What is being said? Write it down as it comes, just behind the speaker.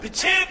The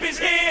champ is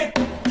here.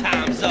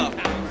 Time's up.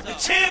 The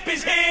champ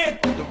is here.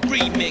 The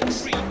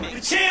remix.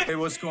 The champ. Hey,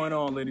 what's going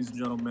on, ladies and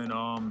gentlemen?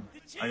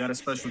 I got a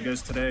special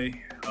guest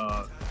today.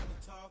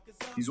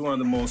 He's one of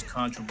the most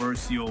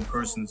controversial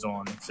persons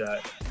on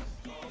XAT.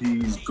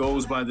 He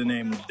goes by the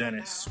name of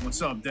Dennis.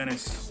 What's up,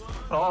 Dennis?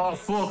 Oh,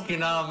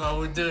 fucking hell, man.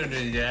 We're doing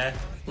it, yeah?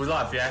 We're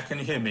live, yeah? Can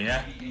you hear me,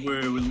 yeah?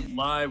 We're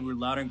live. We're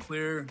loud and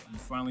clear. We're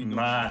finally doing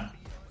it.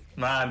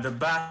 Man, the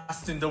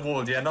best in the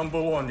world, yeah?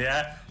 Number one,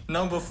 yeah?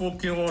 Number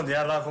fucking one,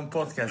 yeah? Live on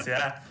podcast,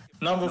 yeah?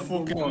 Number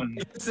fucking one.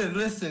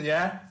 Listen,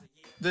 yeah?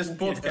 This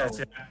podcast,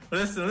 yeah?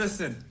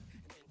 Listen.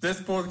 This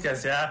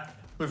podcast, yeah?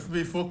 With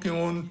me fucking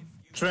one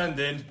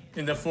trending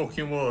in the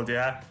fucking world,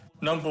 yeah?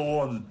 Number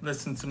one.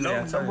 Listen to me.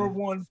 Number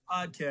one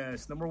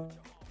podcast. Number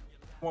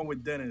one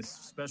with Dennis.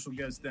 Special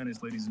guest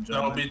Dennis, ladies and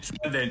gentlemen. I'll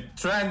be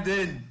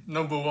trending.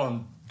 Number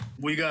one.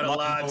 We got a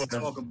lot to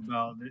talk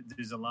about.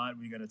 There's a lot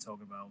we got to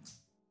talk about.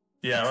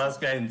 Yeah, let's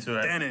get into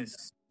it.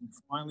 Dennis, we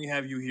finally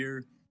have you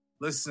here.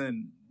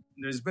 Listen,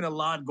 there's been a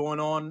lot going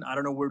on. I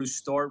don't know where to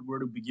start, where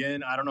to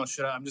begin. I don't know.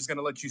 I'm just going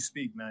to let you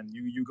speak, man.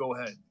 You go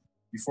ahead.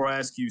 Before I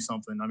ask you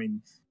something, I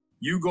mean,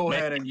 you go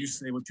ahead and you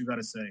say what you got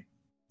to say.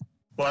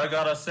 What I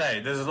got to say,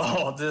 there's a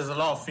lot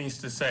of things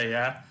to say,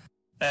 yeah?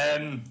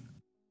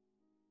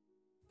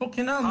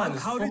 Fucking hell, man.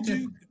 How'd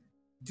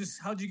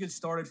you get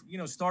started?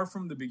 Start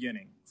from the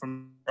beginning.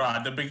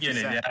 Right, the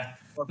beginning, yeah.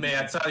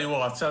 Man, I tell you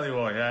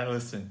what, yeah,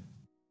 listen.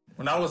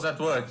 When I was at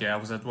work,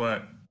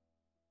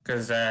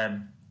 because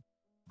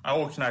I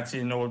work in IT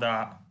and all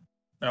that,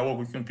 and I work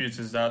with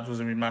computers, that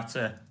doesn't really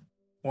matter.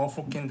 One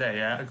fucking day,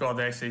 yeah, I got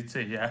the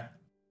XAT, yeah.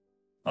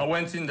 I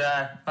went in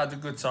there, had a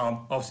good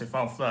time, obviously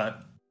found flirt,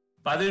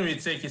 but I didn't really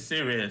take it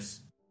serious.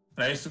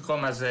 And I used to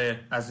come as a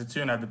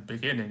tune at the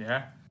beginning,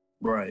 yeah.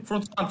 Right.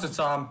 From time to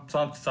time,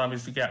 I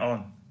used to get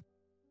on.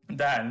 And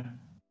then,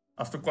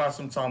 after quite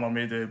some time, I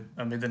made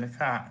an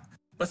account.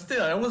 But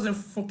still, I wasn't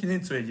fucking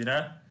into it, you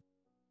know.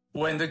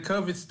 When the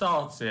COVID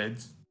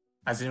started,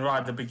 as in right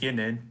at the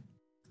beginning,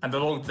 and the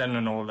lockdown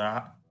and all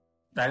that,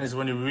 that is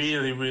when it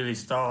really, really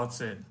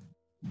started.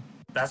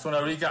 That's when I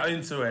really got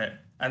into it.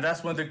 And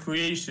that's when the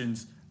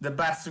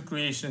best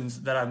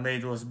creations that I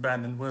made was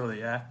Ben and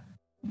Willie, yeah?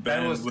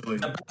 Ben was Willie.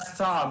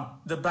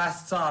 The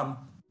best time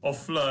of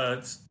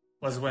flirt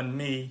was when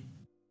me,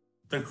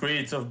 the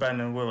creator of Ben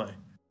and Willie,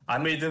 I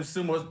made them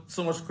so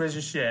much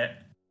crazy shit,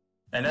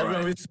 and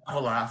everyone used to have a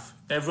laugh.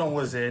 Everyone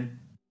was in.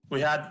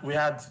 We had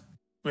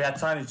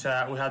Tiny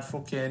Chat. We had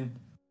fucking.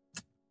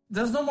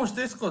 There's not much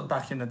Discord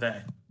back in the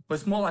day, but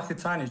it's more like a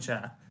Tiny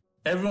Chat.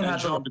 Everyone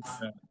had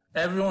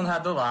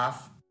a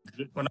laugh.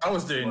 When I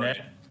was doing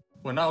it,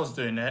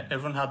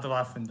 everyone had the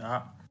laugh in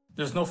that.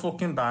 There's no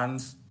fucking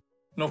bans,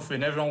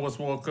 nothing. Everyone was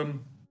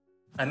welcome,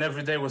 and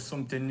every day was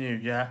something new.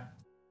 Yeah,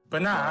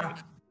 but now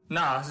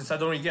since I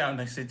don't really get on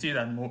XAT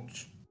that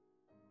much,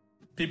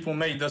 people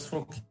make those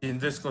fucking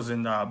Discords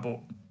in that,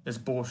 but it's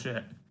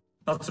bullshit.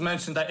 Not to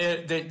mention that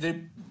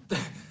they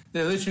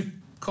literally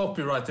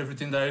copyright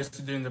everything that I used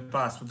to do in the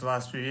past for the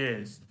last few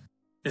years.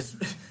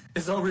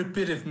 It's all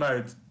repetitive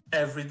mode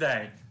every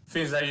day.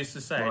 Things I used to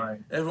say. Right.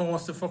 Everyone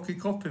wants to fucking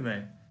copy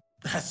me.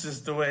 That's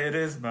just the way it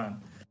is,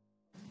 man.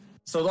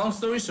 So long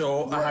story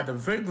short, I had a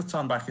very good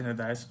time back in the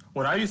days.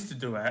 When I used to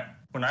do it,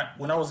 when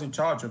I was in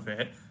charge of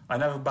it, I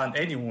never banned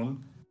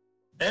anyone.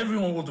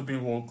 Everyone would have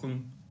been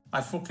welcome.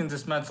 I fucking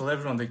dismantled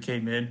everyone that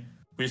came in.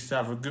 We used to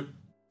have a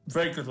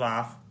very good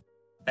laugh.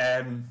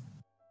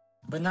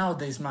 But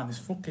nowadays, man, it's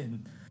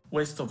fucking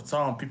waste of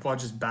time. People are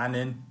just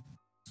banning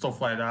stuff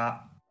like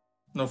that.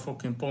 No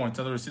fucking point.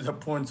 I don't see the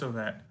point of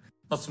it.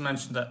 Not to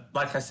mention that,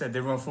 like I said,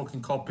 everyone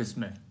fucking copies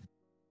me.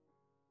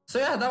 So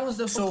yeah, that was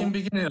the fucking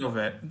beginning of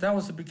it. That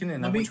was the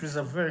beginning, which was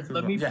a very good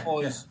one. Let me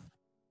pause.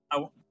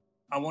 Yeah.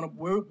 I want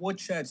to. What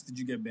chats did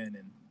you get banned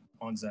in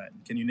on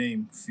XAT? Can you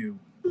name a few?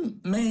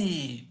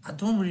 Me, I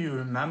don't really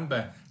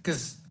remember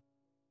because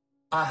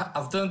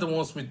I've done the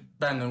ones with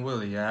Ben and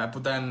Willie, yeah.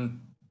 But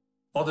then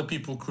other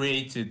people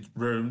created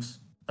rooms.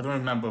 I don't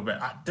remember,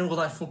 but there were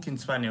like fucking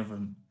 20 of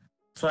them.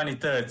 20,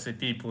 30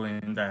 people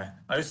in there.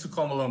 I used to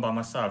come alone by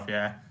myself,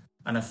 yeah.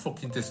 And I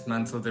fucking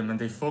dismantled them and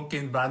they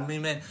fucking banned me,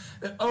 man.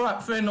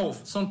 Alright, fair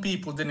enough. Some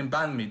people didn't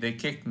ban me, they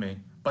kicked me.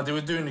 But they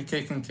were doing the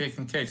kick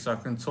so I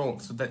can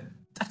talk. So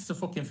that's the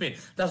fucking thing.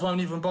 That's why I don't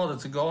even bother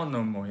to go on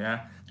no more,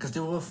 yeah? Because they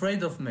were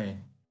afraid of me.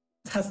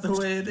 That's the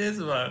way it is,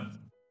 man.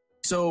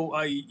 So,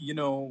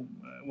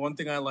 one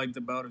thing I liked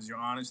about is your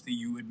honesty.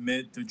 You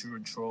admit that you're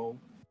a troll.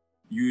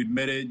 You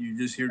admit it. You're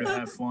just here to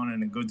have fun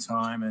and a good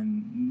time.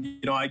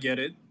 And, I get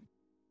it.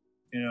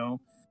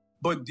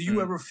 But do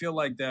you ever feel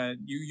like that?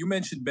 You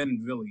mentioned Ben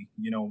and Willie.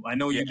 I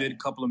know you did a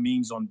couple of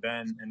memes on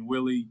Ben and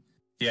Willie.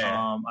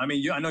 Yeah. I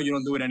know you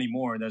don't do it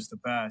anymore. That's the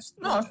past.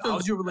 No,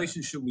 how's your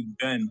relationship with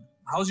Ben?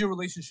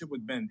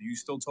 Do you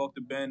still talk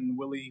to Ben and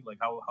Willie? Like,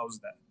 how's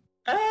that?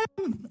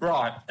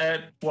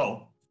 Right.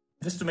 Well,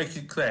 just to make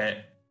it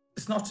clear,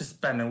 it's not just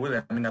Ben and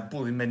Willie. I mean, I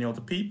bully many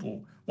other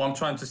people. What I'm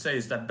trying to say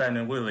is that Ben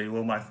and Willie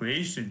were my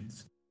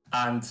creations.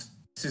 And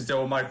since they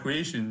were my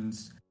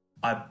creations,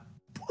 I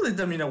bullied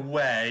them in a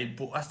way,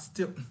 but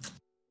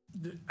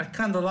I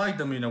kind of like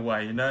them in a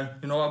way, you know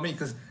what I mean?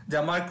 Because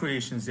they're my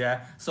creations,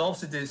 yeah. So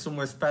obviously they're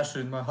somewhere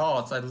special in my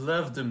heart. I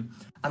love them,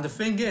 and the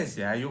thing is,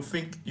 yeah, you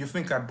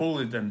think I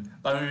bullied them,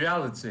 but in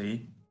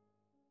reality,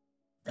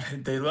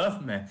 they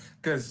love me.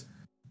 Because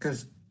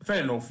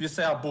fair enough, you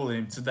say I bully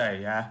him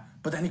today, yeah,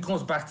 but then he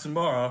comes back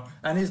tomorrow,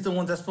 and he's the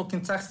one that's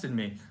fucking texting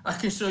me. I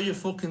can show you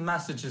fucking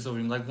messages of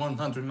him, like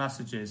 100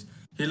 messages.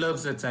 He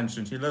loves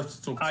attention. He loves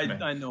to talk to me.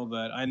 I know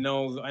that. I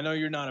know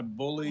you're not a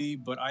bully,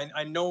 but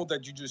I know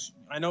that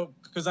I know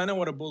because I know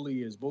what a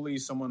bully is. Bully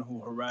is someone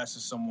who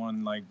harasses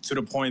someone like to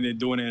the point they're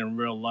doing it in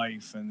real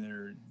life,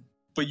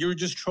 but you're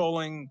just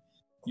trolling.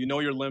 You know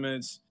your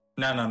limits.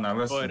 No.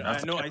 Listen, but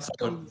I know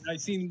I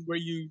seen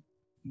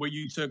where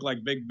you took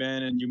like Big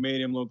Ben and you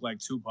made him look like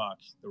Tupac,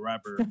 the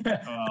rapper.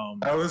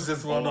 I was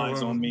just one of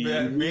them. On me.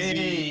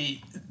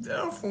 Me.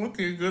 They're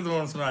fucking good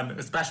ones, man.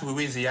 Especially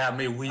with Weezy. Yeah,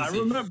 me, Weezy. I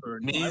remember.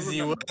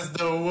 Weezy was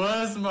the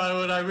worst, man.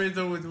 When I made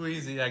it with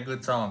Weezy, yeah,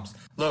 good times.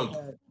 Look.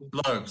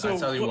 So I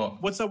tell you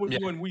what. What's up with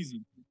you and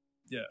Weezy?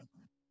 Yeah.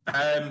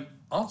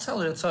 I'll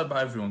tell about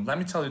everyone. Let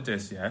me tell you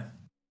this, yeah.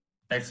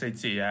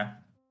 XAT, yeah.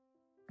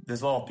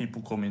 There's a lot of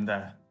people coming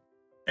there.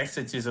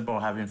 XAT is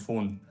about having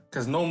fun.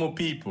 Because normal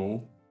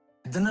people,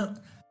 I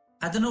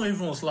don't know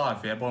everyone's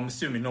life, yeah, but I'm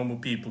assuming normal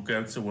people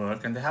go to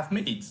work and they have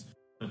mates.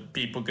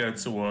 People go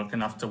to work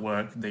and after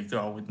work they go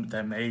out with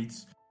their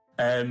mates.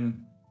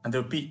 And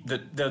there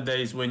are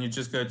days when you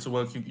just go to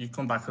work, you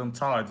come back home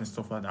tired and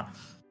stuff like that.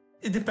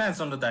 It depends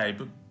on the day,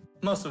 but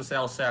most of us,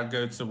 I'll say I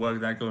go to work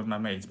and I go with my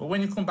mates. But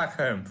when you come back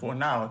home for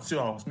an hour, 2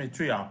 hours, maybe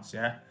 3 hours,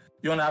 yeah,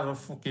 you want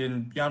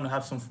to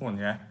have some fun,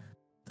 yeah.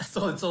 That's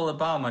all it's all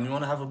about, man. You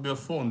want to have a bit of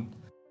fun.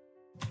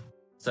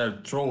 So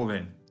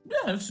trolling,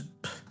 yeah, it's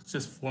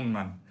just fun,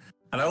 man.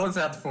 And I always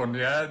had fun,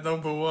 yeah.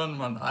 Number one,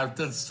 man. I've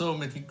done so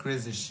many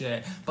crazy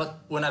shit. But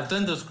when I've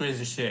done those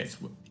crazy shit,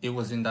 it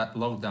was in that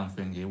lockdown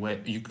thingy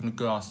where you couldn't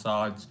go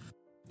outside,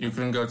 you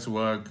couldn't go to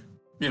work.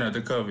 You know,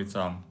 the COVID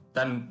time.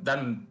 Then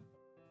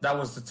that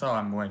was the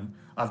time when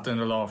I've done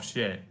a lot of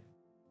shit,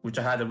 which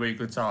I had a really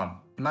good time.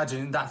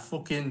 Imagine that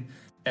fucking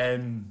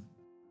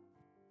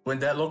when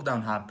that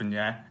lockdown happened,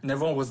 yeah, and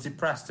everyone was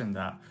depressed in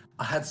that.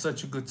 I had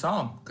such a good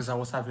time because I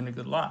was having a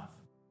good laugh.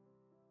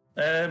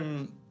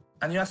 And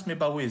you asked me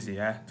about Weezy,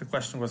 yeah? The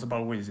question was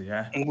about Weezy,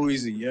 yeah?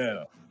 Weezy,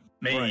 yeah.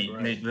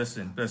 Mate,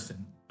 listen.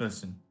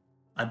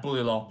 I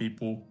bully a lot of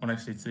people on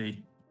XCT.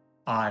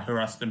 I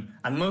harass them.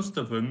 And most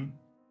of them,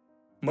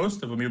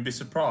 you'll be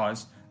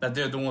surprised that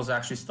they're the ones that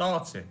actually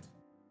started.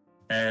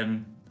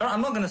 I'm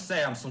not going to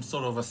say I'm some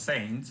sort of a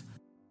saint.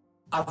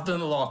 I've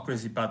done a lot of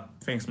crazy bad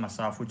things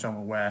myself, which I'm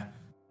aware.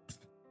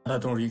 I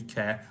don't really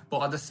care.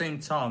 But at the same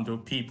time, there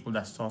were people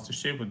that started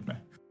shit with me.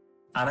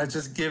 And I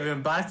just give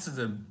him back to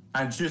them.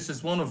 And Juice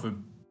is one of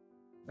them.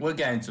 We're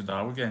getting to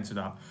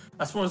that.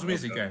 As far as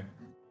music goes,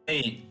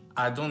 hey,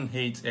 I don't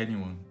hate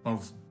anyone.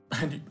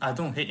 I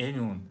don't hate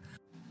anyone.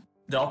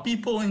 There are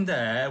people in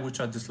there which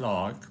I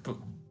dislike, but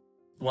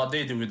what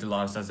they do with their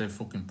lives, that's their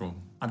fucking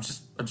problem. I'm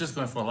just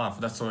going for a laugh.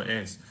 That's all it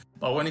is.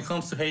 But when it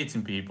comes to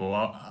hating people,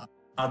 I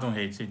don't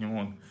hate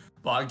anyone.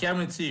 But I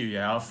guarantee you,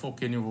 yeah, I'll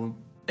fuck any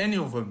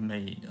of them,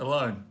 mate,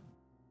 alone.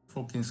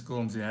 Fucking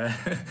scums, yeah.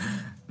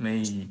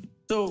 Me.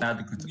 So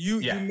you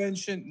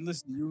mentioned,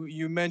 listen,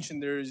 you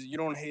mentioned you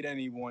don't hate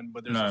anyone,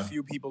 but there's a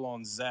few people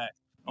on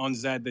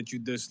XAT that you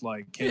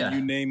dislike. Can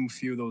you name a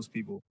few of those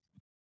people?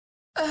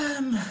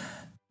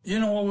 You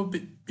know what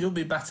you'll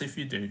be better if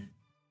you do.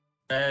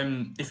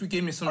 If you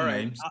give me some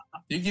names,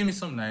 you give me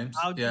some names.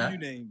 I'll give you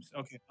names.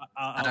 Okay,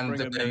 I'll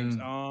bring up names.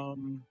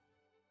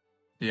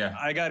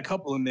 I got a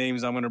couple of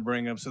names I'm going to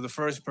bring up. So the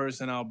first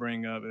person I'll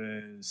bring up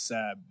is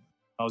Sab.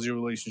 How's your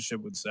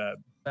relationship with Sab?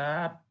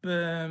 Sab,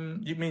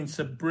 you mean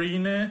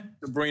Sabrina?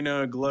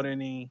 Sabrina,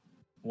 Gluttony,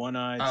 One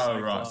Eye. Oh,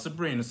 right.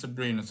 Sabrina.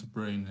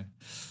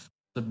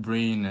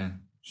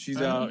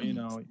 She's out, you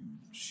know.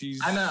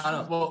 I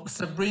know. Well,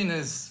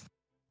 Sabrina's...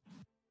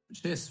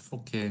 She has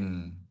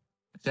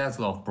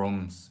a lot of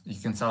problems.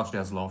 You can tell she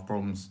has a lot of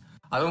problems.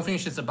 I don't think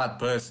she's a bad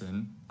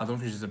person.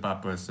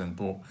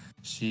 But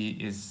she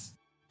is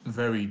a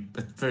very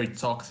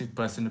toxic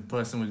person, a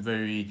person with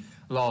a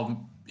lot of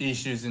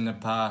issues in the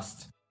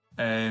past.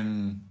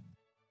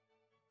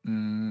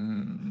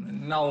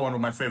 Not one of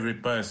my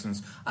favorite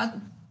persons. I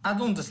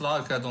don't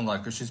dislike her, I don't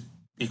like her. She's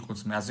equal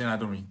to me, as in I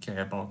don't really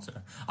care about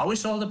her. I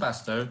wish her all the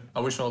best, though.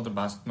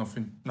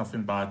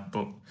 Nothing bad,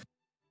 but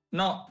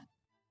no,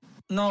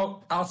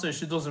 I'll say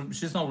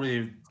she's not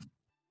really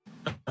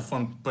a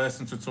fun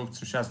person to talk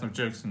to. She has no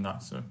jokes in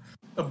that, so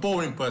a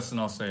boring person,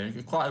 I'll say.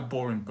 Quite a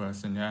boring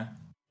person, yeah.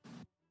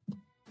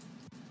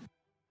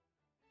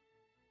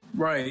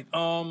 Right.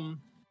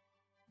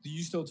 Do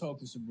you still talk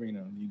to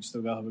Sabrina? Do you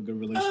still have a good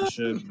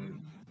relationship,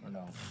 or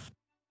no?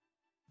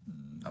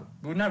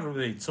 We never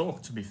really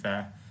talk, to be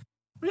fair.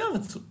 We have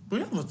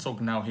a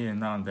talk now, here and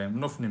now and then.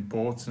 Nothing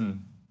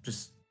important.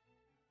 Just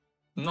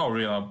not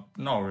real.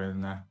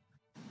 Nah.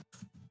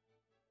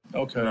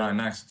 Okay. Right.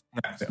 Next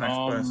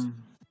person.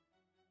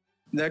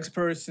 Next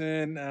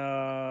person.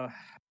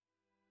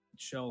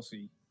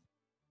 Chelsea.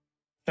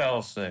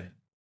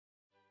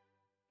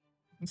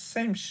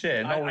 Same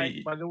shit. No,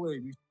 By the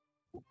way,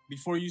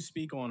 before you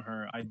speak on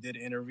her, I did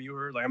interview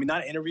her. Like, I mean,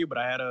 not interview, but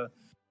I had a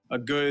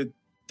good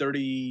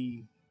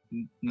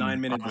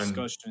 39-minute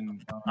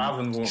discussion. I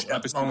haven't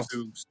episode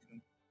 2.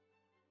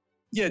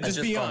 Yeah,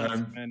 just be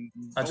honest, man.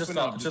 I just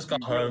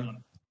got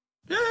home.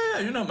 Yeah,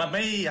 you know,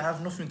 me, I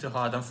have nothing to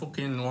hide. I'm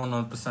fucking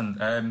 100%.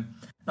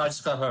 No, I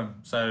just got home.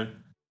 So,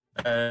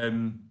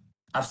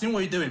 I've seen what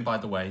you're doing, by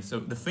the way. So,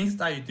 the things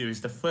that you do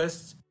is the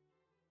first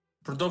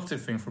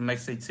productive thing from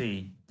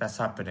XAT that's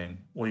happening,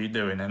 what you're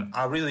doing. And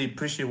I really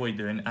appreciate what you're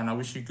doing. And I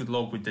wish you good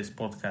luck with this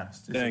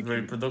podcast. It's a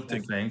very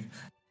productive thing.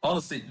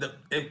 Honestly,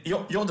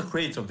 you're the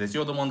creator of this.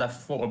 You're the one that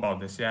thought about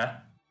this, yeah?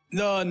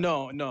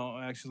 No,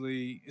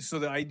 actually. So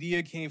the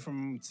idea came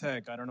from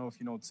Tech. I don't know if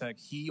you know Tech.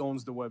 He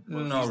owns the web. He's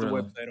the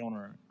website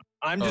owner.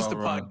 I'm just a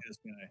podcast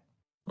guy.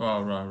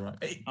 Oh,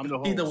 right. I'm the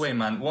host. Either way,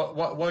 man,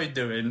 what you're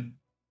doing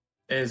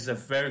is a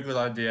very good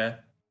idea,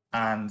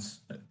 and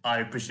I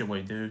appreciate what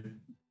you do,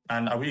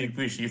 and I really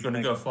appreciate you're going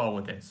to go forward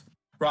with this.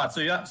 Right,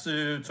 so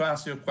to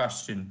answer your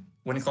question,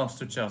 when it comes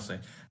to Chelsea,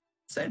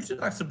 same shit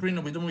like Sabrina,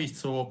 we don't really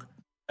talk.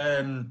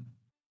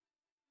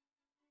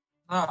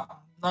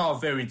 Not a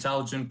very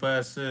intelligent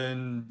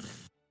person,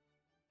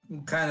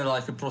 kind of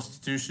like a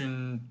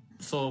prostitution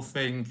sort of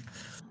thing.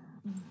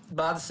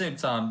 But at the same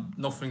time,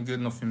 nothing good,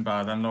 nothing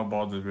bad. I'm not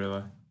bothered,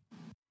 really.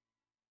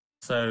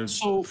 So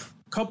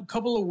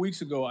couple of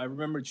weeks ago, I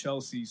remember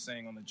Chelsea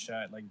saying on the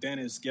chat, like,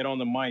 Dennis, get on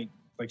the mic.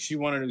 Like, she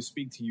wanted to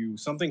speak to you.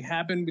 Something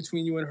happened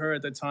between you and her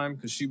at the time?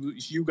 Because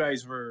you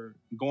guys were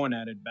going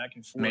at it back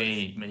and forth.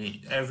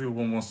 Me.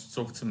 Everyone wants to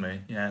talk to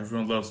me. Yeah,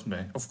 everyone loves me.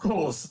 Of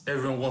course,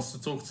 everyone wants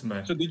to talk to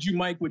me. So did you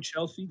mic with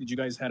Chelsea? Did you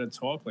guys had a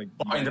talk? Like,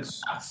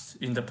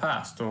 in the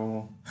past,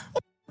 or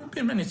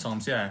been many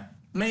times, yeah.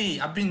 Me,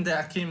 I've been there,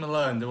 I came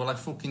alone. They were like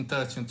fucking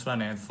 30 and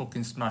 20 and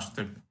fucking smashed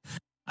them.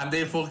 And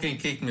they fucking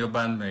kicked me or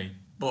banned me.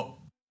 But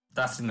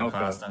that's in the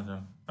past. I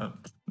don't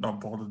not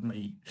bothered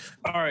me.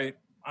 All right.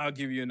 I'll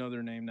give you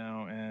another name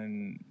now,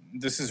 and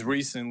this is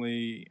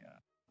recently.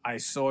 I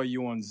saw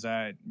you on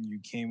XAT. You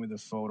came with a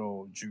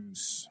photo of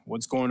Juice.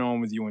 What's going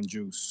on with you and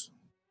Juice?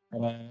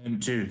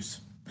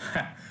 Juice.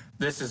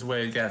 This is where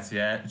it gets,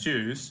 yeah.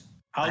 Juice.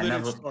 How did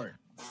it start?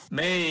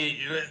 Me,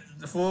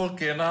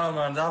 fucking, oh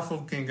man, that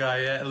fucking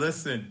guy, yeah.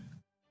 Listen,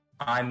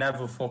 I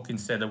never fucking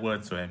said a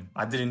word to him.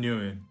 I didn't know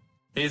him.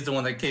 He's the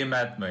one that came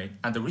at me.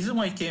 And the reason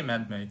why he came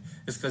at me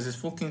is because his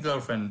fucking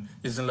girlfriend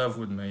is in love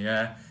with me,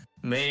 yeah.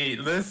 Mate,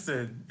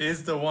 listen,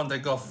 he's the one that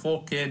got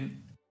fucking...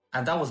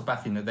 And that was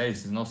back in the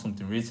days, it's not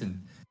something recent.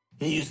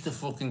 He used to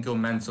fucking go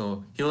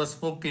mental. He was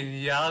fucking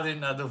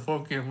yelling at the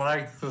fucking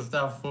mic because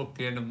that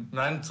fucking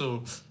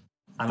mental.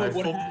 And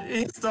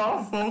he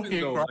started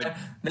fucking crying.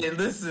 Mate,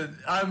 listen,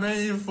 I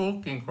made you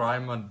fucking cry,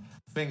 man.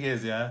 Thing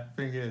is,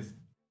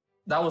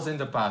 that was in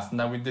the past, and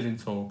then we didn't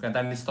talk, and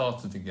then it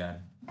started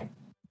again.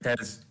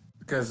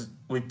 Because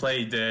we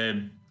played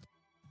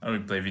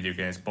video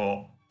games,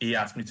 but... He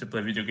asked me to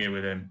play video game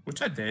with him,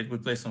 which I did. We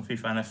played some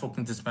FIFA and I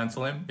fucking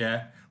dismantled him,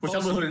 yeah. Which I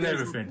was in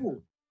everything.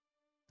 Cool.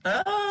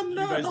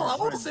 No, I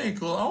won't say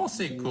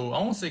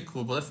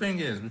cool. But the thing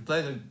is, we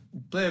play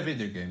a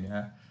video game,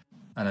 yeah.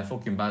 And I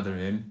fucking battered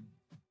him.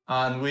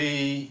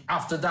 And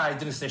after that, he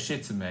didn't say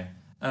shit to me.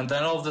 And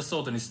then all of a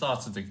sudden, he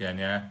started again,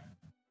 yeah.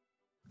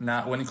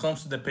 Now, when it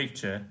comes to the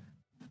picture,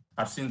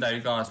 I've seen that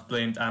you guys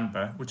blamed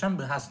Amber, which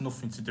Amber has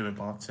nothing to do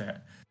about it.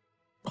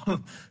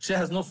 She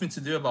has nothing to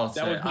do about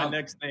that. That was my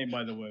next name,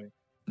 by the way.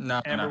 No,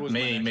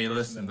 me.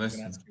 Listen.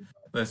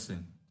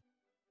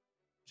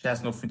 She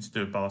has nothing to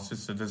do about it,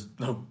 so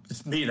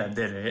it's me that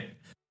did it.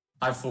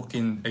 I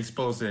fucking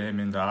exposed him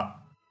in that.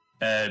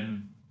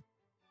 And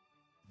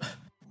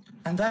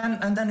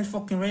then he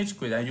fucking rage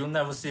quit, and you'll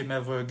never see him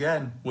ever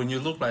again when you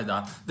look like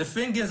that. The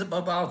thing is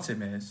about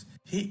him is,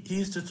 he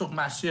used to talk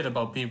mad shit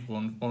about people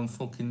on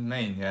fucking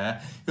Maine,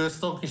 yeah? He was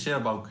talking shit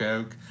about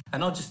coke,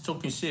 and not just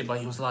talking shit, but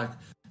he was like,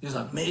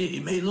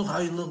 mate, look how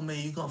you look,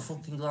 mate. You got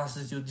fucking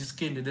glasses, you're just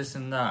skinny, this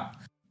and that.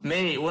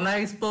 Mate, when I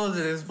exposed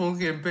this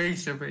fucking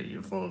picture, mate,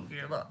 you fucking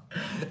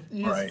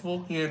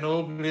fucking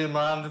ugly,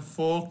 man.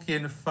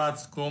 Fucking fat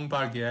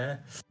scumbag, yeah?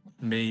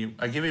 Mate,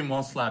 I give him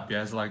one slap,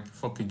 yeah? It's like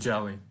fucking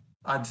jelly.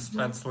 I just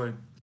pencil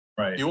him.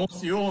 Right. You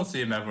won't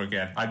see him ever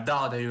again. I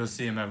doubt that you'll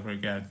see him ever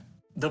again.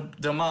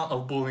 The amount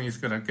of bullying he's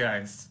gonna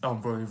get is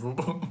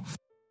unbelievable.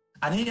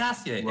 And he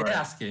asked you,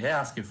 he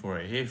asked you for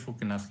it. He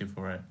fucking asked you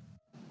for it.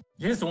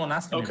 He's the one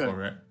asking me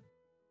for it.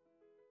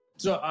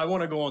 So I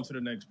want to go on to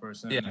the next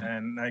person. Yeah.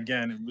 And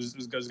again, I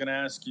was going to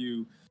ask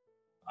you,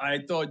 I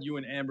thought you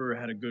and Amber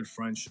had a good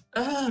friendship.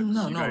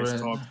 No, you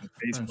guys talked on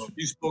Facebook.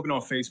 You've spoken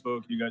on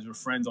Facebook. You guys were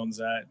friends on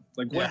XAT.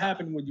 Like, what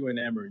happened with you and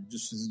Amber? You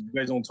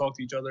guys don't talk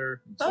to each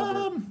other?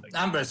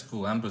 Amber's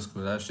cool.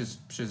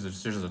 She's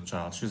a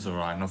child. She's all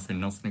right.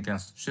 Nothing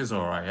against. She's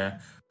all right, yeah.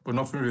 But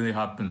nothing really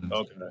happened.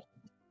 Okay.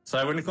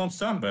 So when it comes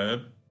to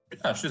Amber,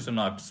 yeah, she's a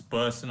nice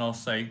person, I'll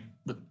say.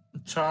 But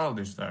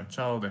childish.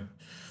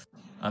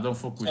 I don't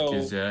fuck with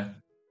kids, yeah.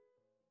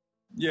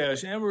 Yeah,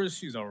 Amber,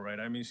 she's all right.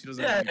 I mean, she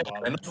doesn't.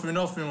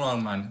 Nothing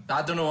wrong, man.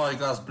 I don't know why you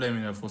guys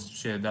blaming her for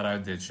shit that I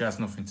did. She has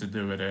nothing to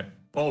do with it.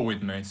 all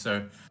with me.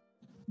 So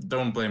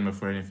don't blame me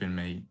for anything,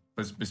 mate.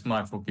 It's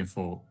my fucking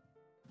fault.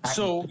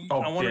 So I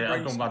want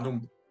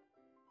to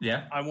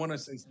bring. I want to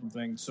say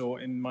something. So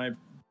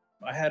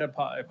I had a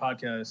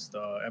podcast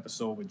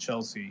episode with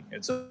Chelsea.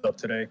 It's up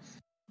today.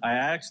 I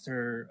asked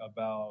her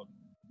about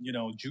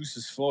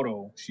Juice's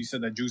photo. She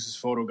said that Juice's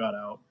photo got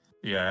out.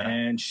 Yeah.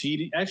 And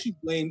she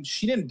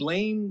didn't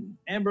blame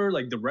Amber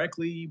like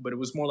directly, but it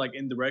was more like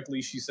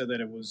indirectly. She said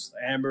that it was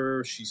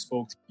Amber. She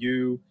spoke to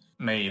you.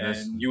 Mate,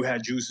 and you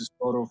had Juice's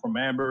photo from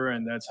Amber,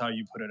 and that's how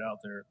you put it out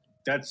there.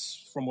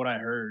 That's from what I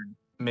heard.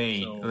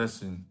 Mate,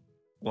 listen.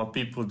 What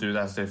people do,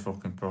 that's their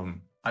fucking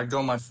problem. I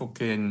got my skills,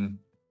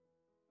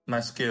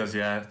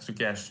 to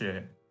get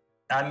shit.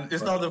 And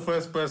it's not the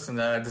first person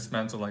that I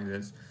dismantle like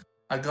this.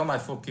 I got my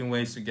fucking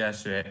ways to get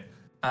shit.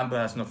 Amber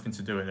has nothing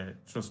to do with it.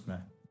 Trust me.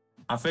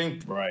 I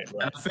think,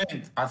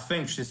 I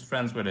think she's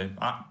friends with him.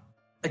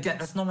 Again,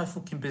 that's not my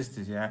fucking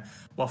business,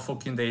 what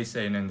fucking they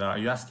saying and that.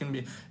 If you're asking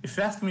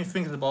me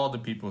things about other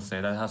people say,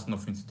 that has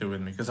nothing to do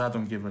with me, because I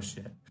don't give a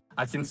shit.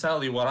 I can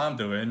tell you what I'm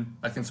doing.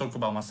 I can talk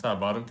about myself,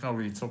 but I can't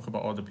really talk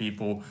about other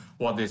people,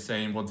 what they're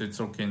saying, what they're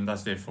talking.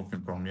 That's their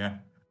fucking problem,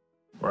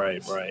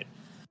 Right.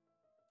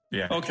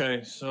 Yeah.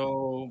 Okay,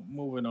 so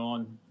moving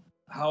on.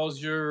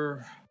 How's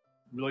your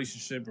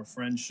relationship or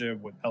friendship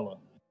with Ella?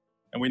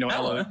 And we know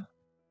Ella.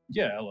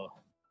 Yeah, Ella.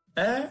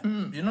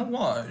 You know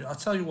what? I'll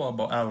tell you what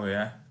about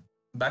Ella,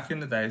 Back in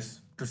the days,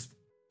 because,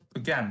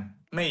 again,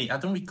 me, I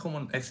don't really come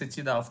on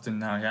XAT that often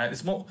now,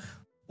 It's more,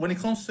 when it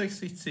comes to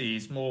XAT,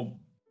 it's more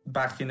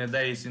back in the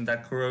days in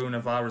that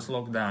coronavirus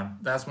lockdown.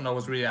 That's when I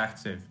was really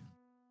active.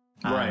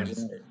 Right.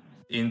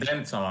 In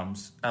them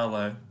times,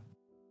 Ella,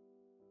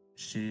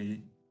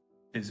 she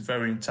is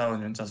very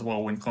intelligent as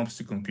well when it comes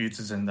to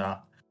computers and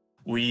that.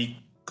 We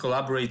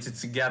collaborated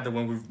together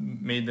when we've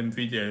made them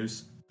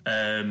videos.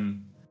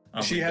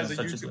 She has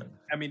a YouTube.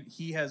 I mean,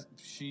 he has.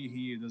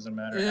 He. It doesn't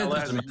matter. Yeah, it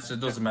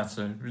doesn't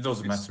matter. It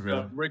doesn't matter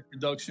really. Rick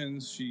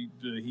Productions.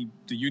 The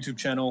YouTube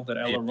channel that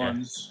Ella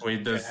runs. We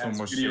do so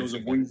much videos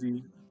of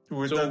Weezy.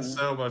 We've done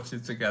so much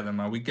shit together,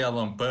 man. We get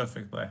along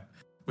perfectly.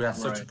 We have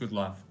such a good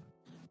laugh.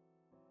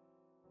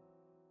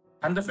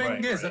 And the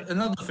thing is,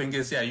 another thing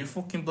is, you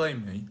fucking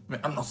blame me. I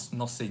mean, I'm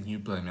not saying you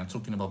blame me. I'm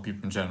talking about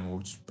people in general,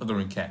 which I don't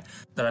really care.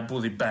 That I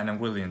bullied Ben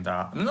and Willie and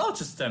that. I mean, not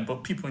just them,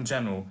 but people in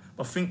general.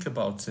 But think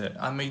about it.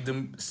 I made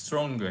them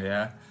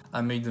stronger,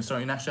 I made them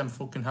stronger. And actually, I'm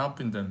fucking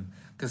helping them.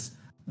 Because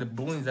the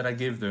bullying that I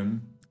give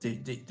them,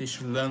 they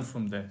should learn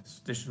from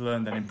this. They should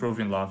learn that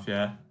improving life,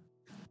 If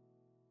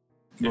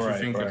you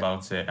think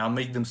about it. I'll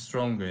make them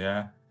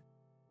stronger,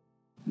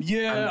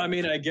 Yeah, I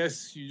mean, I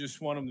guess you just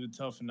want them to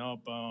toughen up.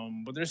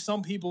 But there's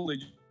some people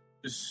that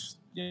just,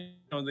 they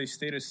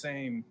stay the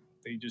same.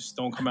 They just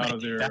don't come out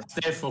of their. That's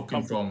their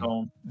fucking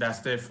problem. That's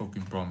their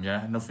fucking problem.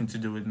 Nothing to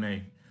do with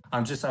me.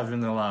 I'm just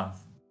having a laugh.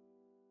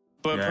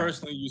 But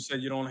personally, you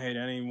said you don't hate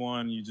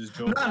anyone. You just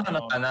joke.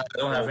 No, I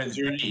don't have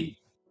any.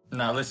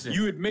 No, listen.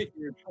 You admit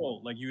you're a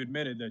troll. Like you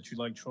admitted that you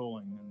like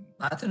trolling. And,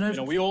 I don't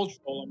know. We all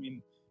troll. I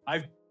mean,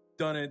 I've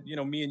done it.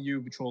 Me and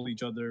you troll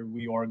each other.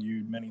 We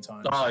argued many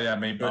times. Oh yeah,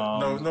 maybe. But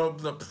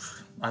no.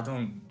 I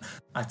don't.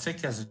 I take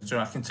it as a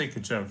joke. I can take a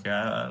joke.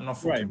 Not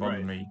fucking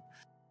bothering me.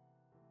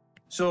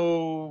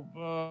 So,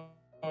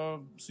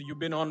 so you've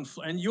been on,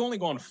 and you only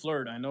go on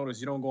Flirt. I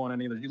noticed you don't go on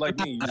any other. You like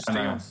me? You just stay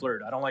on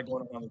Flirt. I don't like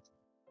going on.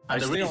 I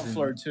stay on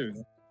Flirt too.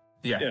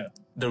 Yeah.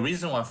 The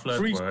reason why Flirt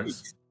Free works.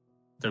 speech.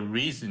 The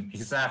reason,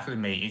 exactly,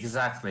 mate,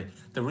 exactly.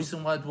 The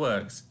reason why it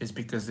works is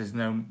because there's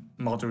no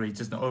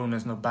moderators, no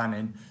owners, no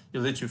banning.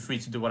 You're literally free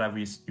to do whatever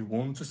you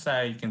want to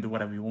say. You can do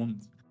whatever you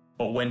want.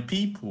 But when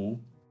people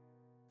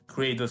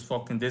create those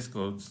fucking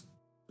Discords,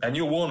 and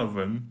you're one of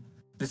them,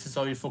 this is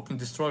how you fucking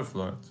destroy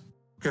Flirt.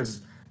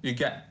 Because you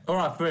get,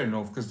 alright, fair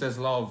enough, because there's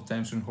a lot of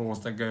attention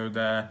whores that go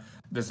there.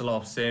 There's a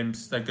lot of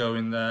simps that go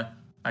in there.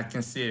 I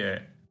can see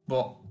it.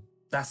 But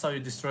that's how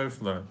you destroy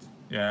Flirt,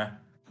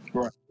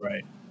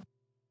 Right.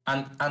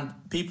 And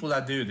people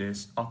that do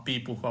this are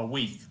people who are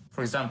weak.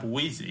 For example,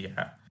 Weezy,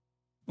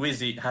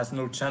 Weezy has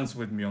no chance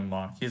with me on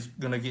Mark. He's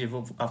going to give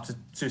up after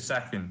 2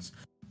 seconds.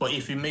 But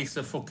if he makes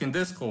a fucking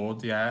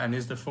Discord, and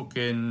he's the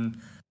fucking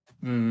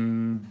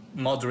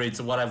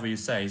moderator, whatever you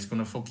say, he's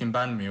going to fucking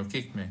ban me or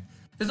kick me.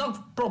 He's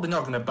probably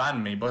not going to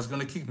ban me, but he's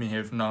going to kick me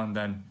here from now and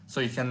then.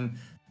 So you can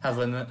have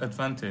an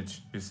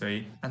advantage, you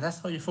see. And that's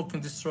how you fucking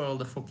destroy all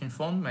the fucking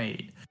fun,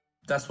 mate.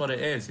 That's what it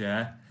is,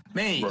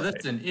 Mate,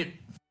 listen, if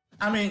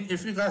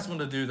you guys want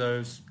to do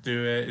those,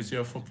 do it. It's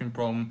your fucking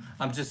problem.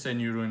 I'm just saying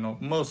you ruin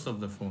most of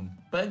the fun.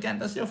 But again,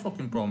 that's your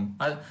fucking problem.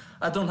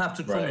 I don't have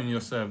to come in your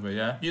server,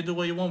 You do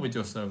what you want with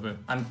your server.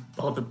 And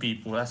other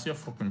people, that's your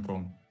fucking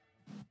problem.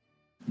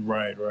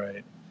 Right.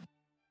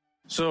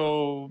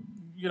 So,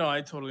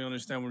 I totally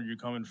understand where you're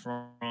coming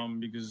from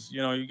because,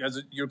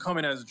 you're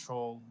coming as a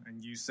troll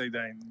and you say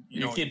that,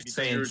 you keep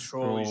saying you're a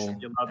troll. You should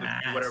be allowed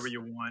to do whatever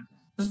you want.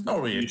 There's no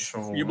really a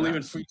troll. You believe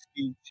in free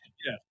speech.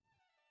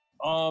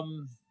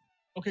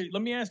 Okay,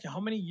 let me ask you, how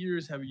many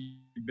years have you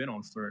been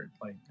on Flirt?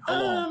 Like, how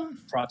long,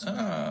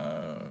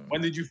 approximately?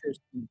 When did you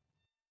first?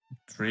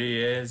 3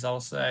 years,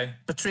 I'll say.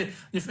 But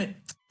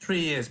 3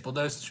 years, but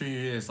those 3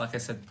 years, like I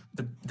said,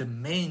 the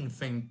main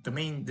thing, the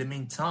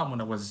main time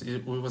when it was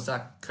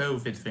that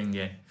COVID thing,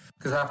 yeah.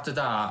 Because after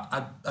that,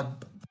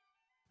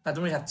 I don't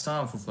really have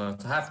time for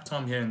flirt. I have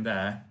time here and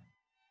there,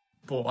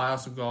 but I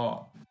also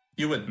got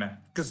you with me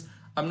because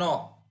I'm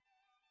not.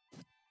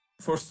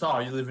 For a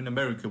start, you live in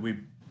America. We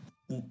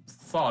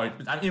far,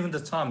 and even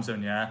the time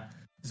zone, yeah,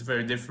 is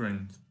very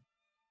different.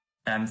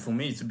 And for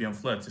me to be on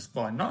flirt is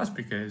quite nice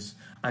because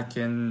I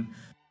can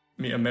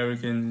meet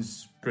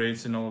Americans,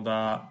 Brits, and all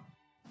that.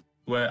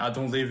 Where I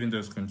don't live in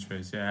those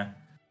countries, yeah,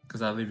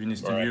 because I live in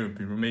Eastern Europe,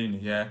 in Romania,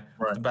 yeah,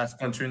 the best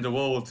country in the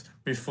world.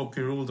 We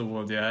fucking rule the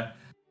world, yeah.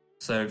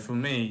 So for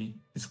me,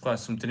 it's quite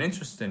something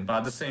interesting. But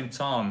at the same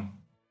time,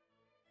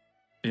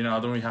 you know, I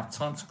don't really have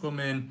time to come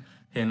in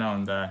here now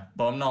and there.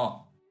 But I'm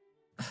not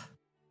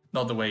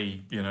the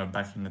way, you know,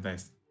 back in the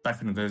days.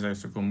 Back in the days, I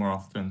used to come more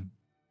often,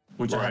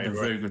 which I had a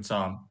very good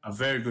time. A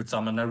very good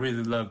time, and I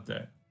really loved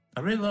it.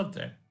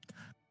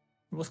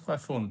 It was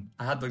quite fun.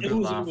 I had a good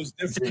laugh. It was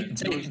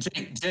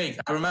different. Jake,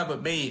 I remember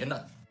me and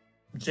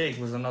Jake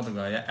was another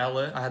guy, yeah,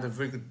 Ella. I had a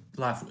very good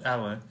laugh with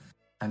Ella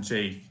and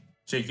Jake.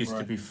 Jake used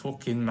to be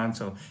fucking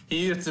mental.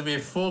 He used to be a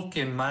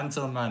fucking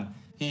mental, man.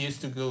 He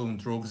used to go on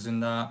drugs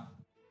and that.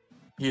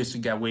 He used to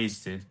get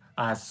wasted.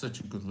 I had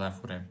such a good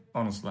laugh with him,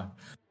 honestly.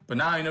 But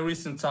now in a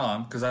recent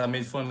time, because I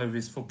made fun of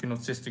his fucking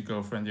autistic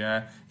girlfriend,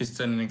 yeah, he's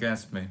turning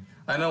against me.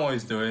 I know what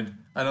he's doing.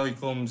 I know he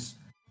comes,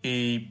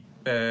 he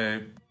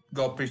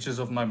got pictures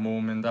of my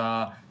mom and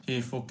that.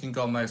 He fucking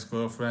got my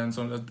ex-girlfriends.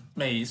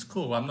 Mate, it's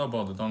cool. I'm not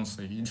bothered,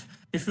 honestly.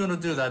 If you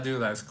want to do that,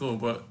 it's cool.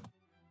 But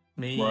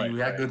we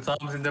had good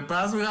times in the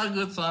past.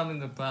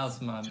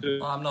 Man.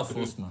 I'm not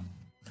forced, man.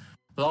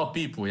 A lot of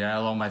people, yeah,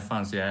 a lot of my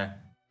fans, yeah,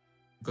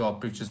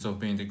 got pictures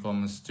of me in the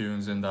comments,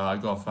 tunes, and I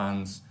got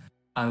fans.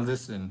 And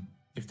listen,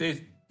 if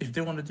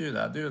they want to do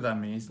that,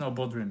 me. It's not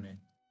bothering me.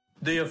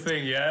 Do your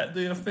thing, yeah?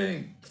 Do your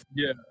thing.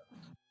 Yeah.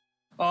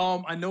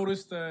 I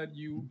noticed that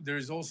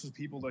there's also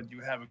people that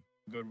you have a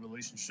good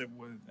relationship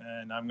with,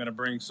 and I'm gonna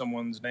bring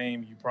someone's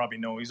name you probably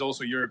know. He's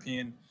also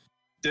European.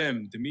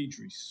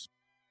 Dimitris.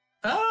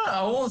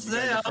 I won't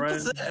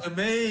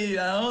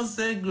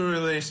say good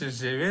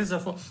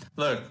relationship.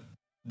 Look,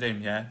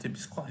 Dim, yeah, Dim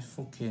is quite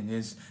fucking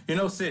you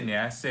know Sin,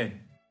 yeah, Sin.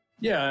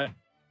 Yeah,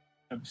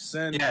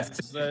 Sin. Yeah,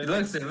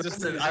 listen.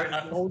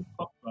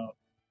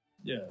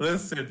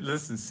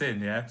 Listen,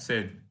 Sin, yeah,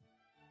 Sin.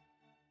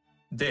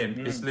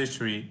 Dim is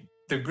literally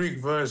the Greek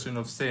version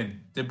of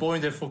Sin. They're both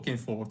in their fucking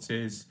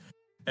 40s.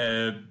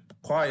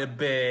 Quite a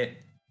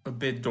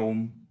bit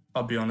dumb.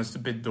 I'll be honest, a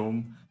bit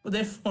dumb. But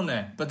they're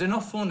funny. But they're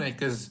not funny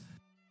because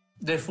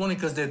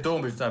they're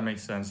dumb, if that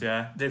makes sense,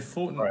 yeah? They're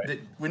funny.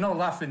 Right. We're not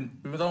laughing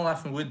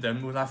with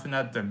them, we're laughing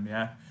at them,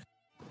 yeah?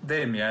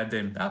 Them.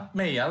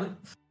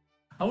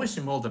 I wish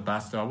him all the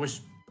best, though. I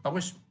wish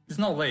it's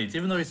not late.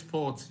 Even though he's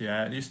 40,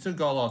 yeah, you still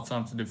got a lot of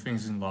time to do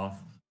things in life.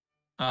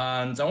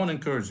 And I want to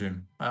encourage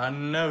him. I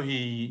know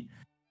he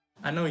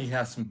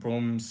has some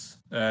problems.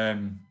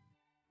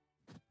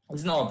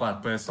 He's not a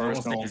bad person.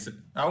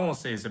 I won't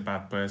say he's a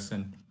bad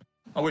person.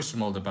 I wish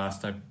him all the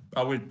best.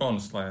 I would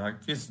honestly,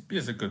 like,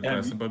 he's a good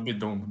person, but a bit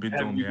dumb.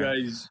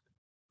 Guys,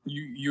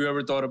 you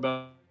ever thought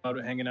about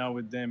hanging out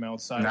with them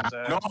outside of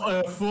that? Not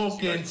a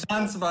fucking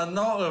chance, man.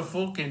 Not a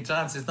fucking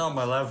chance. It's not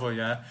my level,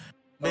 yeah.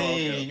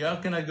 How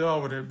can I go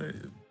with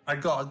it? I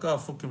got a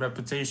fucking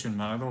reputation,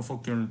 man. I don't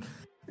fucking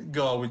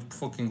go out with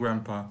fucking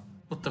grandpa.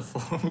 What the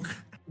fuck?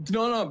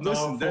 No,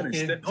 listen,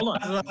 Dennis. Hold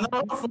on.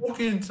 No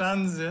fucking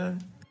chance, yeah.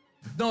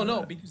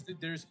 No, because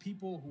there's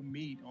people who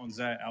meet on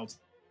that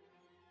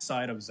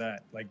outside of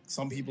that. Like,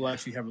 some people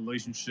actually have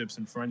relationships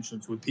and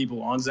friendships with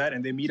people on that,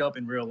 and they meet up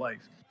in real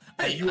life.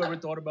 Have you ever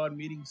thought about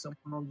meeting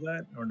someone on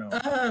that, or no?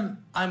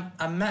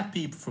 I met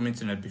people from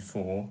internet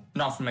before,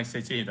 not from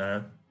XAT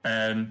though.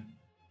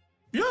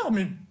 Yeah, I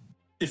mean,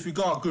 if you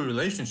got a good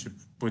relationship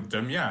with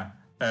them, yeah.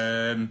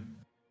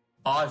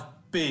 I've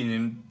been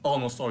in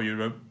almost all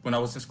Europe when I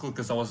was in school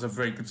because I was a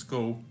very good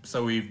school,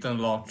 so we've done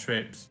a lot of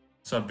trips.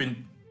 So I've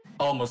been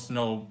almost in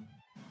all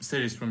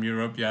cities from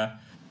Europe, yeah.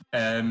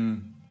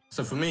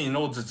 So for me, in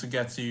order to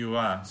get to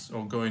US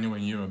or go anywhere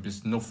in Europe,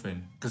 is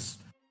nothing because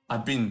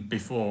I've been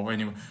before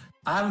anyway.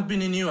 I haven't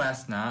been in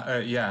US now,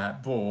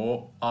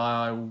 but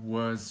I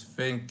was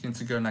thinking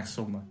to go next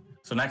summer.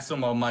 So next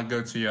summer I might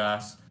go to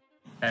US.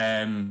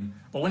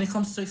 But when it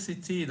comes to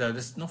XCT though,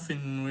 there's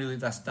nothing really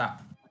that's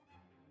that.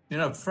 You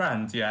know,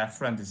 friend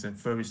is a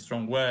very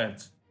strong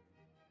word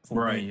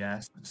for me,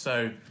 yes.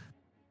 So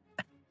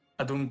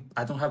I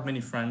don't have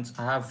many friends.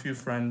 I have a few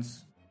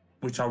friends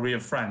which are real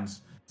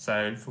friends.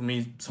 So for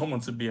me, someone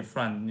to be a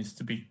friend needs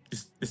to be,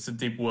 it's a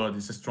deep word,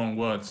 it's a strong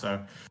word.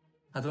 So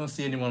I don't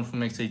see anyone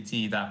from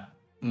XAT that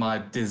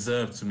might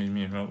deserve to meet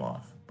me in real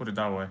life. Put it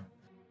that way.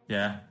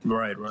 Yeah.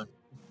 Right.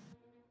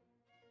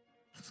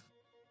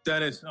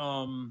 Dennis,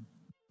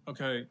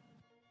 okay.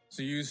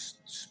 So you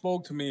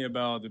spoke to me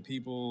about the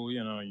people,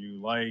 you know,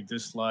 you like,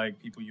 dislike,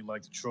 people you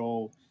like to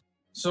troll.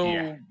 So,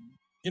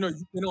 you know,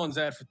 you've been on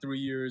that for 3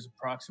 years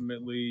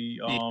approximately.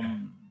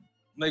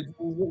 Like,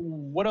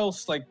 what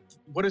else, like,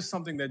 what is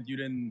something that you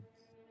didn't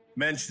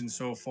mentioned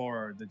so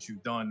far that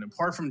you've done,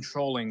 apart from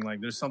trolling,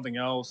 like there's something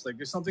else, like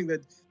there's something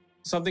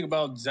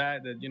about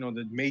Zat that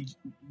that made.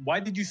 Why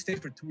did you stay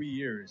for 3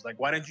 years? Like,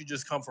 why didn't you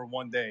just come for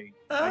one day,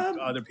 like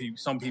other people,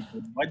 some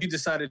people? Why did you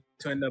decide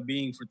to end up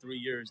being for 3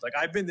 years? Like,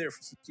 I've been there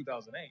since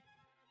 2008.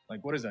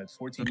 Like, what is that?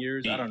 14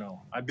 years? I don't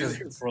know. I've been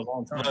there for a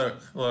long time.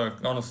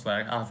 Look. Honestly,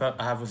 I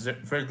have a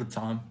very good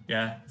time.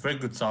 Yeah, very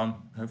good time.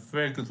 A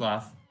very good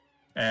laugh.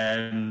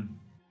 And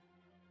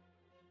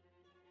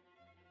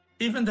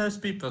even those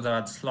people that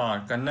I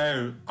dislike, I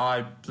know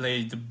I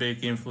played a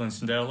big influence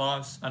in their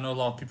lives. I know a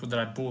lot of people that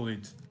I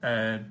bullied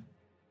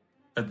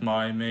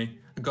admire me.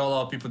 I got a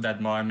lot of people that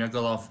admire me. I got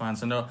a lot of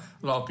fans. I know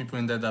a lot of people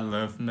in there that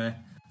love me.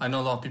 I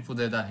know a lot of people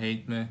there that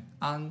hate me.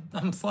 And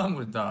I'm fine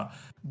with that.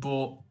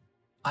 But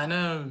I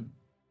know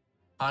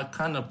I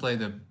kind of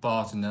played a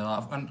part in their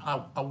life. And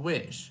I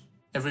wish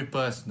every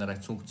person that I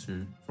talk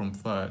to from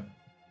Third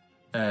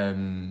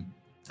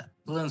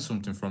learn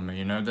something from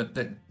me,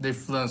 that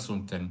they've learned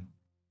something.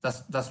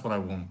 That's what I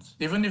want.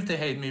 Even if they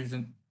hate me,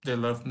 even if they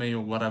love me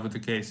or whatever the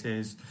case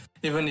is,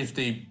 even if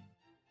they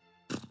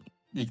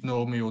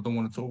ignore me or don't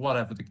want to talk,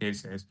 whatever the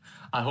case is,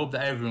 I hope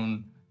that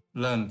everyone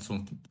learned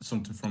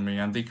something from me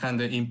and they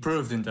kind of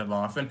improved in their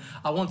life. And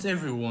I want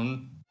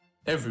everyone,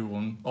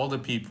 all the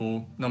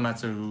people, no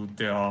matter who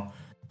they are,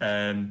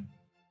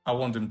 I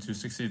want them to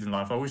succeed in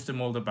life. I wish them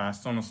all the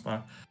best, honestly.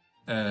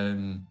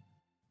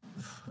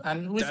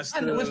 And we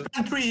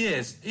spent 3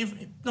 years,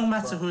 no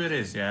matter who it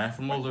is,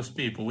 from all those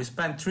people. We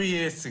spent 3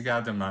 years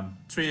together, man.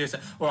 3 years.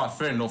 All right,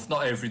 fair enough,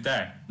 not every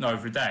day.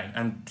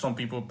 And some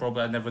people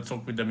probably I never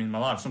talked with them in my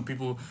life. Some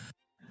people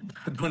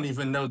don't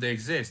even know they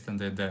exist and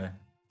they're there.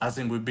 As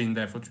in, we've been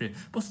there for 3 years.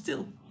 But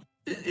still,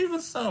 even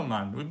so,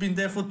 man, we've been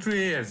there for 3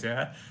 years,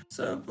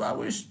 So I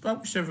wish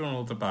everyone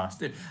all the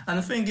best. And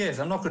the thing is,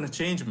 I'm not going to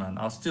change, man.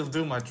 I'll still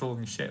do my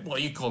trolling shit.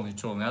 What you call me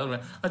trolling? I don't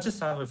know. I just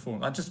have it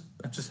fun. I just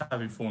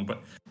have it fun.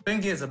 But the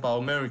thing is about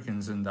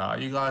Americans and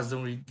that, you guys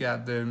don't really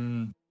get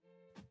them.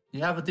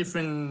 You have a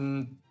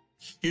different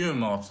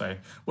humor, I'll say.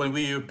 When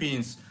we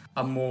Europeans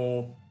are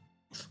more,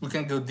 we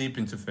can go deep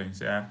into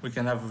things, We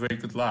can have a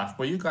very good laugh.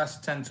 But you guys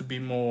tend to be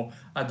more,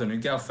 I don't know, you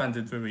get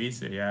offended very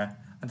easy, And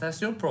that's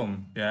your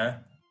problem,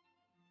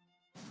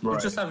 Right. We're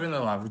just having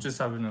a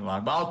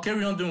laugh. But I'll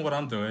carry on doing what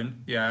I'm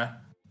doing,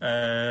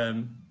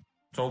 To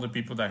all the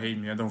people that hate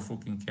me, I don't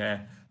fucking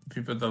care. The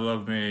people that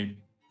love me,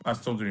 I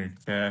still don't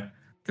care.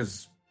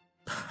 Because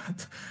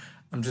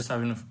I'm just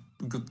having a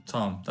good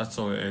time. That's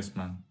all it is,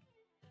 man.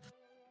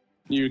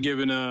 You're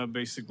giving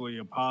basically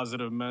a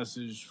positive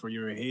message for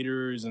your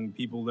haters and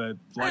people that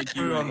like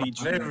you and hate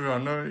you.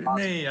 Everyone, no,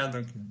 me, I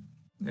don't care.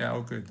 Yeah,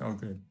 all good.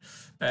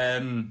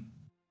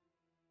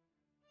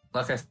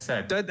 Like I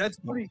said, that's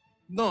pretty.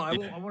 No, I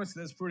want to say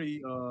that's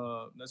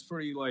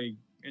pretty like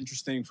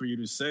interesting for you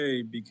to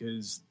say,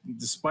 because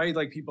despite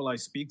like people I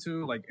speak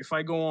to, like if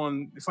I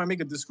make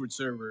a Discord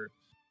server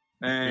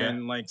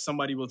and like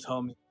somebody will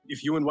tell me,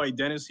 if you invite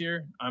Dennis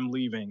here, I'm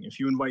leaving. If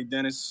you invite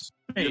Dennis,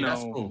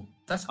 that's cool.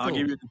 I'll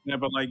give you the,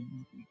 but like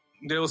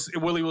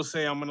Willie will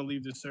say, I'm going to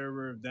leave the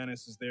server if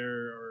Dennis is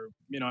there, or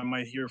I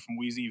might hear from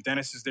Wheezy, if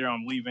Dennis is there,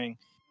 I'm leaving.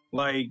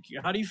 Like,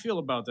 how do you feel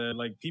about that?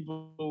 Like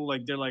people,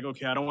 like they're like,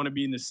 okay, I don't want to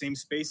be in the same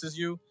space as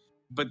you.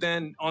 But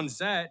then on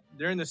Zat,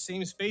 they're in the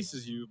same space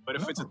as you. But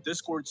if it's a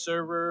Discord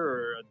server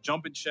or a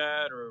jump and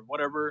chat or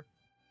whatever,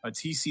 a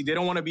TC, they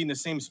don't want to be in the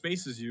same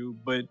space as you.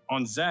 But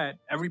on Zat,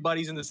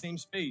 everybody's in the same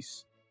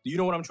space. Do you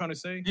know what I'm trying to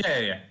say?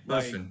 Yeah.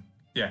 Listen.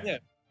 Yeah,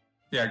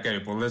 okay,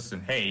 but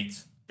listen,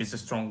 hate is a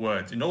strong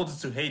word. In order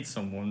to hate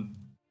someone,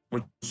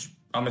 which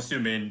I'm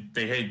assuming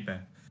they hate me,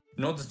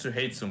 in order to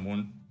hate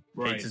someone,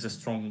 hate is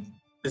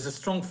there's a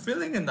strong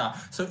feeling in that.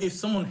 So if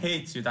someone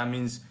hates you, that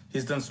means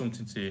he's done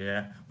something to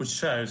you, which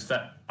shows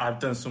that I've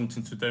done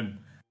something to them,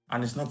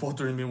 and it's not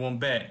bothering me one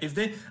bit. If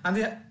they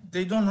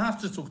don't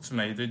have to talk to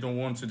me, they don't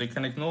want to, they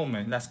can ignore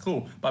me. That's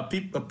cool. But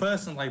a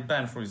person like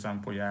Ben, for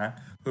example,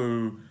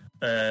 who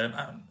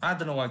I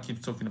don't know why I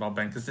keep talking about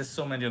Ben, because there's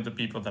so many other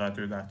people that I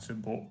do that to.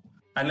 But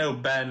I know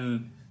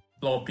Ben.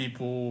 A lot of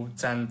people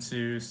tend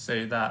to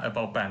say that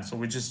about Ben, so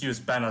we just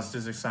use Ben as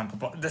this example.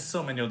 But there's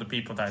so many other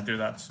people that I do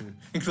that to,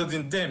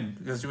 including Dim,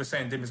 because you were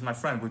saying Dim is my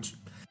friend, which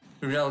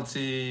in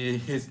reality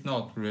he's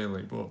not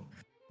really. But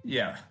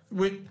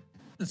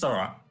it's all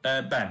right.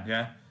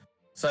 Ben,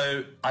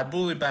 So I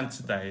bully Ben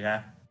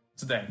today,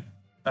 Today.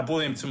 I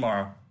bully him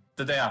tomorrow,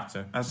 the day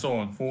after, and so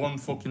on for 1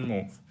 fucking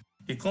month.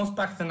 He comes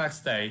back the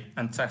next day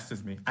and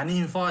texts me, and he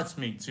invites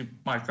me to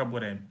my club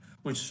with him,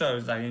 which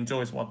shows that he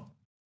enjoys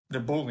the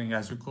bullying,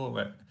 as we call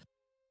it.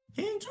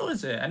 He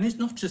enjoys it, and it's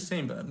not just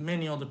him, but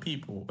many other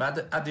people.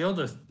 But at the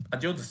other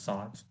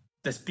side,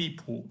 there's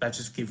people that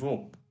just give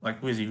up.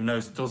 Like Wizzy, who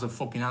knows doesn't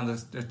fucking have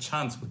a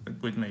chance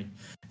with me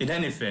in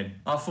anything.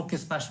 I'll fucking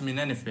smash him in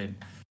anything.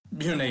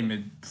 You name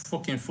it,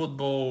 fucking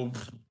football,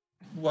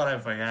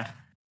 whatever,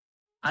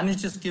 And he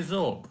just gives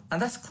up, and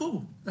that's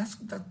cool. That's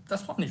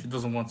fine if he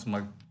doesn't want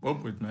to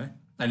work with me,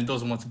 and he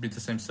doesn't want to be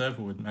the same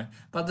server with me.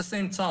 But at the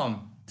same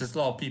time, there's a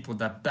lot of people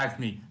that beg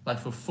me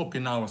for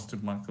fucking hours to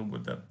mic up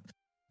with them,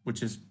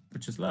 which is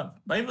which is love.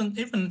 But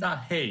even that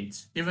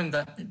hate, even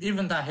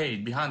that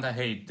hate, behind that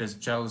hate, there's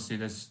jealousy,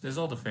 there's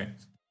other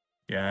things,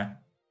 yeah,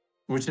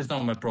 which is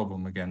not my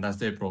problem. Again, that's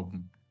their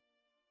problem.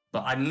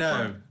 But I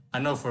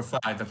know for a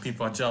fact that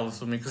people are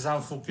jealous of me because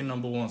I'm fucking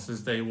number one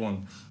since day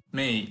one.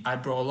 Me, I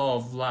brought a lot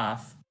of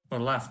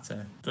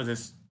laughter to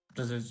this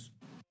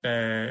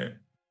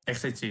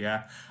XAT,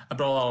 yeah. I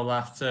brought a lot of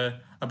laughter.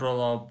 I brought a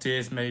lot of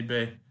tears,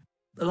 maybe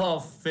a lot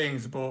of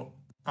things, but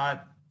I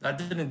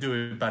didn't do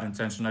it with bad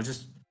intention. I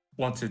just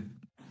wanted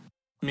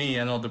me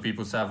and other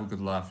people to have a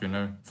good laugh,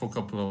 for a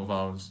couple of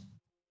hours.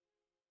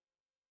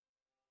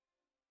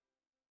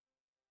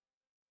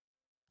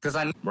 Because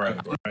I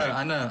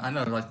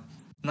know, like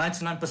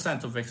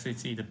 99% of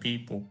XAT, the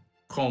people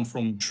come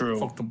from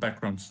fucked up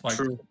backgrounds. Like,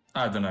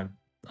 I don't know.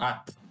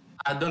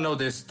 I don't know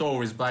their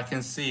stories, but I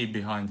can see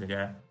behind it,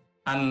 yeah.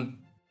 And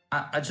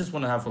I just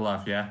want to have a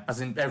laugh, yeah.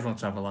 As in, everyone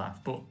to have a laugh.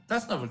 But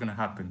that's never going to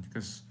happen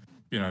because,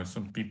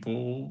 some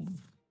people...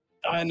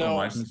 I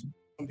know.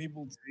 Some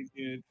people take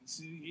it...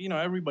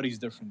 everybody's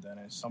different,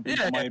 Dennis. Some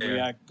people might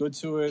react good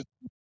to it,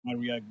 might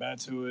react bad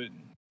to it.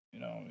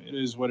 It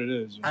is what it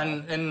is.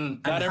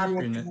 And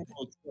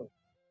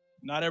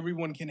not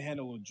everyone can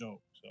handle a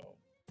joke, so...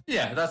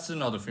 Yeah, that's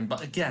another thing.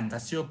 But again,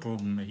 that's your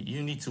problem, mate.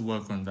 You need to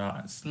work on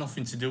that. It's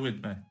nothing to do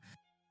with me.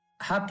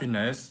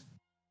 Happiness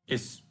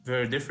is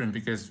very different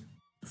because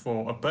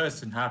for a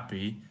person,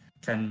 happy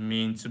can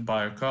mean to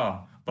buy a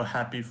car. But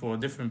happy for a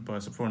different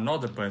person, for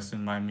another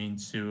person, might mean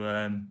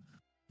to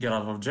get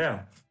out of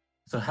jail.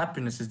 So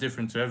happiness is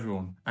different to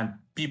everyone. And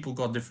people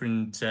got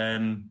different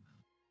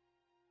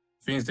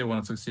things they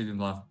want to succeed in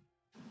life.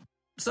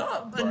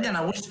 So again,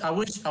 I wish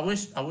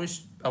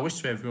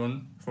to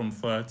everyone from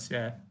Flirt,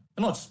 yeah.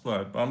 Not just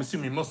Flirt, but I'm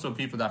assuming most of the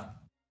people that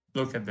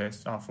look at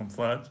this are from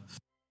Flirt.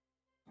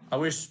 I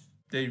wish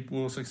they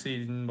will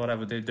succeed in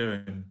whatever they're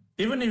doing.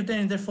 Even if they're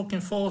in their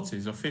fucking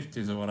 40s or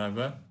 50s or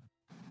whatever.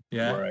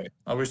 Yeah. Right.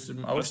 I wish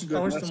them all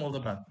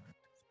the best.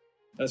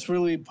 That's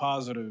really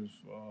positive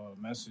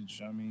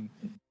message. I mean,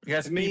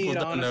 yes, people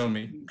don't know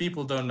me.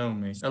 People don't know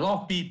me. A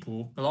lot of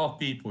people,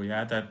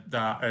 yeah,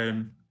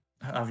 that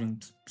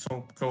having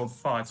so-called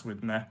fights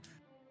with me,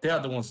 they are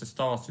the ones that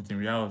started in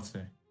reality.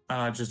 And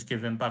I just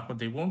give them back what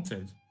they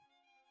wanted.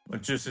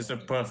 Like, Juice is a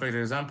perfect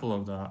example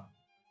of that.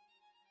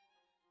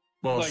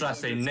 Well, like, should I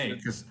say Nick?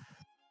 Because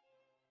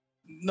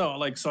no,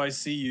 like, so I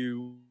see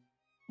you,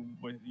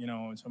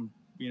 it's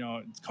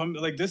come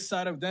like this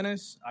side of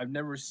Dennis. I've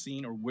never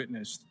seen or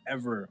witnessed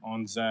ever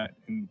on XAT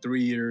in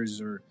 3 years,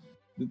 or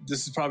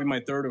this is probably my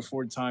third or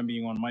fourth time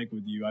being on mic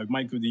with you. I've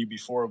mic'd with you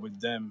before with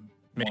them.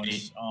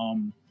 Maybe.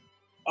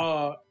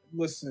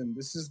 Listen,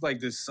 this is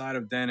like this side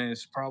of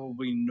Dennis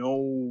probably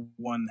no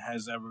one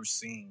has ever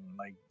seen.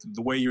 Like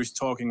the way you're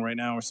talking right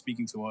now or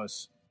speaking to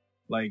us,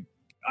 like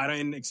I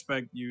didn't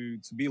expect you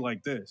to be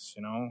like this,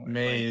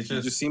 Me, like,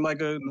 you just seem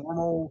like a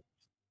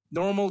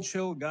normal,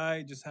 chill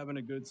guy, just having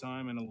a good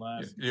time and a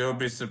laugh. You'll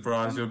be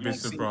surprised.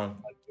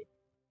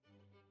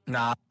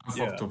 Nah, I'm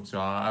fucked up, too.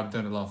 I've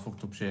done a lot of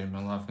fucked up shit in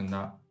my life and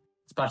that.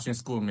 Especially in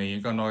school, me.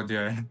 You got no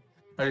idea.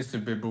 I used to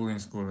be bullied in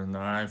school and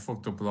I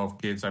fucked up a lot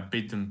of kids. I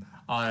beat them.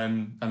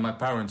 And my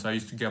parents, I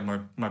used to get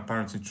my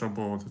parents in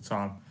trouble all the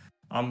time.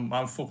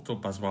 I'm fucked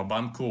up as well, but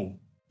I'm cool.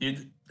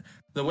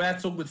 The way I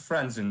talk with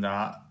friends in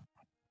that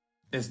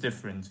is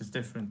different. It's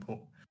different, but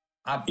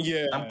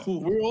I'm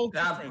cool. We're all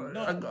different.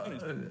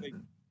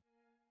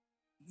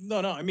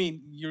 No. I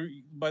mean,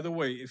 by the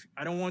way, if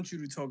I don't want you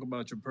to talk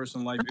about your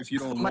personal life if you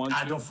don't want to.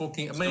 I don't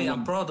fucking.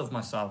 I'm proud of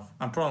myself.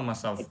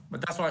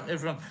 But that's why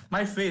everyone.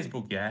 My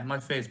Facebook,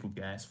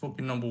 is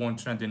fucking number one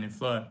trending in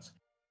Flirts.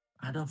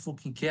 I don't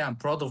fucking care. I'm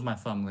proud of my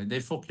family. They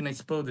fucking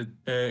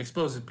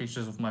exposed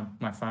pictures of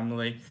my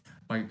family,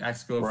 my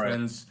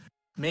ex-girlfriends. Right.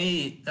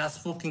 Me, that's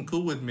fucking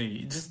cool with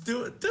me. Just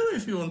do it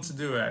if you want to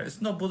do it.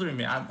 It's not bothering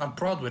me. I'm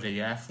proud with it.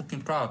 Yeah,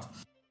 fucking proud.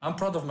 I'm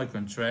proud of my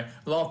country.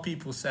 A lot of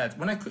people said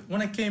when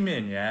I came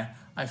in, yeah,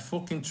 I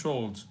fucking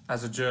trolled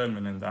as a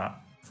German and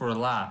that for a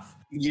laugh.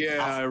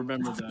 Yeah, I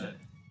remember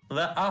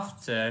that.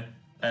 After,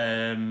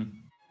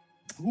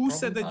 who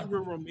said that you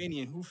were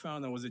Romanian? Who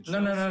found that? Was it? No.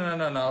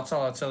 I'll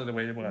tell you the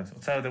way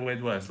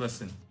it was.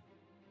 Listen,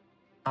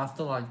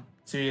 after like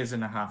 2 years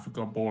and a half, it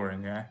got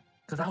boring. Yeah,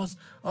 because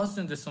I was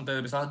doing this something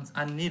because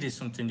I needed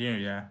something new.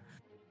 Yeah,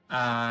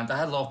 and I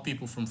had a lot of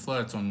people from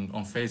Flirt on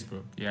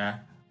Facebook. Yeah,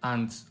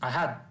 and I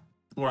had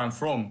where I'm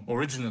from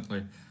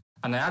originally,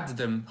 and I added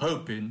them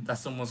hoping that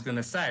someone's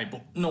gonna say,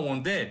 but no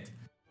one did.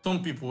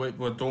 Some people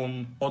were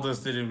dumb,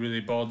 others didn't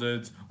really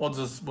bother,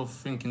 others were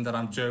thinking that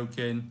I'm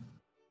joking.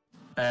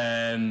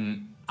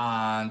 And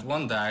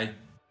one day,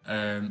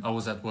 I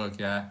was at work,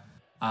 yeah,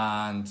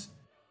 and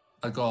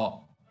I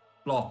got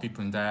a lot of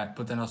people in there,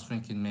 but then I was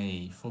thinking,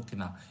 me, fucking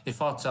hell, if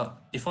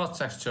I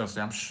text Chelsea,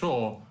 I'm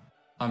sure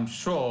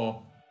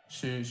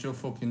she'll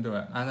fucking do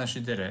it, and then she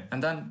did it,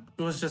 and then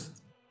it's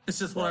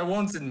just what I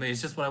wanted, mate.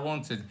 It's just what I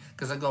wanted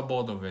because I got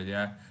bored of it,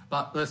 yeah.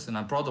 But listen,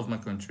 I'm proud of my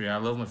country. I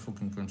love my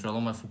fucking country. I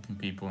love my fucking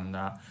people and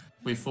that.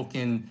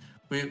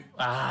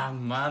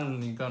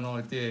 Man, you got no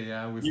idea,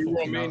 yeah. You're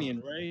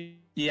Romanian, right?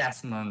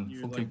 Yes, man.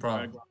 Fucking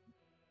proud.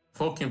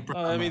 Fucking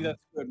proud, I mean, man.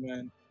 that's good,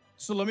 man.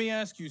 So let me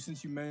ask you,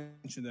 since you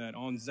mentioned that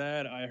on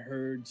Zad, I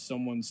heard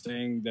someone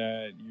saying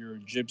that you're a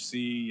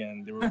gypsy,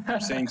 and they were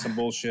saying some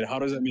bullshit. How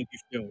does that make you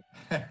feel?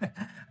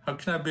 How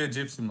can I be a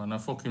gypsy, man? I'm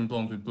fucking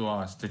blonde with blue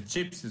eyes. The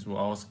gypsies were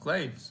our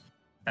slaves.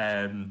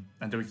 And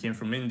we came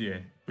from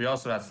India. We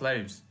also had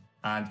slaves.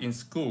 And in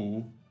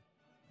school,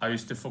 I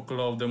used to fuck a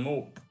lot of them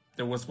up.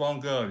 There was one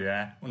girl,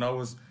 yeah, when I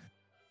was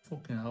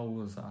fucking, how old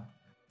was I?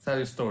 Tell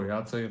you a story.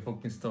 I'll tell you a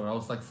fucking story. I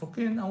was like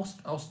fucking. I was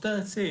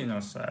 13 or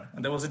so,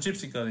 and there was a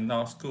gypsy girl in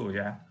our school.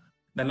 Yeah,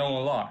 that no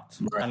one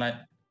liked, Right.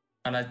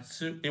 and I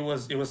took. It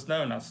was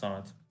snowing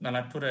outside, and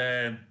I put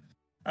I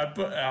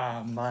put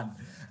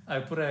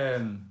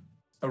a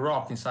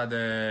rock inside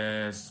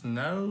the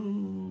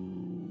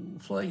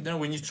snowflake. You know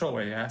when you throw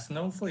it, yeah,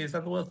 snowflake. Is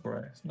that the word for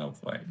it?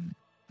 Snowflake.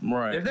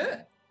 Right. Is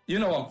it? You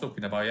know what I'm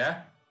talking about,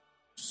 yeah?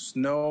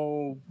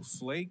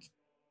 Snowflake?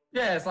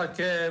 Yeah, it's like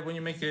when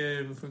you make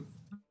a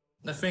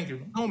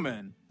thing. Oh,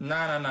 man.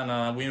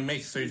 No. When you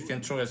make so you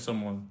can throw at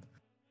someone.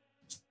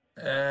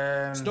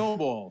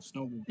 Snowball.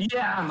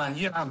 Yeah,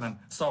 man.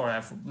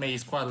 Sorry, me,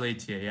 it's quite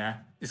late here, yeah?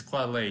 It's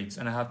quite late,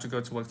 and I have to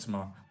go to work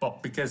tomorrow.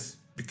 But because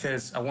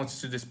I want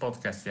to do this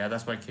podcast, yeah,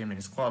 that's why I came in.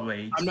 It's quite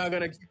late. I'm not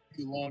going to keep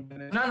you long.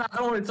 No,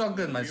 don't worry, it's all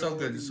good, man. It's all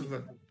good.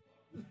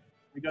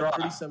 We got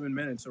 37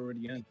 minutes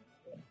already in.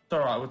 It's all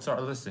right,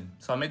 listen.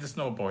 So I made the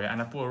snowball, yeah,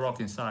 and I put a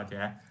rock inside,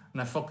 yeah?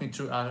 And I fucking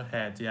threw at her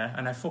head, yeah?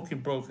 And I fucking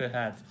broke her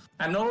head.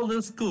 And all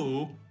the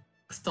school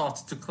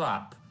started to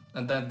clap.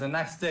 And then the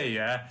next day,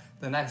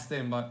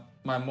 my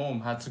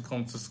mom had to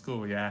come to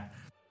school, yeah?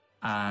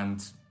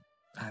 And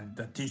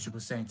the teacher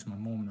was saying to my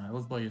mom, like,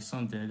 look what your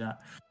son did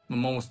that. My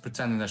mom was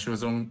pretending that she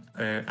was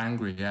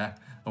angry, yeah?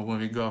 And when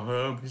we got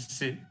home,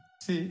 she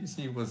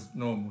was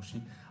normal.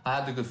 I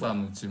had a good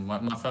family too.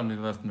 My family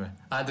loved me.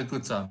 I had a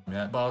good time,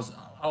 yeah? But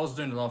I was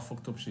doing a lot of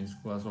fucked up shit in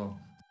school as well.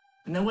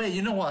 In a way,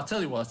 you know what? I'll tell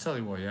you what,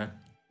 yeah?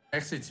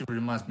 XAT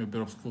reminds me a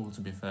bit of school,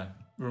 to be fair.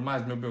 It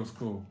reminds me a bit of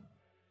school.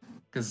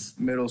 Because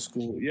middle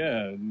school,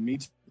 yeah, me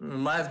too. It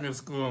reminds me of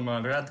school,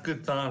 man. I had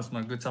good times,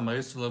 man. Good time. I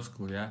used to love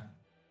school, yeah?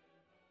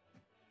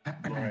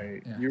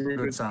 Right. Yeah, You were a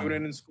good time.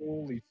 student in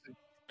school? You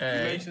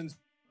mentioned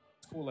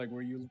school, like,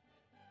 where you...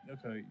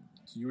 Okay.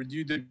 So you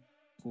did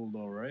school,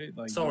 though, right?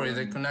 Like, sorry,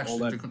 the connection...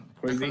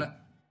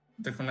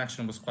 The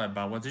connection was quite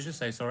bad. What did you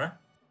say, sorry?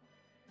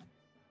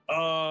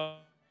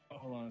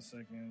 Hold on a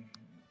second.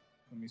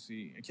 Let me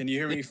see. Can you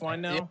hear me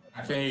fine now? Yeah,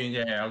 I can hear you.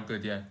 Yeah, all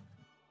good, yeah.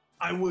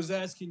 I was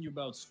asking you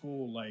about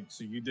school, like,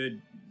 so you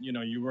did,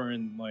 you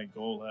weren't, like,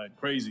 all that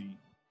crazy.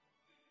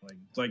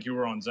 Like you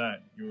were on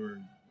Zat. You were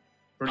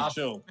pretty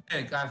chill.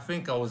 I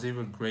think I was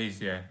even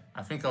crazier.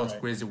 I think I was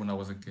crazy when I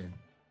was a kid.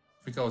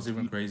 I think I was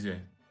even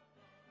crazier.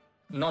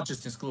 Not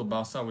just in school, but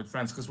outside with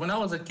friends. Because when I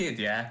was a kid,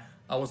 yeah,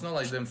 I was not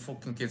like them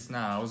fucking kids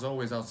now. I was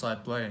always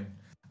outside playing.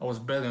 I was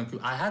barely on...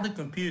 I had a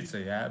computer,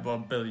 yeah, but I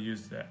barely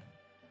used it.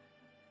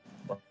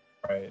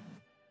 Right.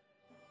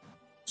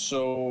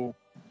 So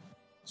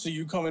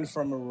you coming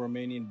from a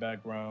Romanian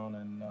background,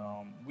 and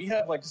we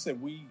have, like I said,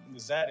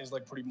 Zat is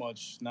like pretty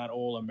much not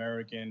all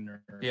American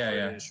or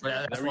British.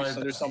 Yeah.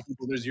 There's some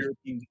people, there's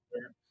Europeans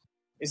there.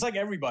 It's like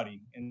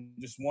everybody in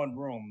just one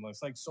room.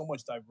 It's like so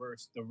much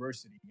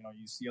diversity.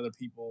 You see other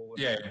people.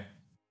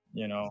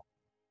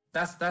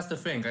 That's the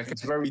thing.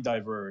 It's very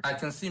diverse. I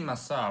can see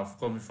myself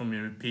coming from a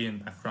European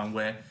background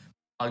where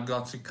I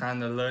got to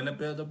kind of learn a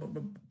bit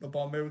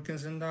about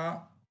Americans in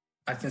that.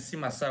 I can see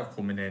myself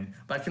coming in,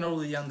 but I can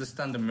only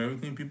understand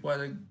American people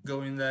that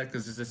go in there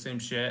because it's the same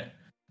shit.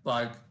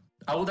 Like,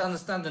 I would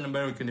understand an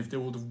American if they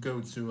would have go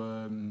to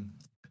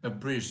a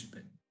British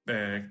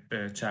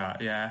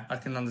chat, yeah, I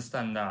can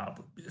understand that.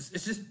 But it's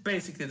just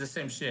basically the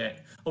same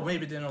shit. Or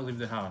maybe they don't leave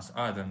the house,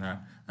 I don't know.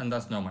 And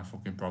that's not my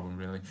fucking problem,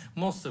 really.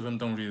 Most of them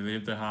don't really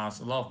leave the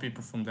house. A lot of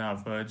people from there are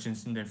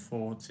virgins in their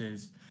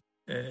 40s.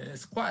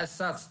 It's quite a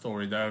sad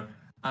story, though.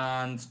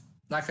 And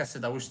like I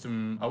said, I wish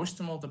them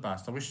all the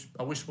best.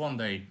 I wish one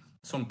day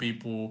some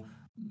people,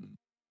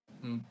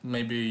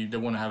 maybe they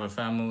want to have a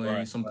family.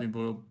 Right, some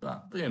people,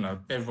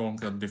 everyone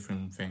got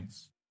different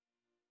things.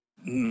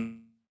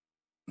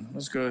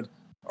 That's good.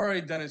 All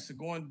right, Dennis. So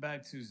going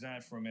back to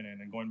Zat for a minute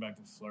and going back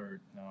to Flirt.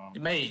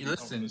 Mate,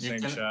 listen,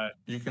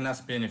 you can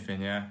ask me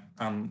anything. Yeah,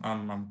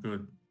 I'm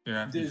good.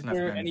 Yeah. Is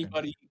there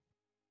anybody?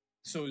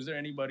 So, is there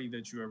anybody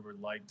that you ever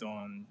liked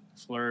on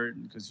Flirt?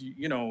 Because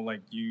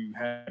you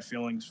had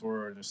feelings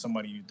for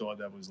somebody you thought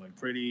that was like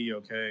pretty,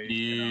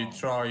 okay.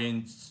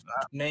 Trying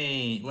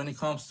me when it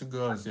comes to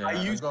girls. Yeah, I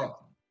used to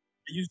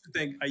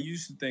think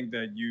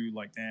that you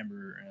liked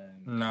Amber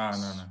and no.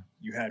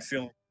 You had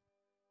feelings.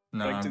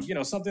 No,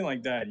 like something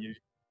like that.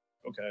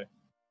 Okay.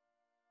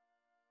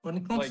 When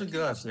it comes to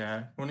girls,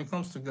 yeah. When it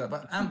comes to girls,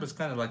 but Amber's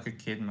kind of like a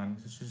kid, man.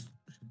 She's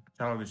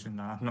childish and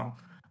that. No.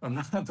 I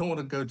don't want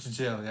to go to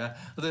jail, yeah?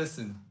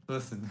 Listen.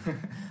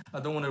 I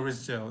don't want to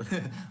risk jail.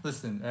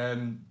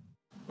 Listen,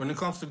 when it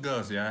comes to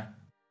girls, yeah?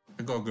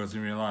 I got girls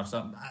in real life,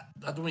 so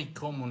I don't really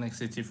come on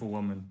XAT for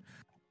women.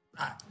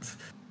 A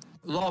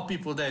lot of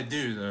people there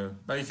do, though.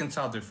 But you can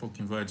tell they're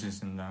fucking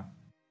virgins in that.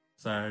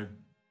 So...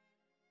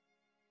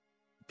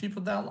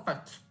 people that I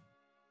liked,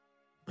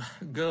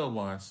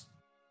 girl-wise.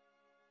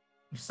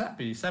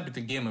 Sappy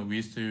the gamer. We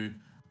used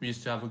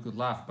to have a good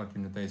laugh back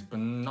in the days, but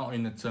not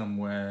in a term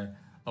where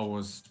I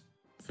was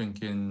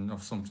thinking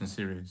of something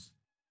serious.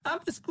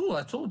 Amber's cool.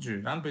 I told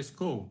you, Amber's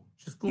cool.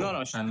 She's cool.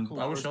 No, she's and cool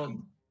I wish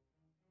person.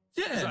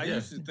 I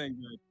used to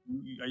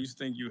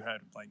think you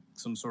had like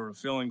some sort of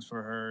feelings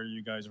for her.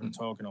 You guys were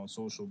talking on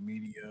social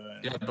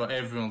media. Yeah, but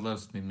everyone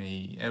loves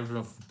me.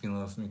 Everyone fucking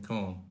loves me. Come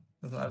on,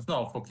 that's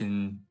not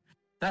fucking.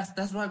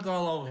 That's why I got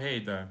a lot of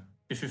hate there.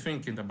 If you're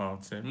thinking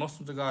about it, most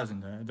of the guys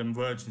in there, them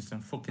virgins,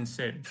 them fucking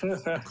sick,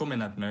 are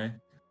coming at me.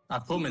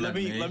 Let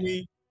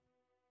me.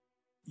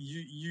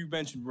 You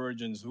mentioned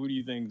virgins. Who do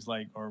you think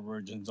are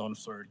virgins on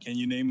Flirt? Can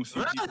you name a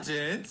few?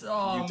 Virgins?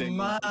 Oh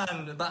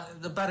man,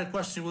 the better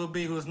question will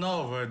be who's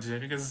not a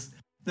virgin, because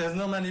there's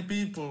not many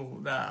people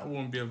that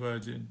won't be a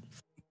virgin.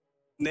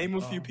 Name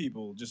a few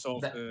people just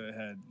off the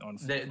head on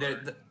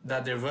Flirt.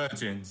 That they're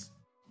virgins.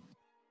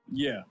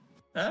 Yeah.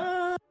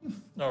 All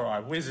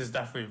right, Wiz is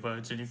definitely a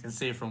virgin. You can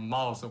see it from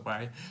miles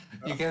away.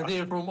 You can see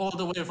it from all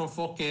the way from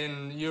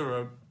fucking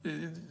Europe.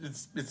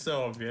 It's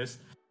so obvious.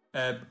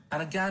 And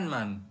again,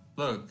 man,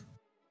 look,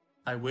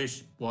 I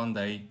wish one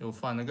day you'll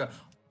find a girl.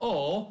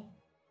 Or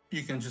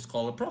you can just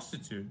call a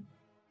prostitute.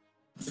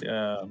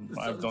 Yeah,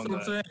 I've done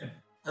that.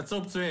 It's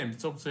up to him.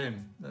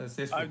 That's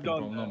his I've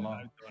done problem, that.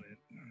 I've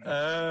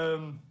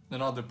done it.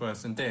 Another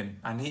person, Tim.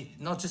 And he,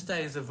 not just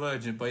that he's a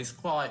virgin, but he's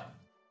quite...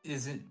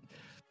 is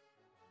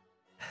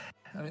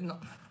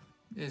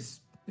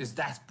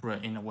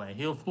desperate in a way.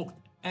 He'll fuck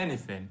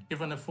anything,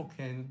 even a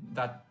fucking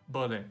that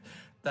body.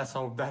 That's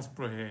how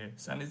desperate he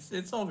is, and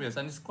it's obvious,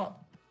 and it's quite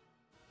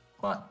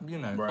right.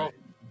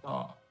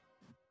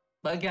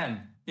 But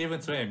again, even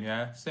to him,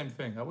 yeah, same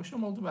thing. I wish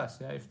him all the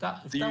best. Yeah, if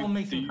that will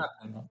make him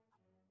happy.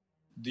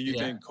 Do you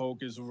think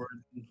coke is a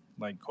virgin?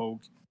 Like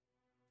coke?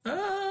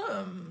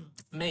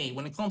 Me,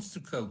 when it comes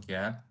to coke,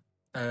 yeah,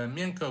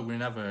 me and coke we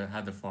never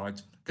had a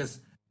fight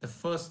because. The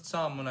first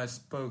time when I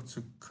spoke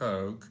to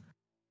Coke,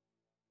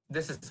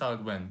 this is how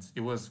it went.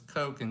 It was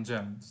Coke and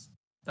Jones.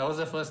 That was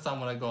the first time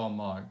when I got on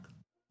mic.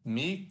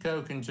 Me,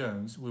 Coke and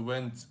Jones, we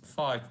went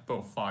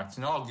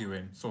fighting,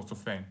 arguing sort of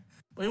thing.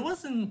 But it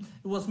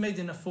was made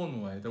in a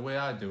fun way, the way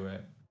I do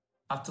it.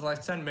 After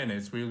like 10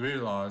 minutes, we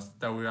realized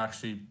that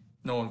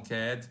no one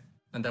cared,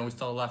 and then we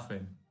started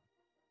laughing.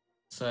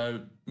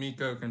 So me,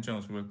 Coke and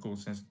Jones, we were cool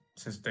since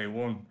day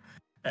one.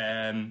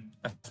 As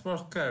far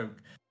as Coke,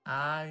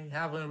 I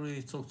haven't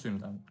really talked to him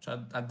that much.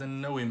 I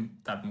don't know him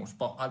that much,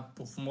 but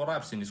from what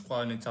I've seen, he's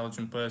quite an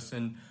intelligent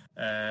person.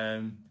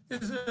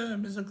 He's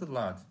a good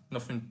lad.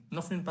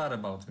 Nothing bad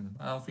about him.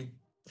 I don't think,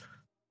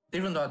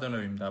 even though I don't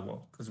know him that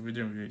well, because we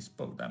didn't really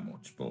spoke that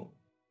much. But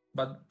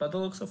by the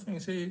looks of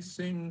things, he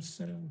seems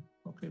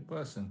okay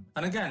person.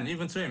 And again,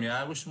 even to him, yeah,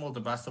 I wish him all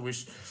the best. I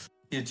wish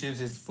he achieves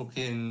his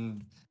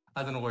fucking.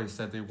 I don't know what he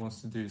said he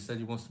wants to do. He said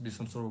he wants to be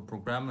some sort of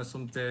programmer or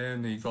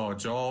something. He got a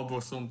job or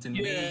something.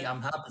 Yeah. Me,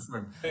 I'm happy for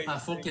him. I'm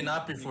fucking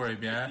happy for him,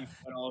 yeah.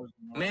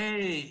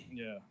 Me,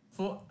 yeah.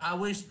 I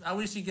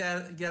wish he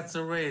gets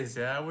a raise,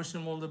 yeah. I wish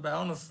him all the best,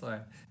 honestly.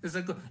 It's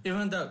a good,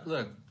 even though,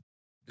 look,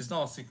 it's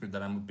not a secret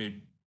that I'm a bit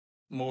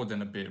more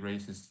than a bit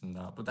racist and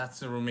that, but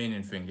that's a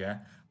Romanian thing, yeah.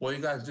 What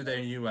you guys do there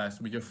in the US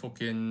with your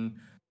fucking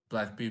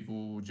black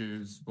people,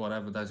 Jews,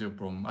 whatever, that's your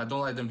problem. I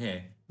don't like them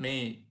here.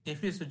 Me,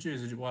 if it's a Jew,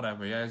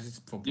 whatever, yeah, it's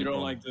just fucking. You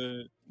don't like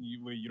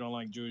you don't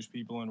like Jewish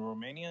people in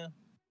Romania?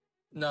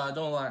 No, I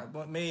don't like.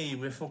 But me,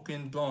 we're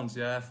fucking blondes,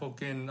 yeah,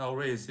 fucking our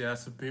race, yeah,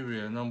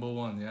 superior, number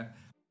one, yeah.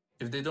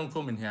 If they don't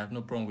come in here, I have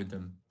no problem with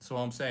them. So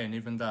I'm saying,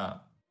 even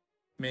that,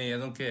 me, I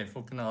don't care.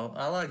 Fucking,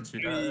 I like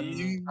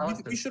you.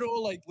 We should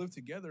all like live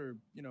together,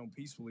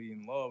 peacefully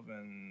in love,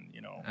 and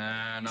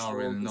not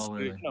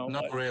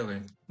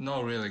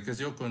really, because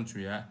your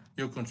country,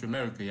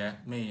 America, yeah,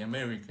 me,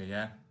 America,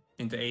 yeah.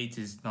 In the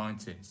 80s,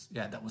 90s.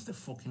 Yeah, that was the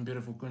fucking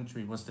beautiful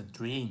country. It was the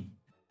dream.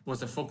 It was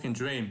the fucking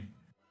dream.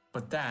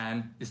 But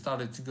then it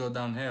started to go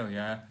downhill,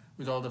 yeah?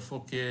 With all the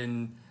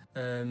fucking,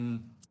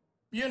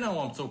 you know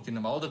what I'm talking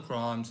about, all the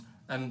crimes.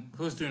 And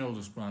who's doing all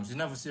those crimes? You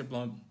never see a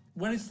blonde.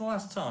 When is the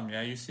last time,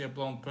 yeah, you see a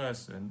blonde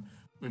person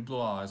with blue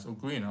eyes or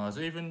green eyes,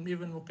 or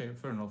even okay,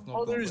 fair enough.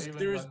 No, there's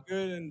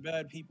good and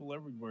bad people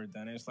everywhere,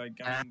 then. It's like,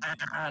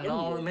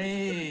 no,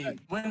 me.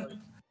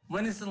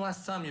 When is the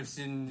last time you've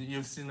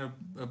seen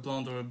a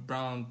blonde or a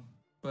brown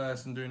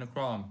person doing a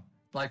crime,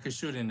 like a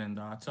shooting and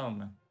that? Tell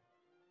me.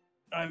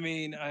 I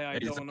mean, I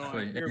don't know.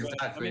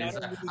 Exactly.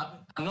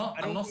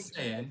 I'm not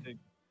saying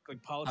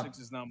like politics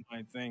is not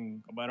my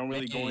thing, but I don't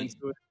really go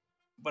into it.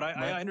 But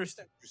I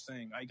understand what you're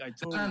saying. I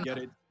totally get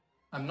it.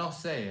 I'm not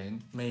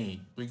saying we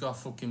got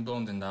fucking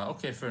blonde and that.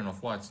 Okay, fair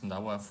enough, whites and that.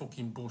 We're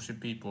fucking bullshit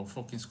people,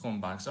 fucking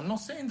scumbags. I'm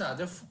not saying that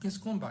they're fucking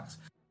scumbags,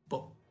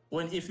 but.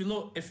 If you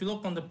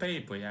look on the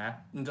paper, yeah,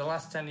 in the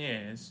last 10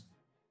 years,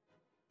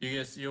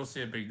 you'll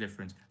see a big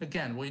difference.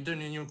 Again, what you're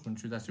doing in your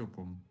country, that's your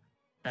problem.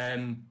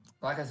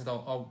 Like I said,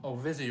 I'll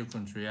visit your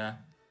country, yeah,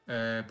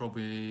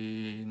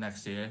 probably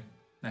next year,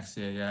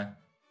 yeah.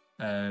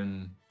 I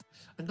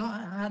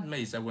had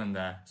mates that went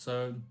there,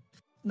 so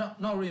not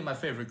really my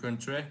favorite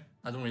country.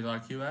 I don't really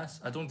like US.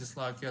 I don't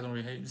dislike you. I don't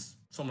really hate you.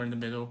 Somewhere in the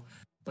middle.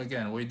 But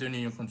again, what you're doing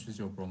in your country is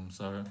your problem.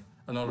 So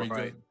I'm not really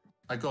Right. good.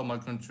 I got my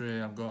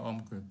country. I'm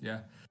good.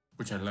 Yeah,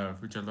 which I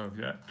love.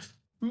 Yeah.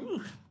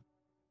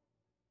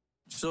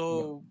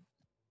 So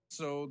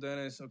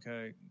Dennis,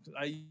 okay.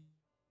 I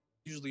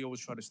usually always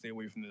try to stay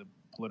away from the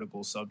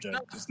political subject.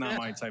 It's not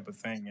my type of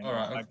thing. You know? All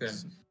right. Okay.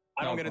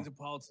 I don't get into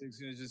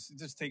politics. It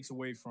just takes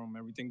away from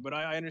everything. But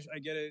I understand. I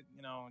get it.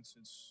 You know, it's.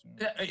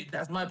 Yeah,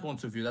 that's my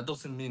point of view. That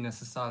doesn't mean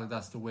necessarily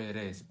that's the way it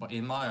is. But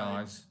in my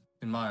eyes,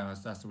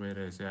 that's the way it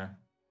is. Yeah.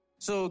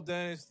 So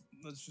Dennis,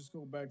 let's just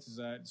go back to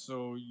that.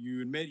 So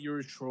you admit you're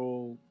a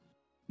troll.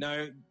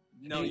 Now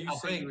you I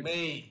say think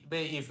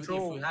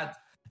you're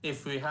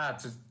if we had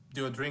to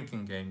do a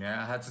drinking game,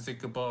 yeah, I had to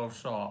take a bottle of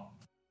shot.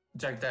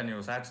 Jack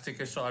Daniels, I had to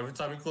take a shot every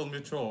time you called me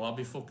a troll. I'll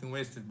be fucking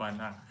wasted by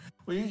now.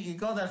 Well, you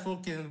got that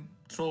fucking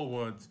troll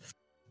word.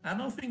 I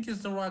don't think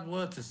it's the right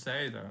word to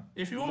say though.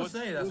 If you want to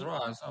say it, that's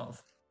right.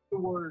 The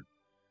word.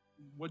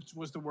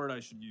 What's the word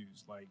I should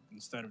use? Like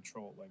instead of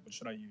troll, like what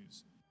should I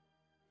use?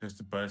 Just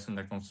the person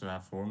that comes to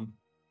have fun.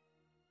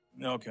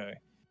 Okay.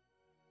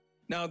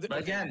 Now, but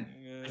again,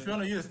 if you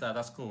want to use that,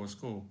 that's cool. It's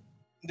cool.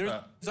 There's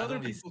other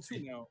people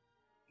too now.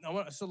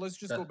 So let's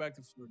just go back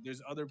to flirt.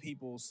 There's other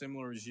people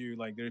similar as you.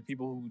 Like there are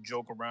people who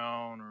joke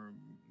around, or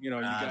you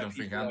got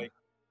people like.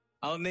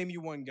 I'll name you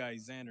one guy,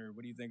 Xander.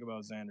 What do you think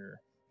about Xander?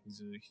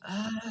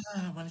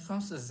 When it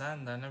comes to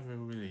Xander, I never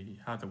really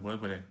had a word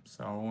with him.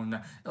 So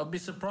I'll be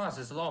surprised.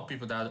 There's a lot of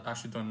people that I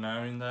actually don't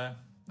know in there.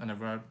 I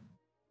never.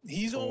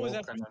 He's always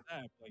after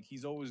Snap. Like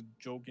he's always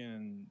joking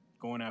and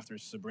going after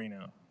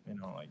Sabrina. You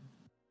know, like.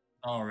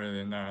 Oh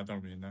really? No, I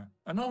don't really know.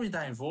 I'm not really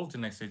that involved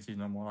in XAT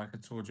no more. Like I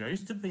told you, I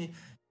used to be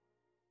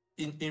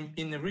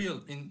in the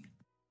real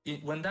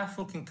when that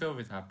fucking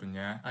COVID happened.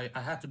 Yeah, I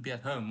had to be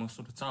at home most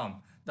of the time.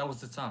 That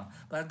was the time.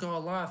 But I got a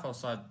life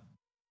outside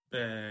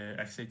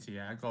XAT.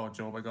 Yeah, I got a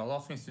job. I got a lot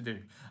of things to do,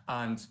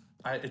 and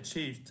I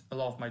achieved a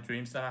lot of my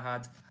dreams that I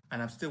had,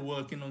 and I'm still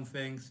working on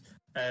things.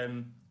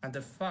 And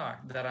the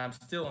fact that I'm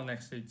still on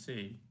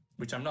XAT,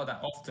 which I'm not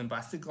that often, but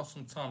I still got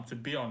some time to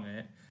be on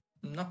it,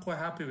 I'm not quite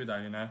happy with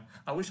that, you know.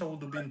 I wish I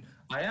would have been.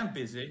 I am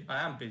busy,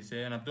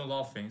 and I've done a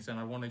lot of things, and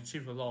I want to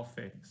achieve a lot of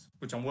things,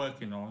 which I'm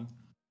working on.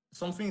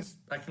 Some things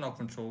I cannot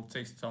control,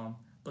 takes time.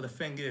 But the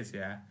thing is,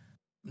 yeah,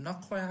 I'm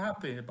not quite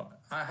happy. But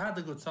I had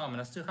a good time,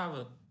 and I still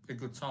have a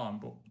good time.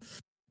 But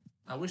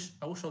I wish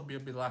I'd be a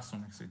bit less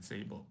on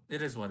XAT, but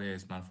it is what it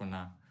is, man, for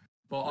now.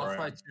 But I'll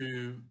try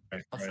to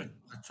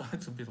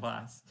be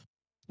less.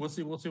 We'll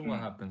see what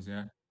happens,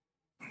 yeah.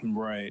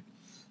 Right.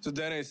 So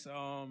Dennis,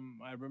 I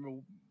remember.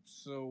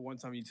 So one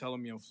time you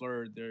telling me on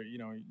Flirt there,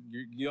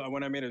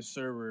 when I made a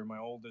server, my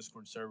old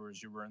Discord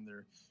servers, you were in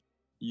there.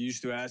 You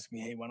used to ask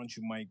me, hey, why don't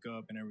you mic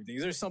up and everything?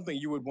 Is there something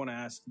you would want to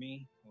ask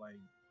me? Like,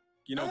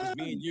 because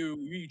me and you,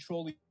 we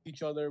trolled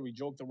each other, we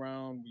joked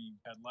around, we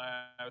had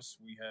laughs,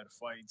 we had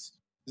fights.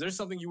 Is there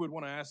something you would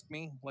want to ask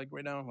me, like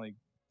right now, like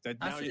that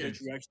now that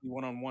you actually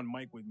one-on-one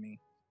mic with me?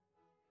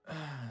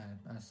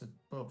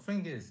 But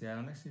thing is, yeah,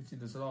 on XCT,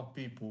 there's a lot of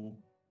people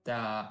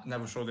that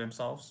never show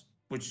themselves,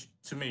 which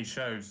to me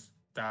shows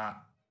that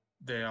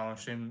they are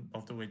ashamed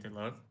of the way they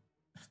look.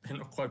 They're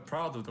not quite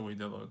proud of the way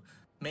they look.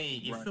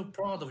 If you feel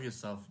proud of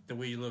yourself, the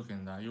way you look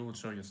in that, you will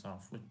show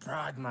yourself with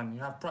pride, man.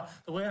 You have pride.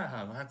 The way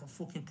I got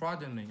fucking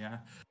pride in me, yeah.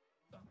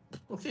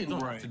 Okay, you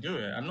don't have to do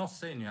it. I'm not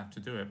saying you have to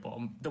do it, but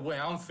the way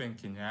I'm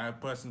thinking, yeah, a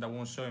person that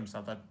won't show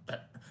himself,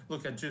 that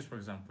look at Juice, for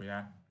example,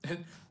 yeah.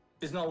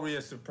 It's not really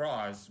a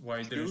surprise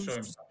why he didn't show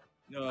himself.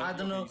 I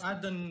don't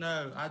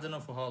know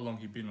for how long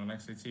he's been on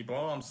XAT, but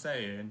all I'm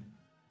saying,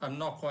 I'm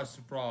not quite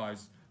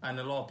surprised, and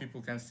a lot of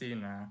people can see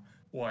now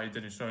why he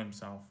didn't show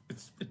himself.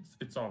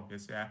 It's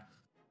obvious, yeah.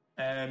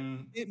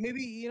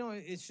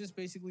 It's just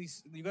basically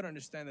you got to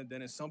understand that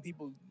Dennis, some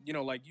people,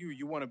 like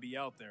you want to be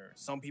out there.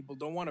 Some people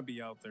don't want to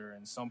be out there,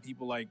 and some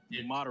people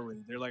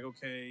moderate. They're like,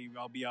 okay,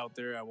 I'll be out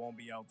there, I won't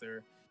be out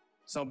there.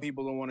 Some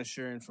people don't want to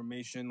share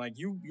information. Like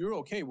you're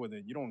okay with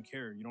it. You don't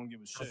care. You don't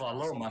give a shit. Because I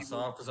love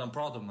myself, because I'm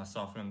proud of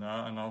myself in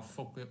that, and I'll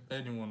fuck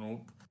anyone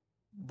up.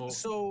 But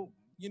so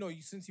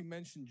since you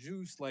mentioned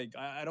Juice, like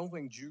I don't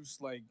think Juice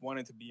like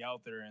wanted to be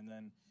out there, and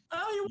then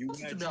you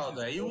wanted to be out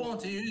there. You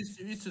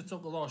used to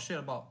talk a lot of shit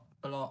about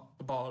a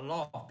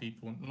lot of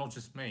people, not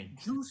just me.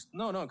 Juice,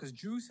 no, because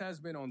Juice has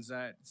been on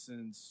XAT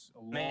since a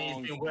long time.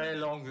 It's been way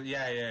longer.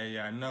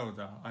 Yeah, I know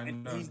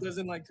that. He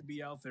doesn't like to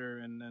be out there,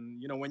 and then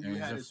when you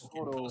had his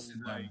photo,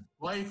 like,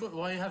 why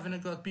are you having a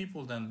go at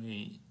people then?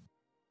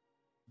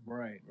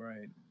 Right.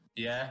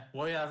 Yeah,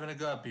 why are you having a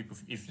go at people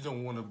if you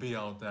don't want to be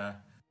out there?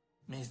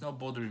 I mean, it's not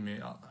bothering me.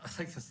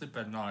 I can sleep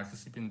at night. I can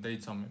sleep in the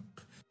daytime.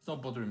 It's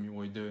not bothering me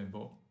what you're doing,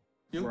 but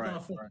you're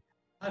gonna.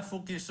 I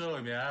fucking saw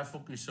him, yeah. I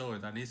fucking saw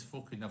it, and he's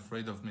fucking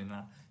afraid of me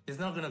now. He's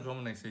not gonna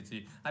come next AT.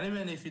 And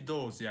even if he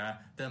does, yeah,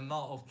 the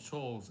amount of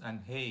trolls and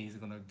hate he's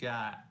gonna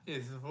get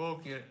is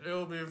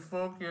it'll be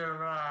fucking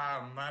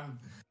man.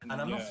 And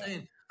I'm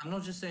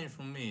not just saying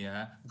from me,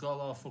 yeah. Got a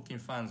lot of fucking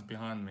fans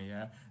behind me,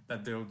 yeah,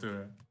 that they'll do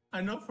it.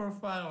 I know for a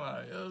fact,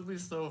 man. It'll be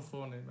so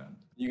funny, man.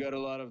 You got a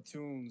lot of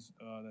tunes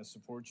that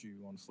support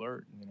you on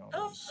Flirt. You know,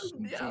 Oh,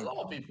 there's yeah, tunes. a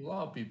lot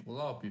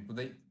of people.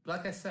 They,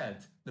 like I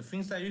said, the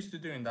things I used to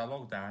do in that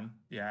lockdown,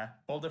 yeah,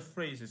 all the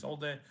phrases, all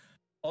the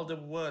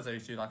words I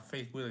used to like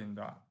fake willing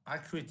that I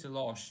create a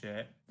lot of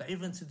shit that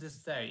even to this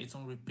day it's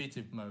on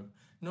repeated mode.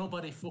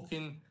 Nobody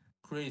fucking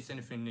creates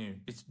anything new.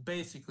 It's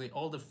basically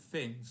all the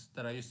things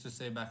that I used to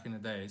say back in the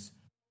days.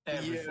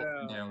 Every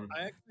fucking day.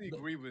 I actually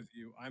agree with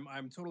you.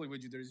 I'm totally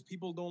with you. There's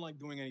people don't like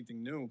doing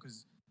anything new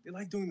because they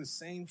like doing the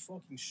same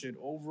fucking shit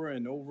over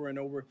and over and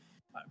over.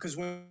 Because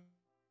when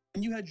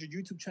you had your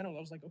YouTube channel, I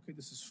was like, okay,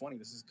 this is funny.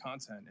 This is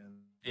content. And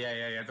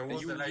yeah. The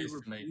ones that I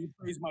used to make. You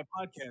praise my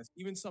podcast.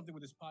 Even something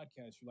with this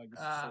podcast, you're like, this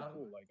is so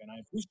cool. Like, and I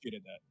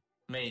appreciated that.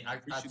 Mate,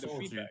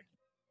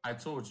 I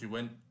told you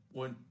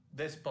when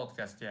this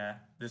podcast, yeah,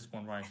 this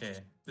one right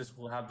here, this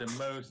will have the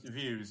most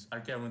views, I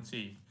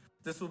guarantee.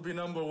 This will be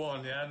number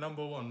one, yeah,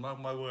 number one. Mark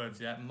my words,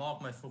 yeah,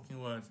 mark my fucking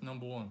words,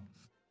 number one.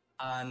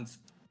 And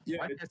yeah,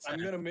 like it's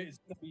gonna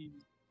be,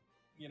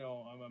 you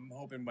know, I'm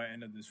hoping by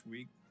end of this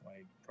week,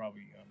 like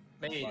probably.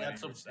 Mate,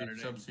 that's up to you.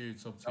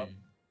 It's up to you.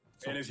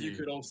 And if you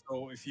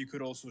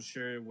could also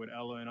share it with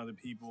Ella and other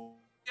people.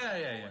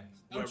 Yeah.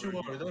 Don't you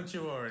worry. Don't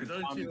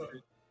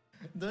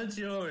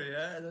you worry,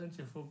 yeah. Don't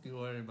you fucking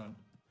worry, man.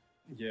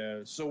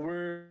 Yeah. So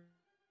we're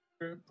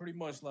pretty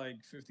much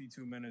like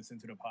 52 minutes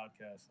into the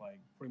podcast, like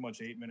pretty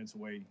much 8 minutes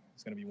away.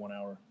 It's gonna be 1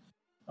 hour.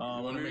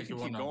 Maybe we can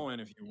keep going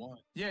if you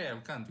want. Yeah,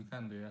 we can do.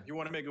 Yeah. If you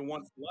want to make it 1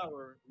 full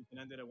hour, we can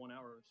end it at 1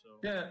 hour. So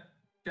yeah,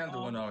 can do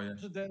 1 hour. Yeah.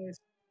 So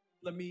Dennis,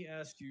 let me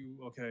ask you.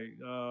 Okay.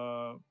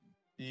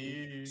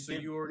 So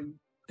you already.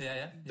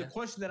 Yeah. The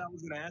question that I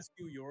was going to ask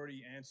you, you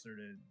already answered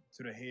it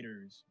to the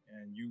haters,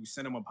 and you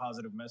sent them a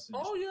positive message.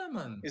 Oh yeah,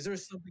 man. Is there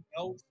something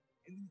else?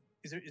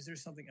 Is there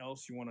something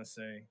else you want to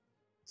say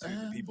to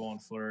the people on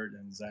Flirt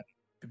and Zach?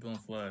 People on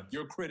Flirt.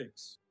 Your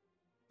critics.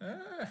 I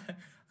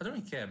don't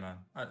really care, man.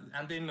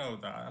 And they know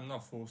that I'm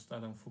not forced. I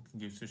don't fucking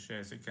give two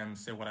shits. They can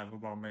say whatever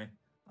about me.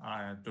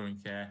 I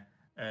don't care.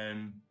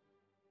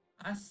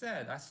 I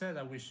said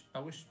I wish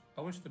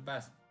the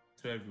best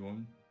to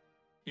everyone.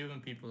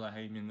 Even people that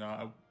hate me now,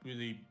 I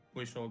really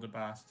wish all the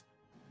best.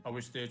 I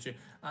wish they achieve.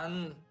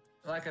 And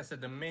like I said,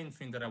 the main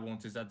thing that I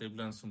want is that they've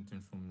learned something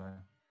from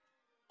there.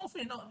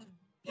 Nothing, not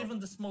even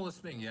the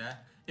smallest thing, yeah?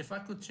 If I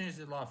could change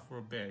their life for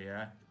a bit,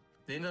 yeah?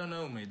 They don't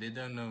know me.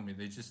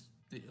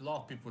 A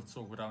lot of people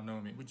talk without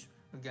knowing me, which,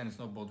 again, it's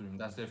not bothering me.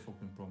 That's their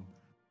fucking problem.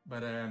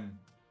 But,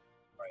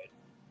 right.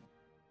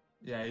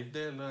 Yeah, if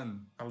they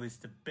learn at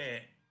least a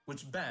bit,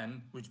 which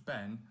Ben,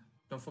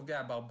 don't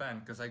forget about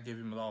Ben, because I gave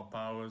him a lot of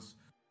powers.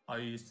 I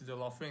used to do a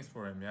lot of things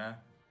for him, yeah?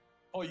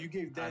 Oh, you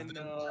gave Dan...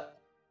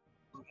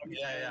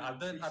 I've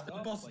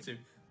done positive.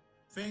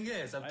 Thing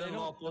is, I've done a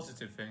lot of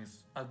positive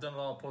things. I've done a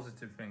lot of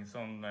positive things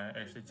on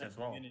XAT as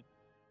well. You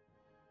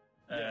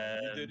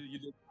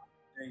did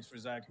things for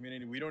Zach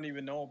community. We don't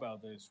even know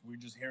about this. We're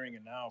just hearing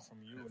it now from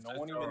you. No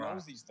one even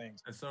knows these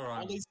things. It's all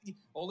right.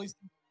 All they see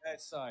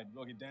that side.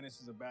 Look, Dennis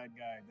is a bad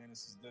guy.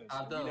 Dennis is this.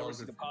 I've done we never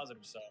see the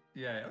positive side.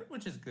 Yeah,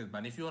 which is good,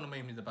 man. If you want to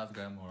make me the bad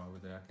guy, I'm all right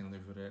with it. I can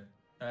live with it.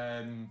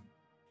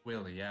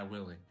 Willie.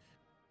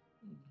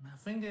 The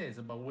thing is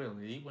about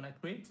Willie, when I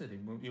created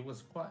him, he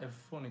was quite a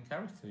funny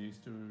character. He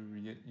used to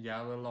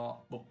yell a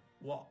lot, but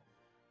what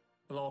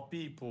a lot of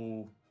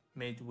people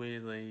made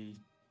Willie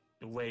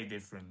way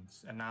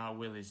different, and now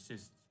Willie's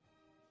just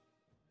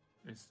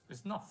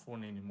it's not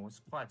funny anymore.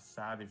 It's quite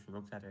sad if you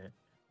look at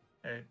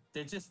it.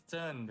 They just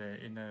turned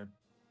it and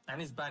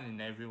it's banning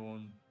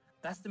everyone.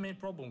 That's the main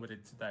problem with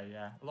it today.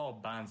 Yeah, a lot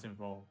of bans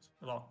involved,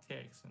 a lot of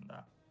kicks and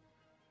that.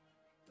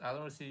 I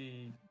don't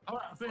see.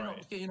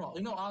 Okay,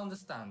 I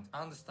understand.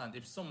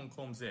 If someone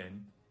comes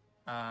in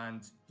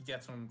and he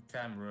gets on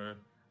camera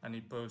and he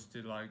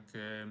posted like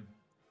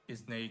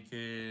he's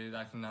naked,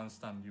 I can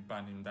understand you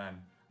ban him then.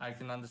 I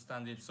can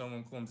understand if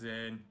someone comes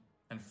in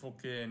and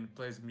fucking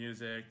plays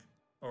music,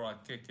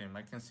 alright, kick him.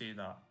 I can see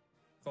that.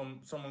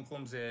 Someone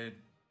comes in,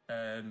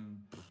 I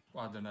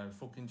don't know,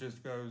 fucking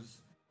just goes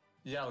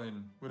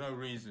yelling with no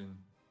reason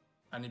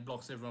and he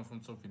blocks everyone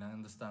from talking. I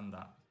understand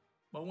that.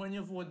 But when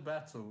you avoid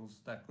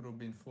battles that could have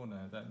been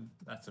funner, then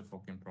that's a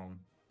fucking problem.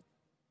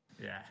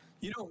 Yeah.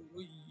 You know,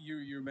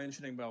 you're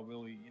mentioning about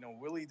Willie. You know,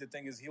 Willie, the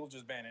thing is, he'll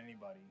just ban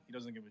anybody. He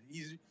doesn't give a...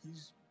 He's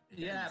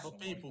yeah, but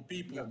people...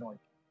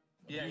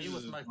 Yeah, he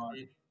was my...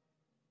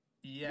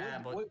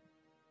 Yeah, but...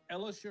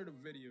 Ella shared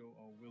a video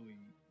of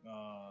Willie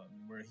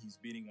where he's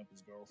beating up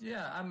his girlfriend.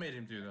 Yeah, I made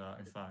him do that,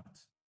 in fact.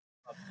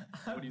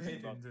 What do you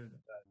think about that?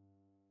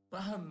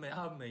 But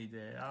I made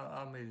it.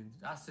 I made him...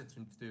 I said to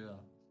him to do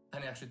that.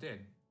 And he actually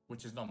did.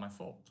 Which is not my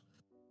fault.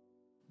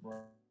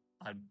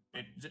 Right.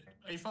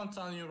 If I'm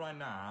telling you right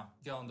now,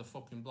 get on the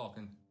fucking block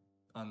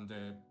and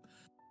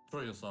throw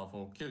yourself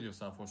or kill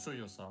yourself or shoot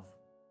yourself,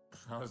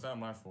 how is that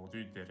my fault?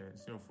 You did it.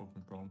 It's your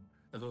fucking problem.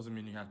 That doesn't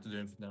mean you have to do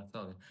anything that I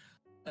tell you.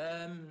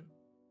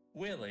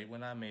 Willie,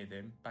 when I made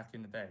him back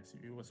in the days,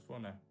 it was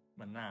funner.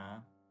 But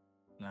now,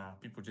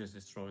 people just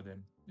destroyed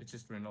him. They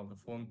just ruined all the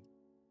fun.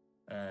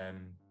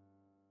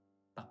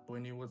 Back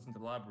when he was in the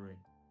library,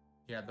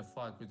 he had the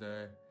fight with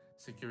the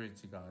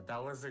security guard.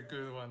 That was a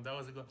good one.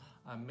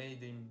 I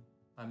made him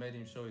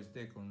show his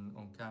dick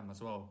on cam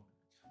as well.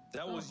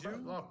 That was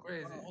you? Oh,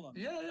 crazy. Hold on.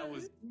 Yeah. That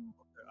was you?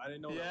 I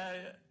didn't know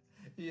that.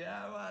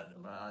 Yeah,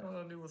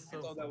 man. It was so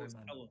I thought funny, that was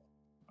man. Ella.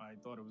 I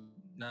thought it was...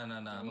 No.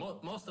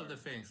 Most of the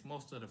things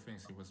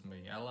it was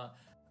me. Ella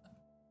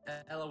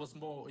was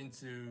more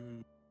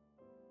into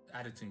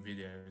editing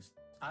videos.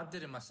 I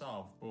did it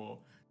myself, but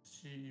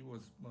she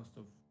was most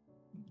of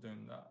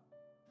doing that.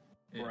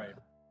 Yeah. Right.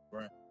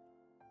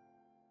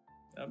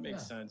 That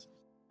makes sense.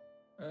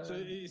 So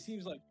it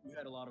seems like you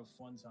had a lot of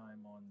fun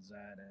time on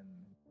XAT and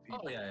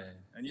people. Oh yeah.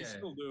 And you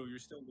still do. You're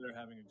still there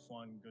having a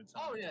fun, good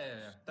time. Oh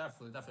yeah.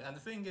 Definitely. And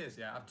the thing is,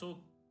 I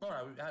told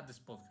Laura, we had this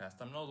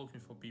podcast. I'm not looking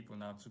for people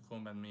now to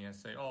come at me and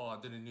say, "Oh, I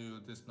didn't know you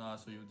this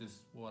nice or you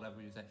this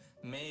whatever you say."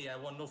 Me, I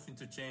want nothing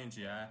to change.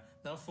 Yeah,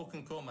 don't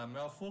fucking come at me.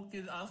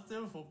 I'll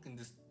still fucking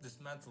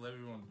dismantle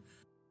everyone.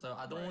 So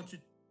I don't want you.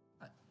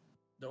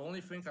 The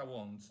only thing I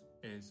want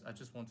is I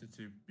just wanted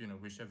to,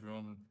 wish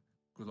everyone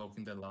good luck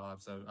in their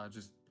lives. I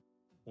just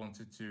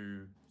wanted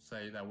to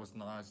say that was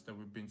nice that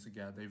we've been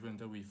together, even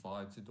though we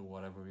fought or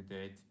whatever we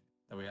did,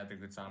 that we had a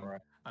good time,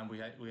 and we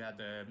had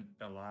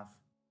a laugh.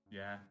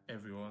 Yeah,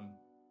 everyone.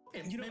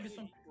 Okay, maybe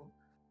some people.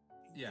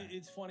 Yeah,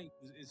 it's funny.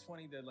 It's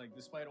funny that like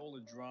despite all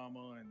the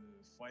drama and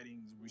the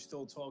fightings, we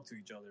still talk to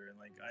each other. And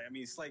like I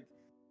mean, it's like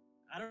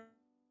I don't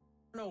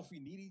know if we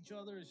need each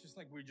other. It's just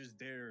like we're just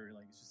there.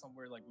 Like it's just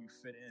somewhere like we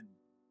fit in.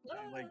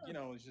 Like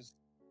it's just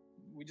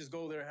we just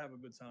go there, have a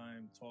good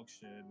time, talk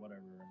shit,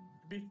 whatever.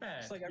 And be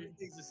fair. It's like every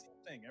day's the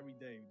same thing. Every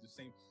day, the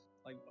same.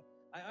 Like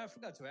I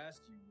forgot to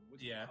ask you.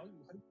 How do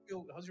you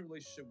feel? How's your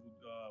relationship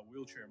with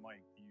Wheelchair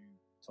Mike? Do you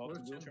talk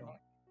to Wheelchair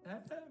Mike? I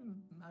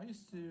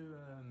used to.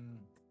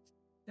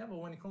 Yeah, but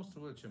when it comes to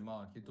Wheelchair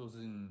Mike, he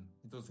doesn't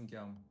get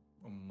on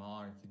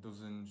mic. He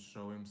doesn't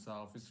show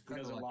himself. It's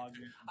kind of like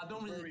I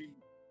don't really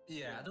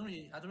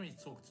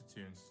talk to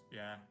tunes.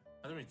 Yeah,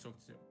 I don't really talk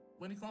to.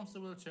 When it comes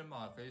to Wheelchair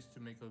Mike, I used to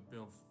make a bit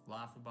of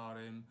laugh about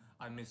him.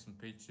 I miss some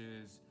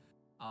pictures.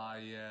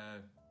 I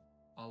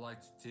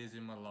like to tease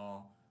him a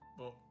lot,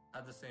 but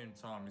at the same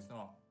time, he's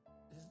not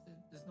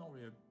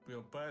really a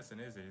real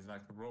person, is he? He's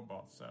like a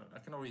robot, so I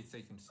cannot really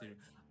take him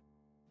serious.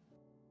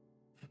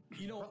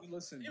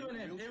 Listen.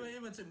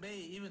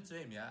 Even to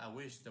him, yeah. I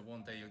wish that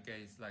one day you'll get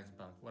his legs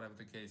back, whatever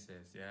the case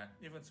is, yeah.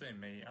 Even to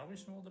him, I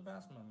wish him all the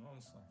best, man.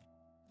 Honestly,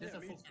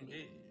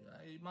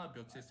 he might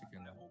be autistic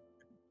in that.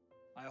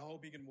 I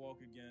hope he can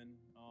walk again,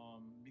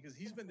 because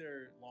he's been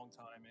there a long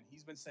time and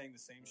he's been saying the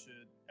same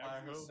shit. I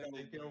hope that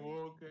he can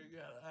walk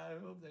again.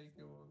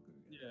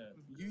 Yeah,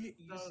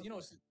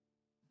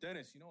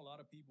 Dennis. A lot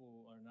of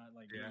people are not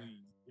like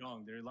really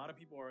young. There, a lot of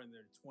people are in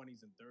their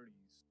 20s and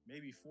 30s,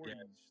 maybe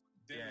 40s.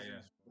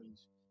 Yeah.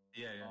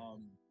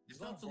 It's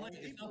not too late.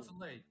 It's not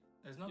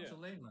too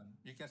late, man.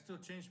 You can still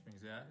change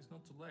things. Yeah, it's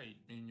not too late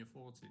in your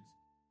 40s.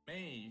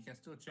 You can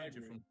still change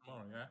it from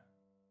tomorrow. Yeah.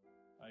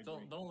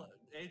 Don't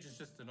age is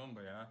just a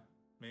number, yeah.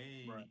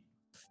 Right.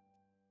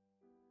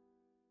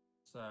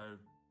 So,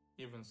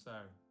 even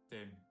so,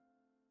 Tim.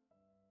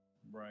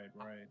 Right.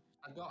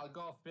 I got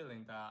a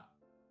feeling that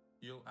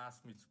you'll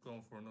ask me to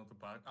go for another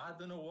podcast. I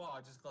don't know why.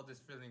 I just got this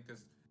feeling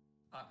because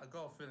I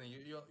got a feeling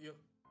you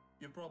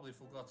probably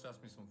forgot to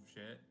ask me some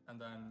shit,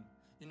 and then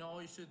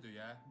what you should do,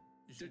 yeah.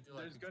 You should do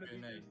there's gonna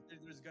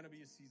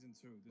be a season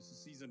 2. This is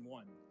season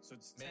 1, so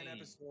it's 10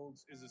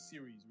 episodes is a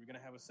series. We're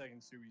gonna have a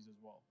second series as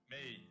well.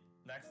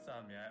 Next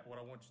time, what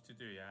I want you to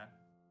do,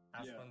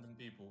 ask random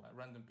people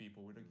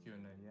with a Q&A,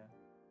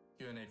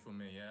 Q&A for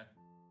me,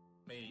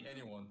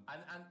 anyone.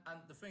 And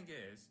the thing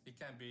is, it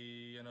can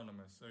be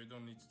anonymous, so you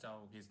don't need to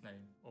tell his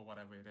name or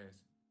whatever it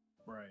is.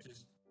 Right.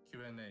 Just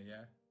Q&A,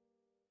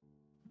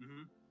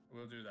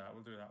 We'll do that.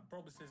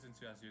 Probably season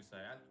 2, as you say.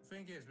 And the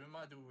thing is, we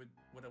might do it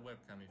with a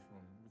webcam if you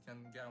want. We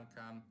can get on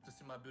cam to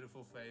see my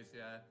beautiful face,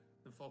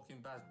 the fucking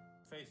best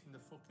face in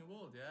the fucking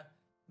world,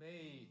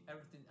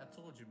 everything. I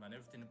told you, man.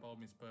 Everything about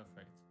me is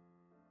perfect.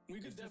 We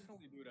could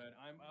definitely do that.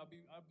 I'll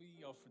be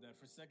up for that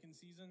for second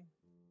season.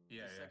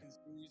 Second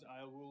series,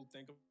 I will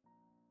think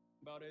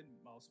about it.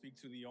 I'll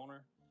speak to the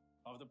owner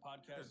of the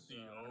podcast. Tech is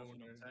the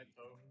owner.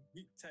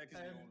 He's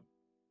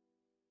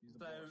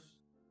the boss.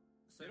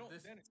 So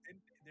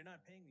they're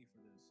not paying me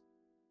for this.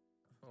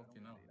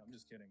 Fucking no. I'm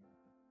just kidding.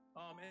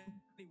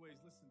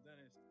 Anyways, listen,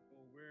 Dennis.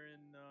 Well, we're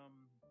in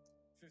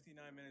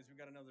 59 minutes. We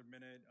got another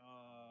minute.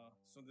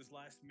 So this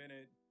last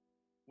minute,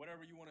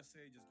 whatever you want to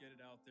say, just get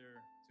it out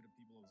there to the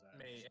people of Zach.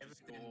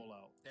 Just go all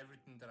out.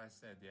 Everything that I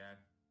said,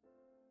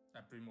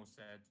 that Primo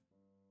said.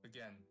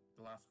 Again,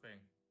 the last thing.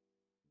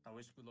 I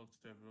wish good luck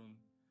to everyone.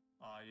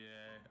 I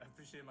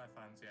appreciate my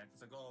fans,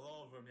 because I got a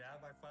lot of them,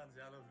 my fans,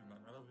 I love you,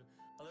 man. I love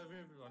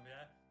everyone,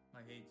 My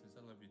haters,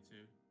 I love you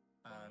too.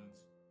 And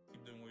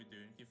keep doing what you're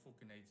doing. Keep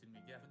fucking hating me.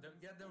 Get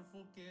them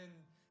fucking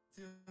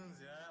tunes,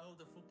 all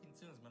the fucking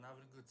tunes, man.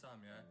 Having a good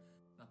time,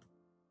 Now,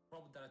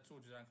 probably that I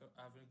told you that I'm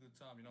having a good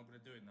time. You're not going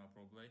to do it now,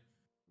 probably.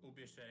 It'll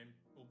be a shame.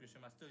 I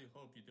still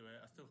hope you do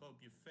it. I still hope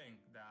you think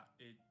that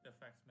it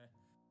affects me.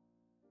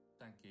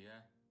 Thank you,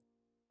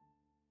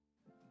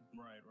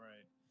 Right,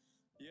 right.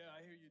 Yeah,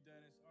 I hear you,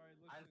 Dennis. All right,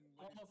 And listen.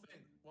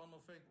 one more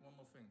thing.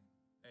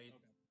 Hey,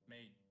 Okay.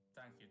 mate,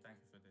 thank you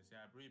for this.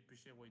 Yeah, I really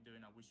appreciate what you're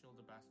doing. I wish you all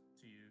the best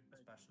to you,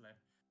 especially.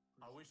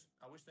 I wish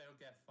they'll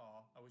get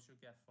far. I wish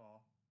you'll get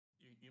far.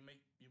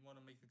 You want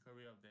to make a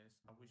career of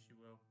this. I wish you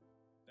will.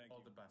 Thank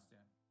All you. the best,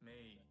 yeah.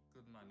 Mate,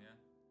 good man, yeah.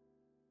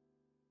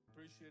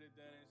 Appreciate it,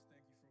 Dennis.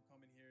 Thank you for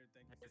coming here.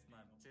 Thank you for Yes, being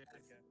man. on the Cheers.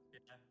 podcast.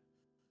 Yeah.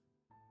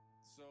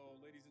 So,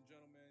 ladies and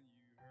gentlemen,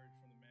 you heard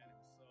from the man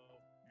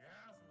himself.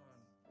 Yes,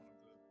 man. One of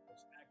the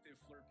most active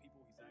Flirt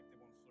people. He's active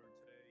on Flirt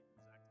today.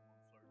 He's active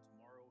on Flirt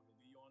tomorrow.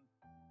 He'll be on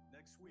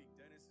next week.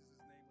 Dennis is his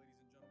name,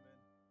 ladies and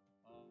gentlemen.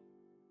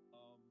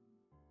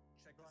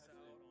 Check us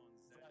out on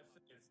Drive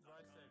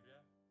safe,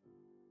 yeah.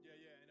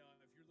 Yeah. And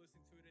if you're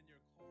listening to it in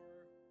your car,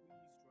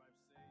 please drive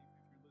safe. If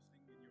you're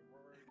listening in your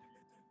work,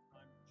 please take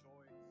time,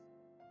 enjoy.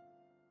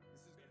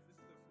 This is the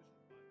official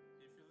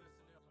podcast. If you're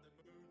listening on the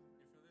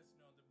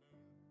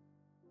moon,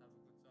 have a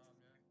good time,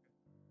 yeah.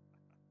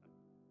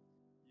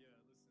 Yeah,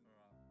 listen.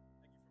 All right. Thank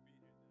you for being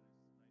here, Dennis. Nice talking to you.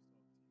 Yes,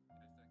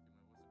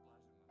 thank you,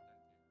 man.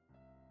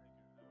 It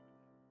was a pleasure,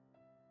 man.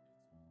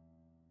 Thank you.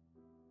 Thank you. Have a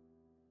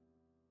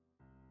good day.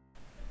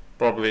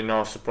 Probably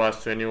no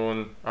surprise to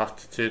anyone,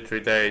 after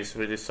 2-3 days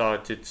we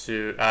decided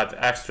to add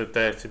extra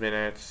 30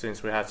 minutes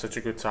since we had such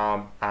a good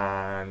time,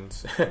 and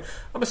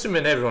I'm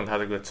assuming everyone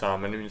had a good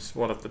time, and it's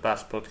one of the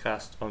best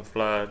podcasts on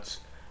Flirt.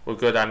 We'll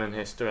go down in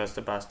history as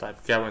the best. I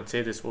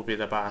guarantee this will be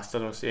the best. I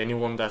don't see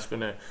anyone that's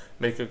going to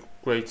make a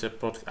greater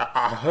podcast.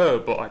 I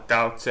heard, but I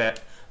doubt it.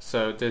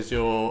 So there's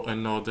your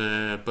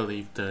another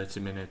Believe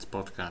 30 Minutes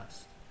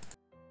podcast.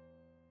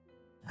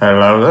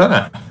 Hello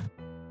there.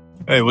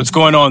 Hey, what's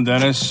going on,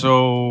 Dennis?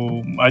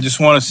 So I just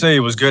want to say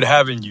it was good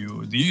having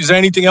you. Is there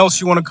anything else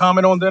you want to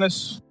comment on,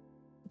 Dennis?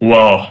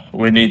 Well,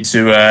 we need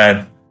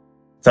to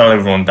tell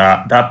everyone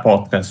that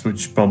podcast,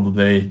 which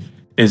probably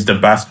is the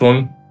best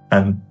one,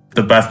 and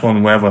the best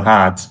one we ever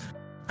had,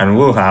 and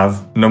we'll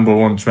have number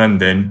one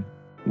trending,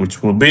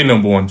 which will be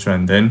number one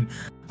trending,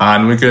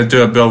 and we're going to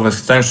do a bit of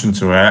extension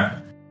to it,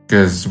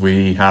 because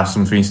we have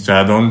some things to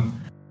add on.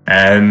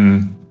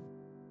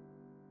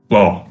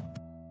 Well,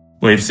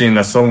 we've seen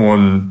that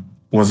someone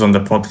was on the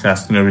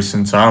podcast in a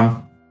recent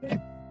time.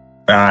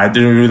 I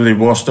didn't really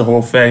watch the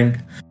whole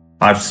thing.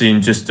 I've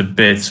seen just a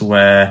bit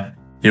where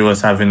he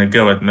was having a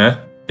go at me.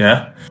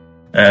 Yeah.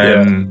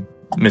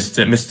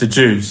 Mr.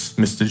 Juice.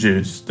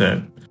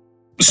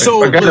 So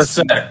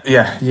listen,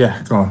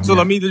 yeah. Go on. So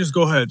let me just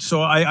go ahead.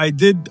 So I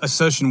did a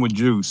session with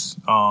Juice.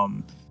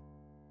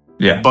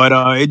 Yeah. But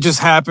it just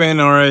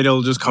happened. All right,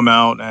 it'll just come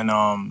out. And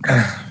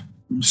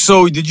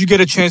so did you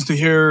get a chance to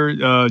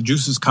hear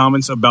Juice's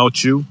comments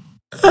about you?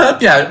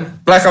 Yeah,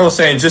 like I was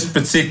saying, just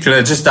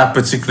that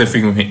particular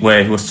thing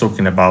where he was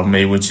talking about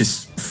me, which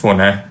is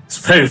funny. It's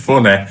very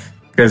funny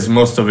because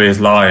most of it is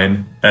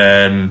lying.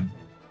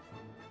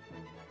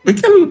 We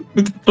can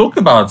talk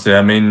about it.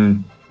 I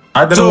mean,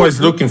 I don't know what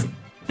he's looking for.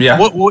 Yeah.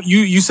 What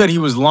you said he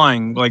was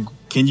lying. Like,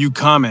 can you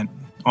comment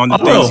on the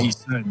things he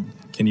said?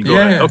 Can you go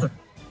ahead?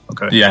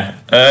 Okay. Yeah.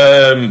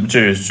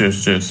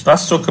 Juice.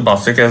 Let's talk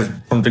about it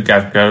from the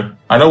get-go.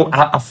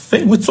 I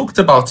think we talked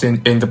about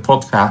it in the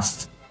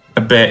podcast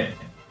a bit.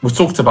 We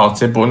talked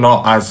about it, but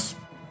not as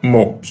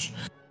much.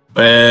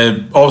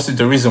 Obviously,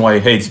 the reason why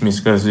he hates me is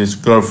because his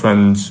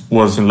girlfriend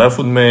was in love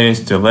with me,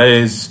 still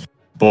is,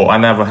 but I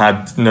never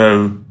had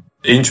no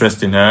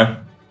interest in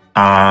her.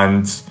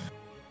 And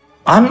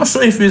I'm not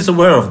sure if he's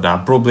aware of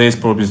that. Probably is,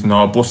 probably is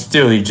not. But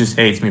still, he just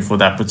hates me for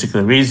that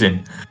particular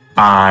reason.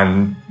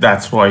 And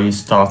that's why he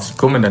starts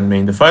coming at me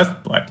in the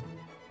first place.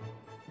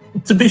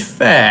 To be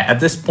fair,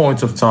 at this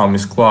point of time,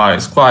 it's quite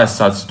a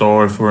sad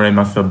story for him.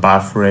 I feel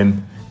bad for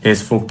him.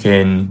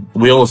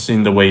 We all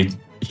seen the way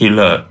he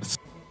looks.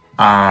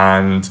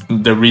 And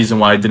the reason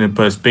why I didn't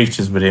post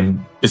pictures with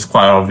him is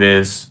quite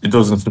obvious. It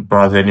doesn't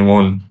surprise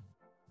anyone.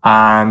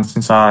 And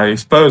since I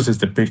exposed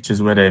the pictures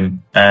with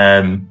him,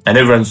 and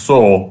everyone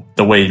saw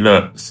the way he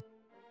looks,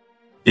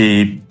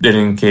 he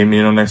didn't came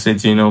in on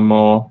XAT no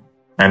more.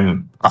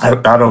 And I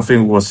don't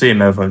think we'll see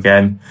him ever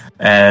again.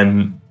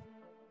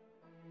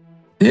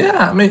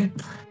 Yeah, I mean,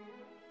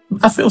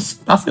 I feel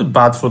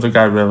bad for the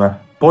guy, really.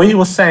 But he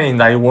was saying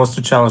that he wants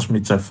to challenge me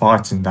to a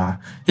fight in that.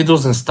 He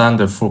doesn't stand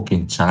a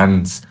fucking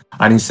chance.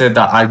 And he said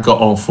that I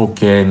got on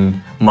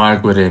fucking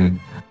mic with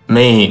him.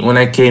 Me, when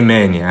I came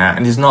in, yeah,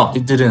 and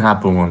it didn't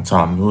happen one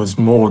time. It was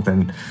more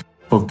than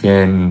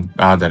fucking,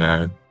 I don't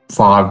know,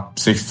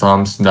 5-6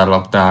 times in that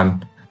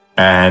lockdown.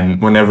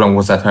 And when everyone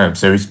was at home.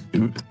 So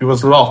it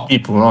was a lot of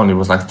people on. It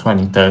was like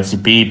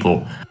 20-30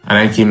 people. And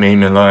I came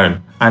in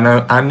alone. And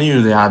I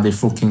knew they had a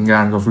fucking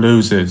gang of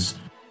losers.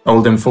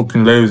 All them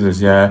fucking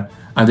losers, yeah.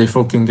 And they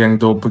fucking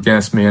ganged up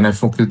against me. And I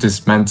fucking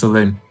dismantled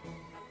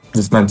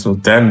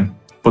them.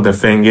 But the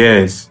thing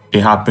is,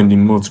 it happened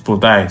in multiple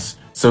days.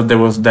 So there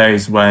was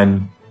days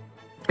when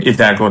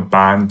I got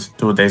banned.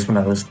 There were days when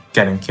I was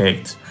getting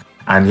kicked.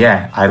 And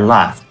yeah, I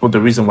laughed. But the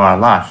reason why I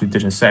laughed, you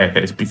didn't say it,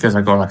 is because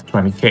I got like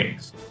 20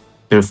 kicks.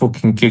 They were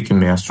fucking kicking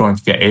me. I was trying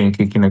to get in,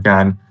 kicking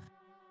again.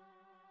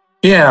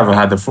 He never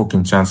had a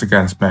fucking chance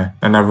against me.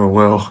 I never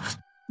will.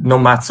 no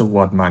matter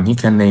what, man. You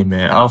can name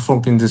it. I'll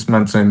fucking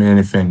dismantle him in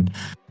anything.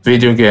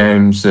 Video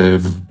games, I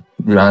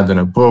don't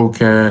know,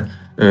 poker,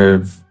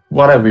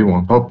 whatever you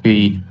want,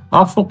 hockey.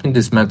 I'll fucking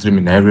dismantle him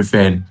in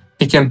everything.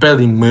 He can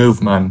barely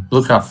move, man.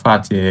 Look how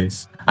fat he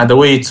is. And the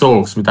way he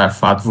talks with that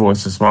fat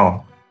voice as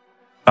well.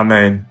 I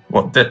mean,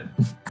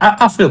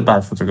 I feel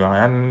bad for the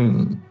guy,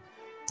 and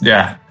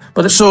yeah.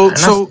 But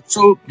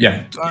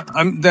yeah.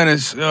 I'm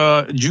Dennis.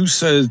 Juice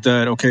says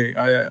that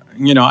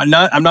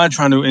I'm not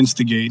trying to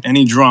instigate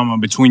any drama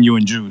between you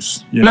and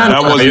Juice.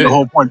 That wasn't the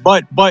whole point.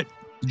 But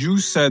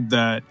Juice said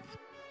that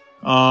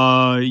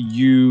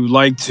you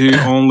like to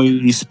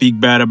only speak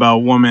bad about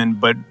women.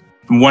 But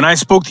when I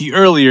spoke to you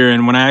earlier,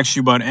 and when I asked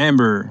you about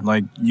Amber,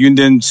 you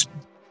didn't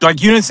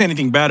say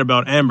anything bad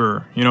about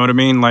Amber. You know what I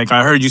mean? Like,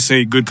 I heard you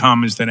say good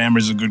comments that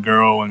Amber's a good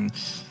girl, and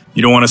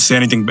you don't want to say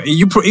anything.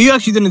 You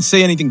actually didn't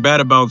say anything bad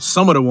about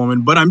some of the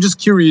women, but I'm just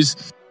curious,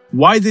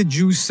 why did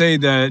you say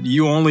that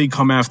you only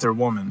come after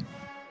women?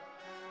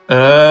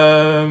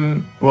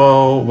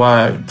 Well,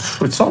 why?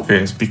 It's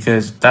obvious,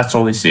 because that's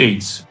all he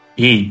sees.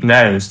 He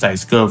knows that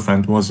his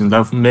girlfriend was in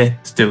love with me,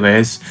 still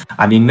is,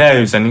 and he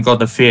knows, and he got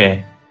the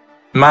fear.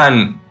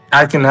 Man,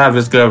 I can have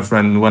his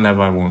girlfriend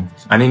whenever I want,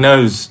 and he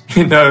knows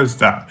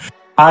that.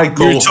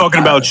 You're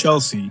talking about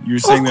Chelsea. You're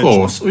saying that. Of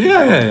course,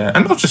 yeah,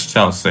 and not just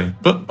Chelsea,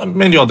 but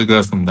many other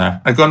girls from there.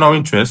 I got no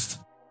interest,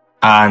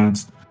 but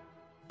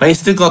he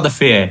still got the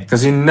fear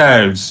because he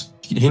knows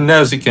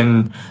he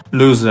can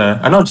lose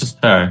her, and not just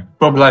her.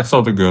 Probably like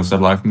other girls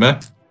that like me.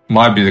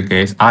 Might be the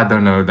case. I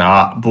don't know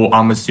that, but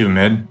I'm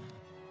assuming.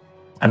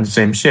 And the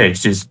same shit.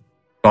 She's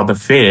got the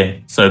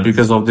fear, so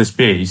because of this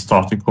fear, he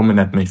started coming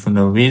at me for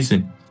no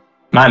reason.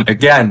 Man,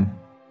 again,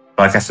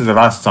 like I said the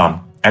last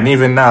time. And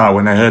even now,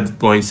 when I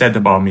heard what he said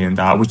about me and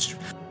that, which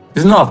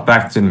is not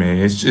affecting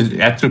me, I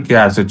took it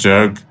as a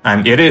joke,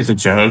 and it is a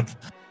joke.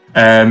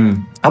 I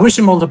wish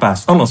him all the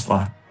best, honestly.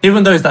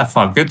 Even though he's that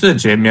fat, go to the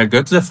gym,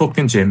 go to the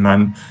fucking gym,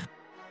 man.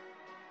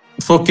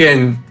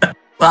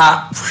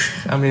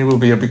 I mean, it will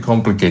be a bit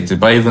complicated,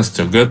 but even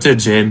still, go to the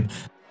gym,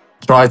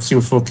 try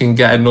to fucking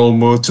get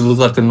to look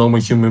like a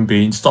normal human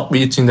being, stop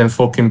eating them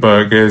fucking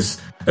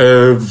burgers,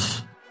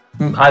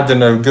 I don't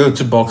know, go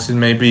to boxing,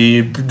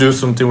 maybe do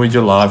something with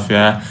your life,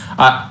 yeah.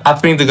 I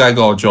think the guy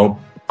got a job.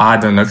 I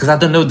don't know, because I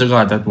don't know the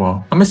guy that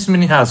well. I'm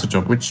assuming he has a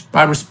job, which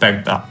I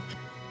respect that.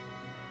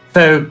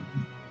 So,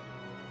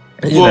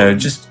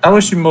 I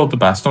wish him all the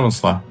best,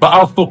 honestly. But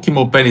I'll fuck him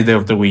up any day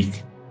of the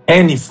week.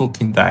 Any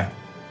fucking day.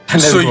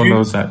 And everyone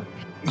knows that.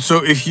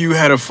 So if you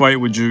had a fight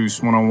with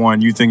Juice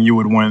one-on-one, you think you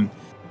would win?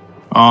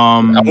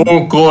 I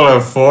won't call her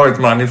for it,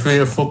 man. If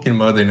you're a fucking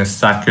mother in a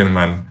second,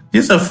 man.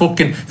 He's like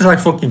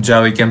fucking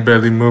jelly, can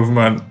barely move,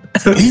 man.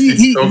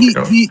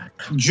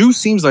 Juice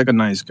seems like a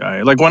nice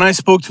guy. Like when I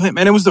spoke to him,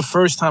 and it was the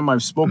first time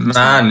I've spoken to him.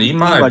 Man, he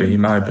might be. I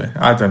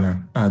don't know.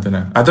 I don't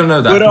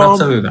know that. But, I'll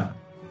tell you that.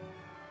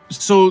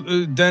 So,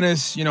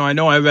 Dennis, I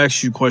know I've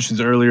asked you questions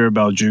earlier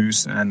about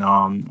Juice, and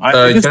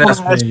I just want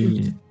to ask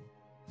you.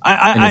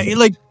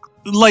 I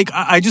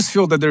just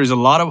feel that there's a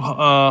lot of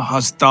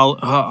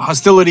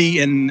hostility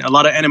and a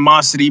lot of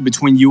animosity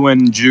between you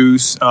and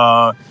Juice.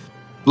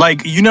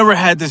 You never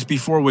had this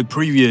before with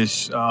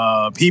previous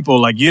people.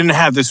 Like, you didn't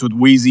have this with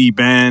Wheezy,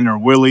 Ben, or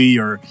Willie,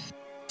 or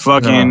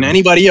fucking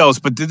anybody else.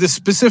 But this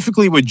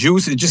specifically with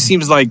Juice, it just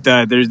seems like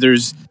that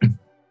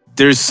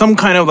there's some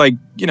kind of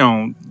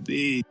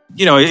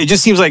it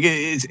just seems like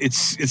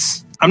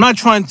it's. I'm not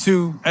trying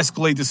to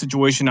escalate the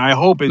situation. I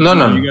hope you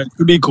guys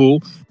could be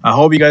cool. I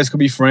hope you guys could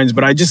be friends.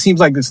 But it just seems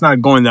like it's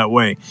not going that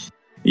way.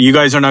 You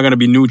guys are not going to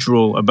be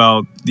neutral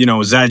about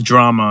that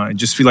drama. I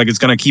just feel like it's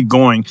going to keep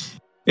going.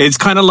 It's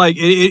kind of like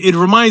it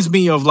reminds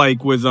me of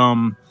like with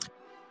Sabrina.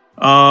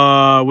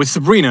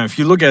 If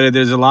you look at it,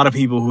 there's a lot of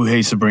people who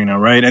hate Sabrina,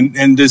 right?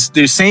 And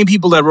there's same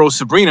people that wrote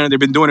Sabrina. They've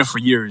been doing it for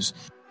years.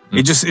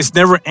 It's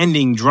never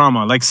ending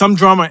drama. Like some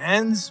drama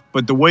ends,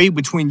 but the way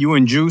between you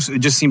and Juice, it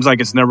just seems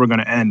like it's never going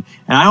to end.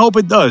 And I hope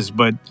it does.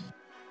 But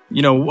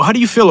how do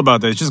you feel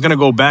about that? It's just going to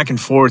go back and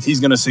forth. He's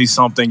going to say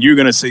something. You're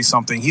going to say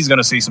something. He's going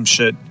to say some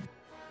shit.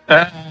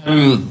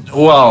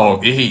 Well,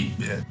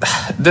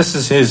 this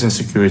is his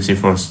insecurity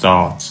for a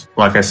start.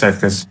 Like I said,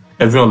 because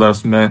everyone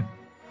loves me,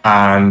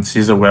 and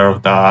he's aware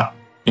of that,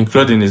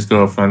 including his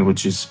girlfriend,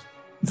 which is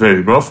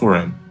very rough for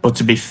him. But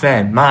to be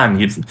fair,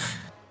 man, if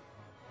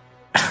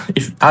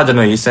I don't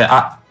know, you say,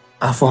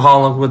 for how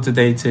long were they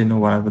dating or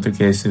whatever the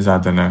case is, I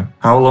don't know.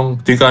 How long?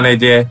 Do you got an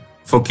idea?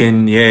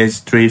 Fucking years,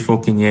 3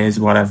 fucking years,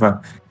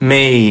 whatever.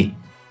 Me,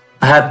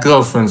 I had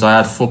girlfriends I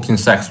had fucking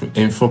sex with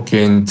in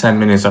fucking 10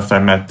 minutes after I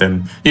met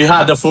them. You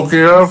had a fucking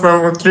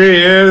girlfriend for 3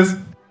 years?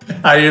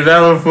 And you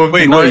never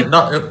fucking... Wait.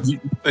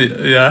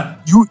 Yeah?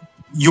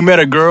 You met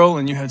a girl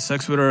and you had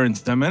sex with her in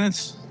 10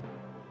 minutes?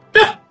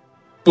 Yeah.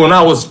 When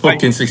I was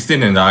fucking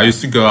 16 and that, I used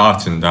to go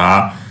out and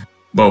that.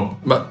 But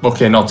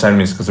okay, not 10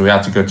 minutes because we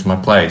had to go to my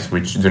place,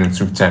 which didn't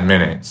took 10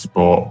 minutes.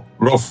 But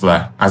roughly,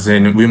 as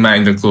in we met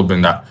in the club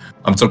and that.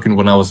 I'm talking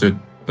when I was a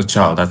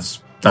child.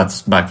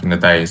 That's back in the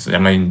days. I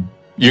mean,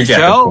 you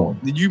get the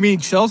point. Did you mean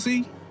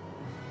Chelsea?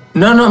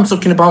 No, I'm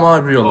talking about my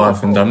real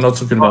life, and I'm not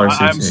talking about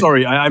XAT. I'm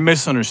sorry, I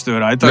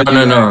misunderstood. I thought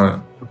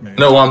No. Okay.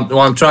 No, what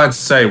I'm trying to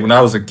say, when I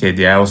was a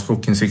kid, I was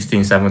fucking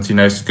 16, 17,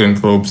 I used to go in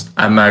clubs,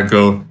 I might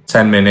go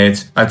 10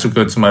 minutes, I took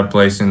her to my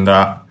place in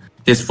that.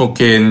 He's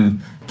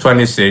fucking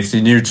 26,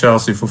 he knew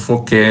Chelsea for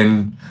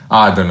fucking,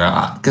 I don't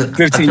know.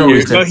 15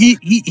 years. But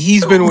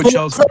he's been with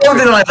Chelsea.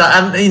 Something like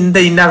that, and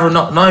they never,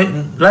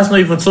 let's not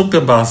even talk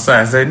about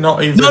sex, they're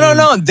not even...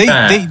 No,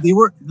 they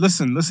were,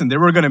 listen, they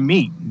were going to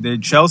meet. The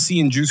Chelsea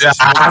and Juice.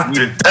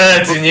 After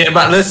 13 years,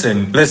 but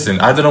listen,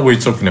 I don't know what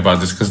you're talking about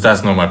this, because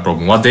that's not my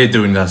problem. What they're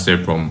doing, that's their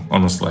problem,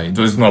 honestly.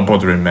 It's not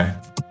bothering me.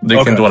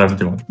 They can do whatever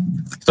they want.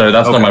 So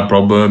that's not my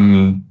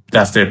problem,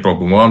 that's their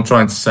problem. What I'm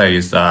trying to say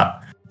is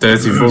that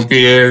 30 fucking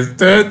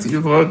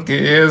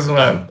years,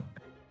 man.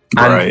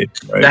 And right.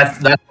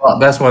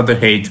 That's where the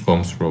hate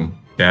comes from.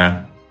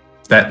 Yeah,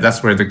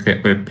 that's where the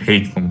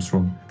hate comes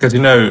from. Because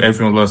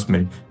everyone loves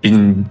me.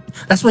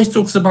 That's why he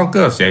talks about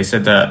girls. Yeah, he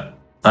said that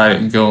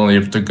I go only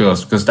up to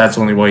girls because that's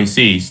only what he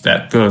sees.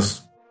 That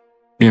girls,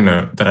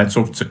 that I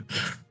talk to.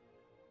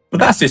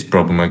 But that's his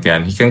problem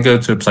again. He can go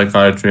to a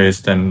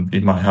psychiatrist and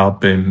it might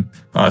help him.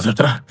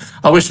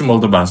 I wish him all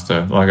the best,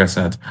 though, like I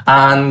said.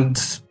 And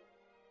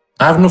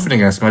I have nothing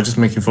against him. I'm just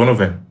making fun of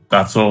him.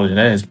 That's all it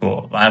is.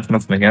 But I have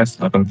nothing against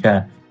him. I don't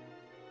care.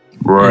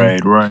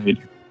 Right.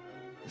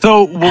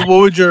 So, what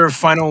would your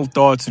final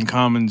thoughts and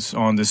comments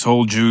on this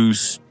whole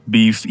Juice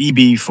beef,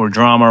 e-beef or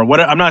drama?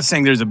 I'm not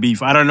saying there's a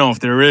beef. I don't know if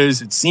there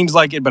is. It seems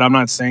like it, but I'm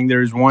not saying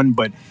there's one.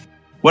 But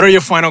what are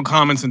your final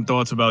comments and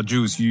thoughts about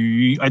Juice?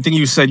 I think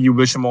you said you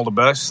wish him all the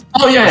best.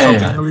 Oh, yeah.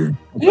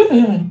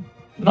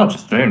 Not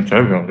just to him, to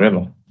everyone,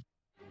 really.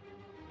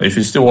 If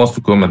he still wants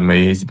to come at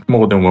me, he's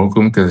more than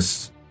welcome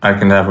because I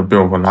can have a bit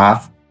of a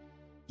laugh.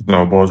 It's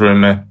not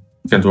bothering me.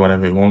 He can do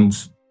whatever he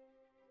wants.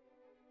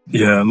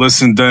 Yeah,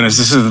 listen, Dennis,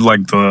 this is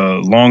like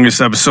the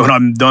longest episode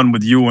I'm done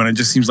with you, and it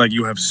just seems like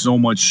you have so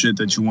much shit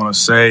that you want to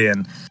say,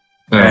 and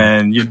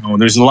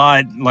there's a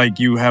lot like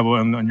you have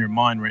on your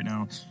mind right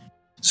now.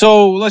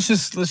 So let's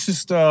just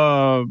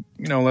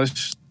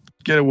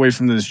get away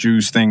from this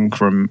Juice thing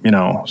from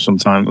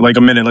sometime, like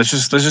a minute. Let's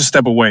just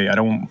step away. I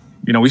don't,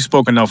 we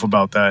spoke enough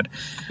about that.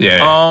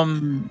 Yeah.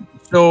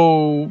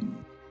 So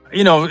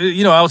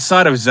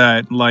outside of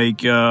that,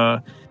 like,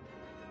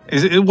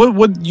 is it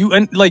what you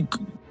and like.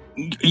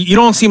 You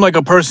don't seem like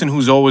a person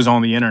who's always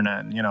on the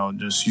internet,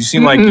 you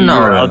seem like you're an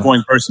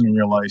outgoing person in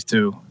your life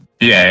too.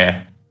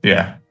 Yeah.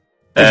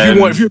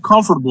 If you're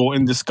comfortable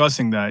in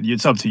discussing that,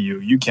 it's up to you.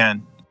 You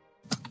can.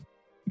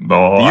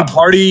 But, do you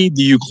party?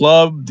 Do you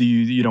club? Do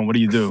you what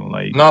do you do?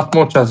 Like, not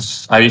much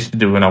as I used to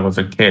do when I was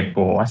a kid,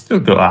 but I still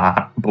do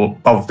that. But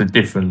obviously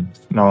different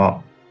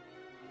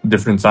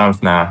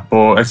times now.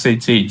 But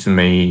XAT to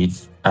me,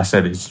 I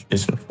said it's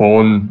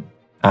fun.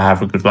 I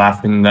have a good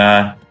laugh in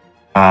there.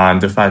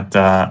 And the fact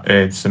that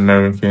it's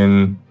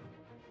American,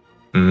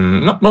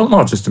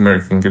 not just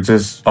American, because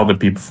there's other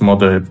people from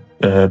other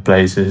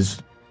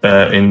places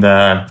in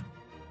there.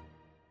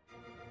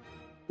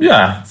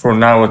 Yeah, for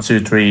an hour, 2,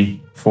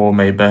 3, 4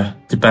 maybe.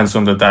 Depends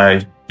on the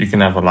day. You can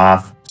have a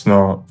laugh. It's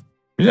not,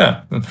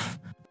 yeah.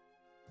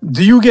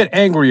 Do you get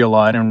angry a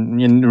lot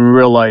in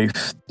real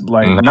life?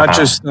 Like, not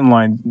just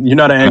online. You're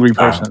not an angry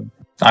person.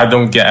 I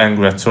don't get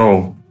angry at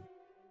all.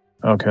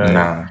 Okay.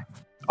 Nah.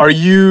 Are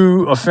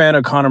you a fan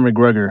of Conor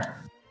McGregor?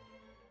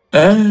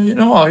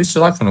 I used to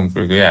like Conor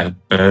McGregor, yeah,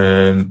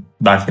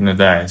 back in the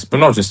days. But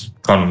not just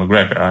Conor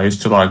McGregor. I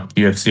used to like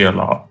UFC a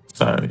lot.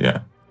 So,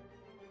 yeah.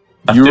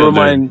 You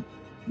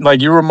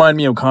remind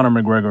me of Conor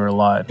McGregor a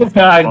lot.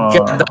 I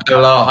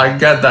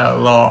get that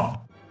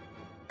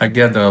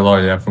a lot,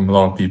 yeah, from a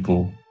lot of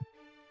people.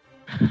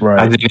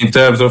 Right. And in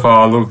terms of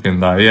how I look in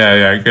that,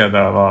 I get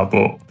that a lot,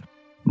 but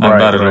I'm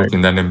better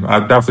looking than him.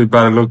 I'm definitely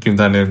better looking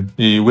than him.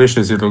 He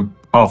wishes he looked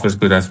half as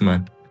good as me.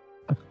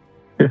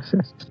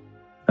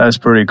 That's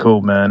pretty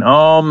cool, man.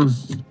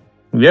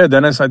 Yeah,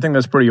 Dennis, I think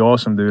that's pretty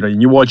awesome, dude.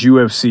 You watch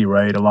UFC,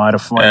 right? A lot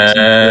of fights.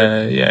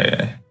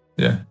 Yeah.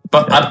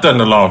 But I've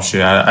done a lot of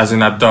shit.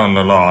 I've done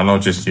a lot,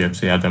 not just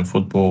UFC. I've done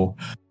football.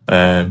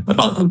 But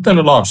I've done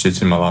a lot of shit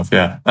in my life,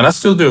 yeah. And I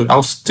still do.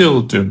 I'll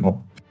still do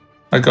more.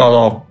 I got a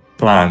lot of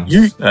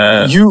plans.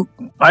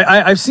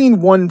 I've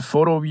seen one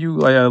photo of you,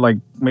 like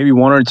maybe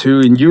one or two,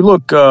 and you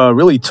look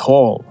really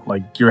tall.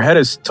 Like your head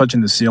is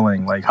touching the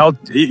ceiling. Like how?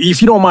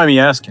 If you don't mind me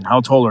asking,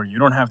 how tall are you? You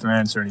don't have to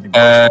answer anything. Do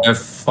I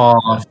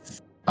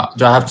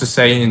have to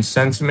say in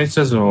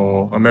centimeters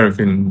or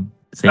American?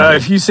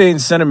 If you say in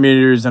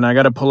centimeters, then I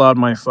got to pull out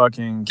my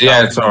fucking.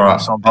 Yeah, it's all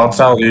right. I'll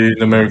tell you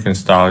in American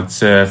style.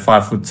 It's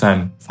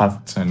 5'10".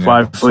 5'10".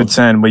 Yeah.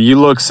 5'10", but you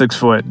look 6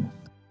 foot.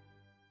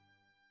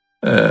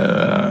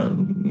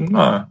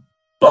 No,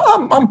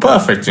 but I'm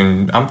perfect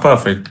in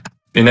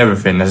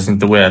everything. As in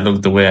the way I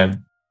look, the way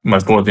my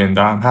body, and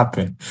I'm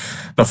happy.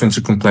 Nothing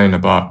to complain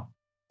about.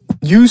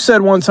 You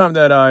said one time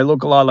that I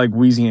look a lot like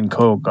Weezy and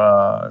Coke.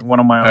 A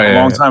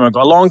long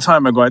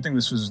time ago. I think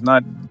this was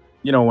not.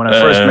 When I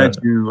first met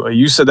you,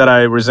 you said that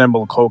I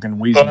resemble Coke and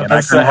Weezy, and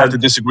I kind of had to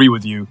disagree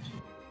with you.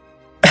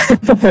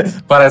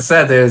 what I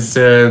said is,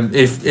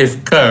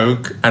 if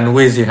Coke and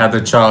Wheezy had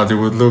a child, it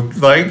would look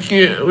like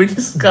you, which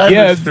is kind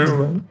of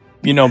true.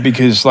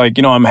 Because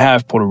I'm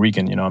half Puerto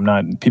Rican. I'm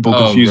not. People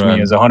confuse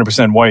me as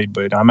 100% white,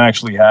 but I'm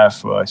actually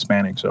half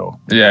Hispanic. So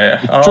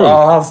yeah.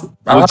 I'll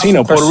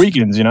Latino Puerto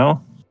Ricans.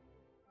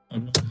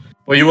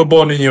 Well, you were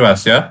born in the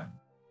US, yeah?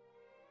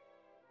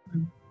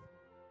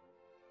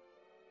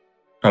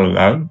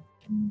 Hello.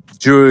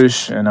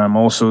 Jewish, and I'm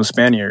also a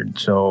Spaniard.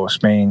 So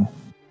Spain,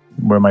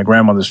 where my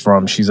grandmother's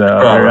from,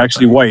 they're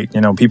actually white.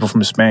 People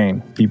from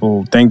Spain.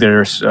 People think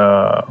they're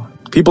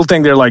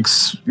like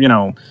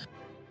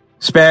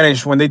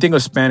Spanish. When they think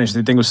of Spanish,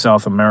 they think of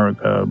South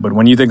America. But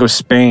when you think of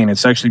Spain,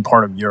 it's actually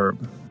part of Europe.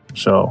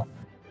 So.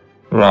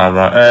 Right.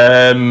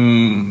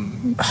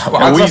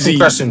 I've got some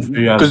questions for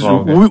you as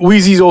well.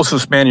 Wheezy's also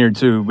Spaniard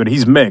too, but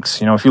he's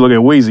mixed. If you look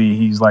at Wheezy,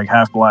 he's like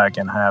half black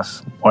and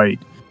half white.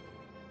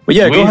 But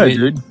yeah, go ahead,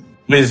 dude.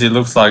 Wheezy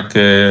looks like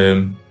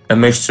a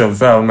mixture of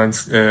Velma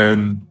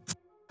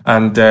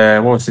and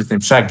what was his name?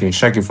 Shaggy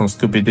from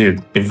Scooby Doo.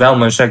 If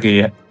Velma and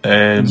Shaggy.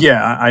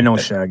 Yeah, I know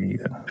Shaggy,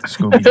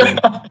 Scooby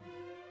Doo.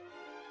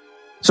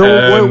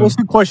 So what's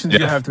the questions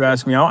you have to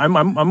ask me?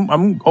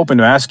 I'm open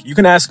to ask. You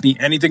can ask me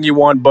anything you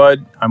want,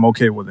 bud. I'm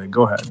okay with it.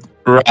 Go ahead.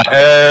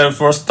 Right.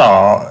 For a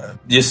start,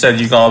 you said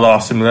you got a lot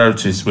of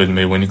similarities with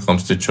me when it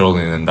comes to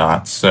trolling and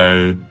that.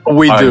 So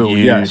we do,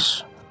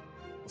 yes.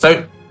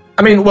 So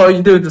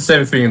you do the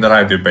same thing that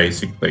I do,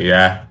 basically.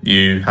 Yeah,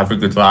 you have a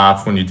good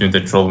laugh when you're doing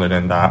the trolling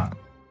and that.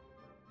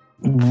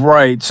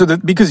 Right. So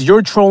because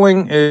your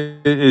trolling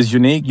is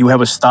unique, you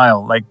have a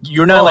style. Like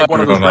you're not like one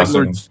of those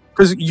regular.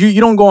 Because you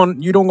don't go on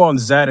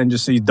XAT and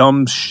just say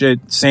dumb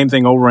shit, same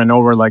thing over and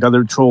over like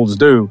other trolls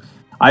do.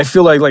 I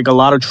feel like a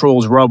lot of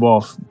trolls rub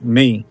off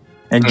me.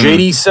 And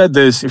JD said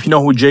this. If you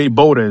know who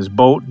Boat is,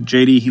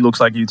 JD, he looks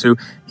like you too.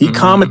 He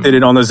commented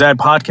it on the XAT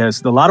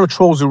podcast. A lot of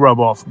trolls who rub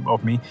off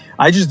me.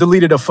 I just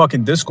deleted a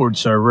fucking Discord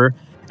server,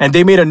 and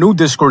they made a new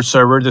Discord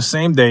server the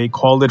same day,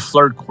 called it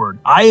Flirt Cord.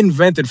 I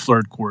invented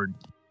Flirt Cord,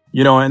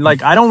 and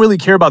I don't really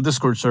care about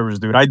Discord servers,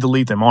 dude. I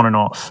delete them on and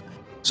off,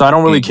 so I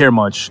don't really care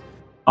much.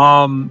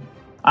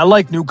 I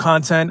like new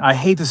content. I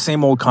hate the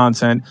same old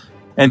content.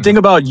 And thing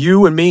about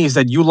you and me is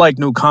that you like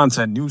new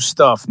content, new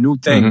stuff, new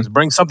things.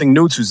 Bring something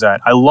new to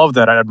that. I love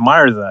that. I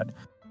admire that.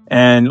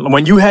 And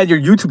when you had your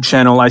YouTube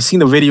channel, I seen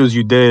the videos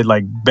you did,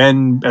 like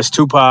Ben as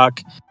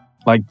Tupac,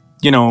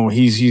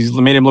 he's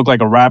made him look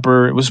like a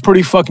rapper. It was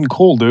pretty fucking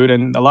cool, dude.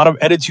 And a lot of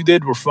edits you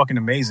did were fucking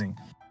amazing.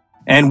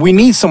 And we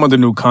need some of the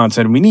new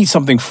content. We need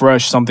something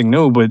fresh, something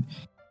new, but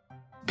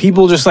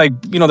people just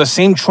the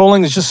same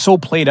trolling is just so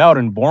played out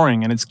and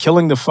boring, and it's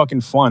killing the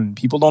fucking fun.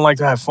 People don't like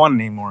to have fun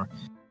anymore.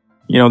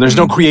 There's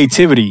no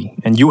creativity,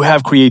 and you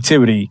have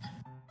creativity.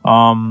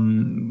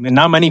 And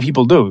not many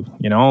people do,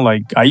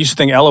 I used to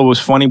think Ella was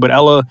funny, but I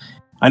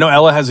know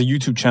Ella has a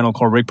YouTube channel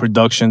called Rick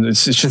Productions.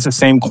 It's just the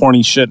same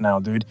corny shit now,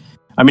 dude.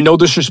 No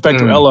disrespect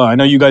to Ella. I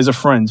know you guys are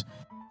friends.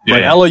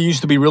 But Ella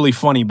used to be really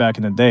funny back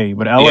in the day,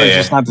 but Ella is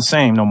just not the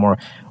same no more.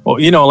 Well,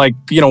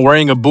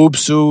 wearing a boob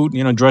suit,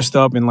 dressed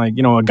up in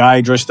a guy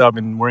dressed up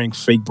and wearing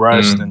fake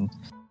breasts and,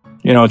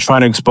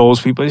 trying to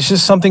expose people. It's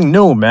just something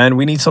new, man.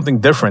 We need something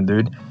different,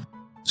 dude.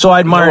 So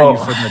I admire you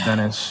for that,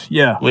 Dennis.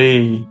 Yeah.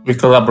 We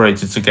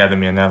collaborated together,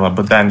 me and Ella,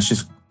 but then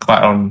she's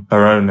quite on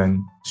her own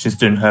and she's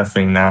doing her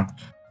thing now,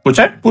 which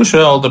I wish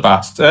her all the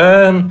best.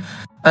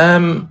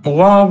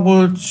 What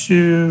would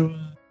you...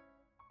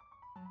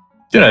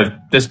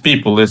 there's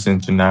people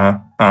listening to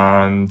now,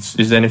 and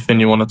is there anything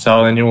you want to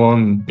tell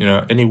anyone?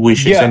 Any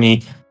wishes,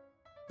 any...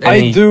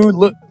 I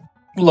do.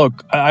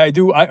 Look, I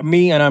do.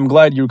 And I'm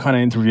glad you're kind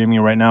of interviewing me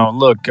right now.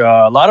 Look,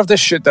 a lot of the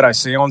shit that I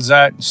say on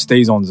XAT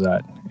stays on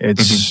XAT.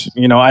 It's,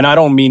 and I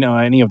don't mean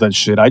any of that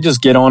shit. I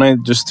just get on it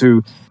just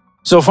to...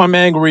 So if I'm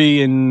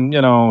angry and,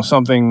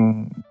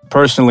 something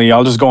personally,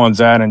 I'll just go on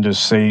XAT and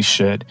just say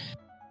shit.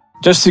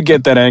 Just to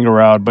get that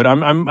anger out, but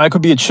I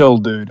could be a chill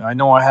dude. I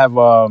know I have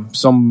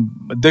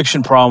some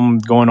addiction problem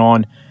going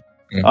on.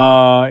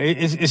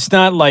 It's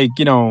not like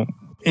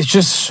it's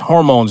just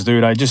hormones,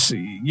 dude. I just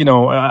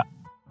I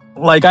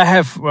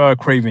have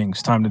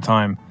cravings time to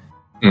time.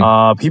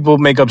 People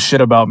make up shit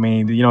about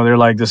me. They're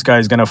like, this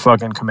guy's gonna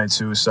fucking commit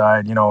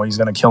suicide. He's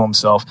gonna kill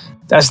himself.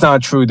 That's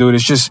not true, dude.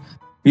 It's just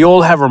we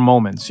all have our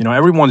moments.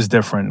 Everyone's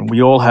different.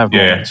 We all have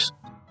moments.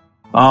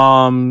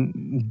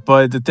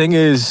 But the thing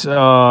is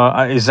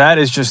that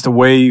is just a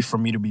way for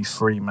me to be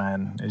free,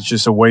 man. It's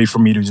just a way for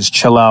me to just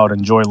chill out,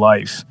 enjoy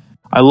life.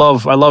 I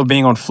love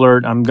being on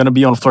Flirt. I'm gonna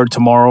be on Flirt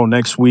tomorrow,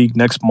 next week,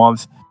 next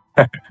month.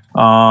 I've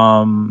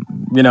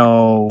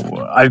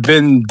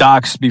been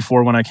doxxed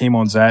before when I came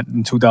on XAT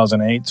in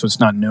 2008, so it's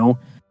not new.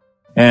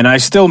 And I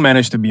still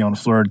managed to be on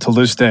Flirt till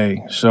this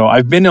day. So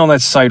I've been on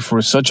that site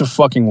for such a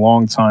fucking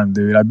long time,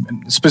 dude.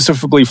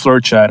 Specifically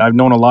Flirt Chat. I've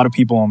known a lot of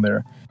people on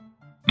there.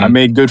 I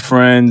made good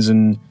friends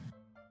and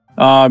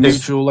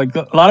mutual. Like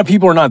a lot of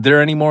people are not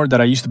there anymore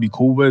that I used to be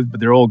cool with, but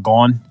they're all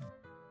gone.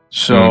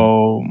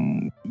 So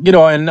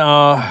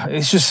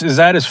it's just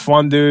XAT is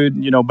fun,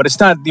 dude. But it's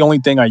not the only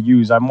thing I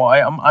use. I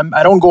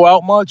don't go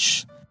out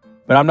much,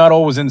 but I'm not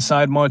always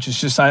inside much. It's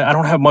just I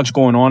don't have much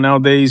going on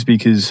nowadays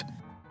because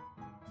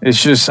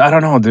it's just I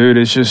don't know, dude.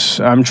 It's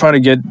just I'm trying to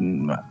get.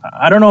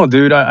 I don't know,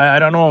 dude. I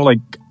don't know. Like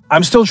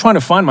I'm still trying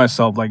to find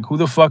myself. Like who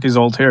the fuck is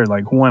Altair?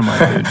 Like who am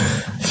I, dude?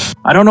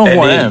 I don't know who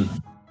I am.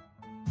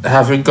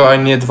 Have you got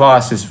any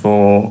advices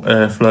for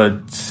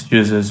Flirt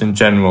users in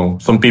general?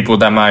 Some people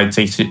that might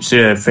take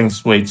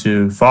things way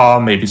too far.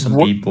 Maybe some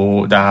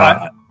people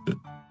that.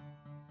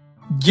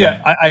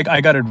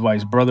 I got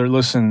advice, brother.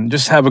 Listen,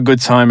 just have a good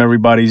time,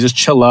 everybody. Just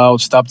chill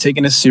out. Stop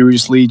taking it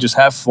seriously. Just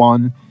have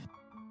fun.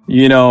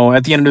 You know,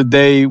 at the end of the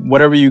day,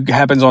 whatever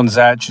happens on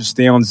XAT, just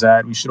stay on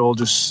XAT. We should all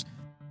just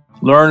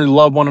learn to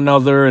love one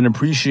another and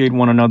appreciate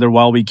one another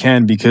while we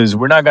can, because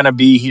we're not going to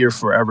be here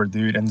forever,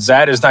 dude. And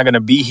XAT is not going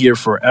to be here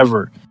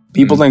forever.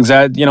 People think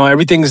XAT, you know,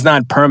 everything is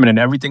not permanent.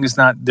 Everything is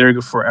not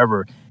there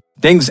forever.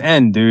 Things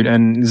end, dude.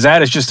 And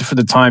XAT is just for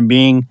the time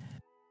being.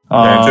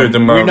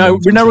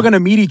 We're never going to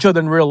meet each other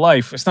in real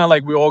life. It's not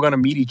like we're all going to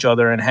meet each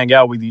other and hang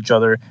out with each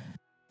other.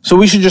 So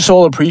we should just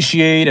all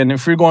appreciate. And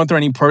if you're going through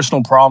any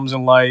personal problems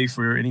in life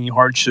or any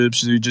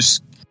hardships, you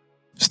just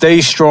stay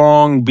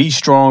strong, be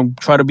strong,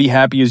 try to be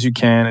happy as you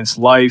can. It's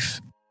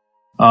life.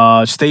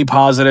 Stay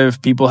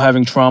positive. People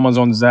having traumas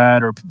on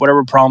XAT or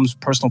whatever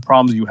personal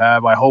problems you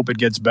have, I hope it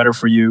gets better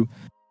for you.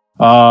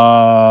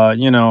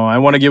 You know, I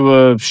want to give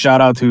a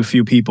shout out to a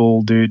few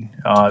people, dude.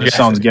 This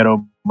sounds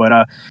ghetto,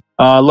 but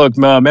look,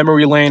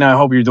 memory lane, I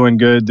hope you're doing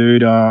good,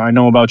 dude. I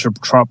know about your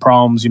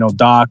problems. You know,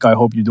 Doc, I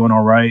hope you're doing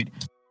all right.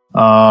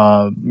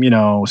 You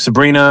know,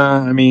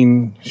 Sabrina, I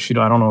mean,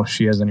 I don't know if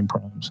she has any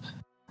problems.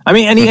 I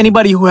mean,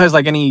 anybody who has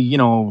like any, you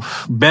know,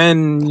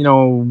 Ben, you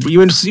know,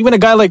 even a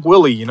guy like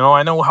Willie, you know,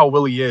 I know how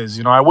Willie is.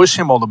 You know, I wish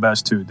him all the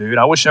best too, dude.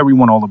 I wish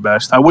everyone all the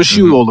best. I wish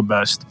you all the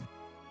best.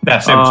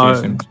 That's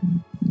same.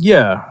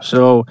 Yeah.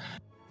 So,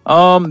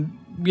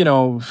 you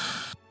know,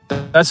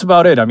 that's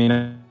about it. I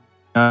mean,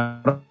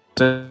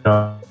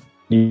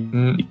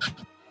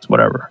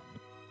 whatever.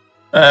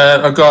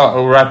 I got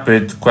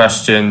rapid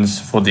questions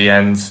for the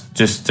end.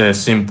 Just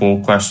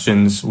simple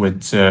questions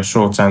with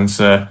short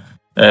answer.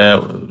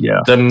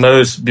 The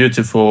most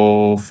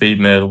beautiful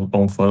female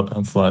on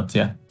Flirt,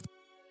 yeah.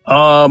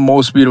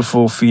 Most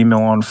beautiful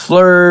female on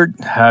Flirt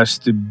has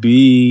to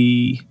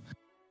be.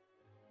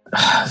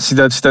 See,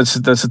 that's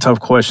a tough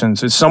question.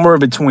 So it's somewhere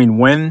between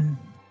Win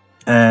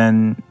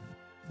and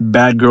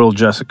Bad Girl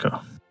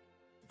Jessica.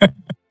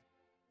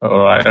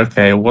 All right,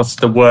 okay. What's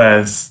the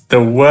worst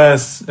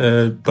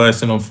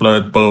person on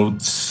Flirt,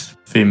 both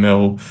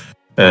female,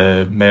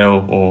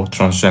 male, or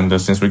transgender?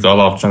 Since we got a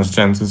lot of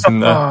transgenders in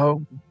there.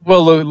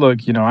 Well,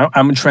 look, you know,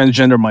 I'm a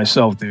transgender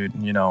myself, dude.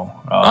 You know.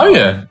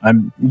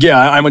 I'm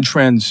a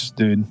trans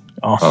dude.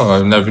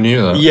 I never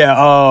knew that.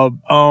 Yeah.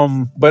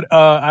 But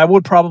I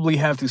would probably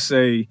have to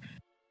say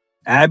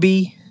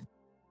Abby.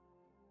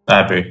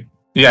 Abby.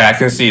 Yeah, I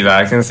can see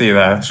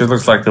that. She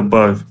looks like a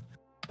bug,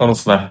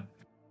 honestly.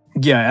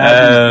 Yeah,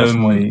 Abby's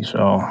definitely so.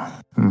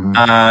 Mm-hmm.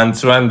 And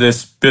to end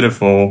this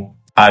beautiful,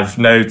 I've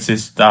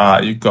noticed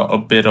that you got a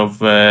bit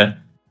of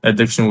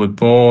addiction with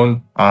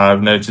porn.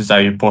 I've noticed that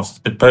you're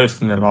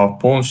posting a lot of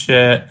porn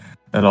shit,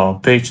 a lot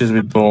of pictures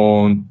with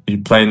porn.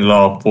 You're playing a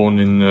lot of porn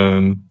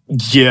in.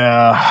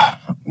 Yeah,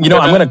 you know,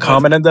 I'm gonna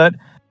comment on that.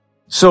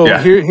 So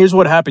here's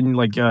what happened.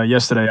 Like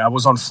yesterday, I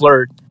was on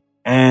Flirt,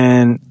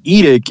 and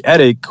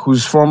Edic,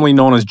 who's formerly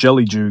known as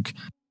Jelly Juke,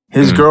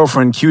 his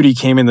girlfriend Cutie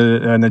came in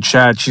the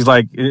chat. She's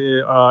like,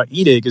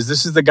 Edic, is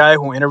this the guy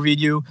who interviewed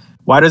you?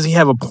 Why does he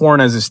have a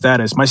porn as his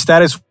status? My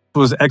status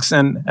was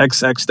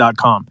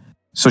xnxx.com.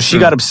 So she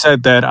got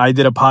upset that I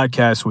did a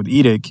podcast with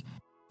Edic,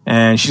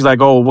 and she's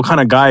like, oh, what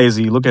kind of guy is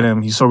he? Look at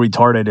him. He's so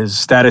retarded. His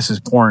status is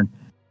porn.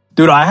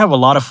 Dude, I have a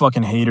lot of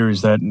fucking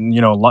haters that, you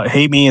know,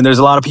 hate me, and there's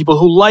a lot of people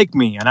who like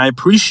me, and I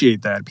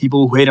appreciate that.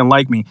 People who hate and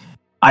like me.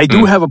 I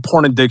do have a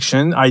porn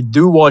addiction. I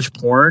do watch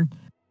porn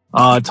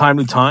time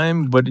to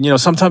time, but, you know,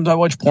 sometimes I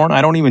watch porn.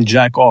 I don't even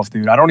jack off,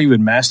 dude. I don't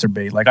even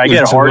masturbate. Like, I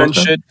get hard and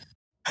shit.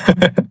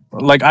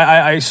 Like,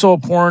 I saw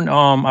porn.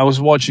 I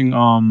was watching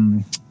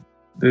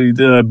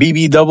the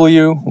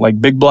BBW, like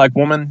Big Black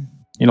Woman,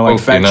 you know, like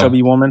fat,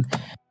 chubby woman.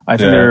 I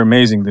think they're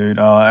amazing, dude.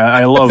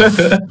 I love,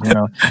 you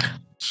know.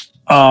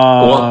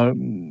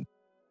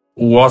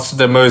 What's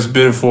the most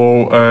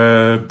beautiful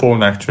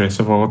porn actress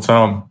of all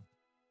time?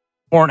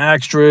 Porn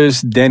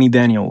actress, Danny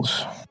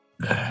Daniels.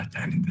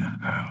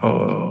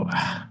 Oh,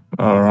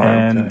 all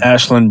right. And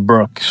Ashlyn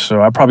Brooke.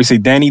 So I'd probably say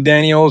Danny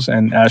Daniels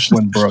and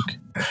Ashlyn Brooke.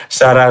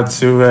 Shout out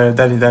to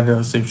Danny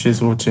Daniels if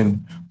she's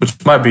watching,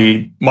 which might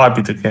be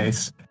the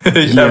case.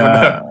 You never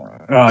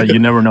know. You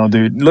never know,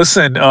 dude.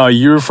 Listen,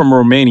 you're from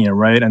Romania,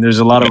 right? And there's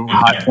a lot of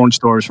hot porn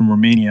stars from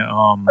Romania.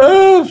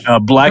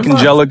 Black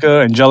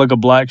Angelica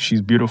Black.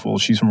 She's beautiful.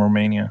 She's from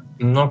Romania.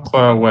 I'm not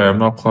quite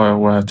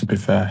aware, to be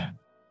fair.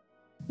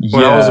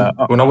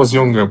 When I was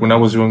younger,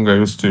 I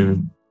used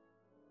to,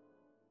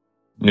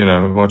 you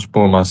know, watch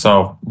porn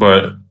myself,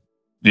 but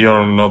you're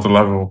on another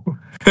level.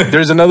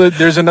 There's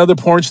another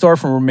porn star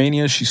from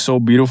Romania. She's so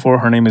beautiful.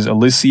 Her name is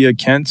Alicia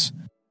Kent.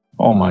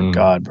 Oh my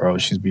God, bro,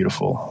 she's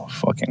beautiful.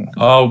 Fucking.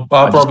 I'll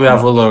probably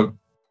have a look.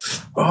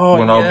 Oh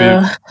when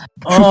yeah.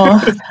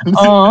 Yeah.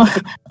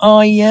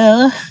 Oh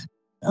yeah.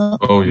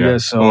 Yeah,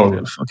 so Oh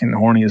yeah. fucking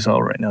horny as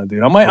hell right now,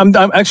 dude. I'm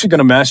actually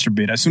gonna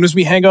masturbate as soon as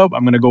we hang up.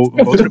 I'm gonna go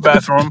to the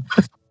bathroom.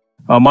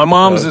 My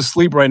mom's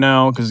asleep right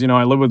now because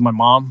I live with my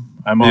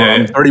mom. I'm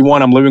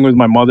 31. I'm living with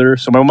my mother,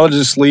 so my mother's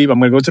asleep. I'm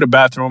gonna go to the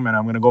bathroom and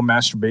I'm gonna go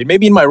masturbate.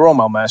 Maybe in my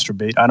room I'll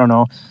masturbate. I don't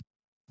know.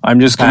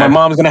 My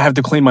mom's gonna have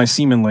to clean my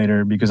semen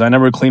later because I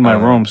never clean my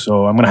room,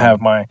 so I'm gonna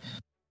have my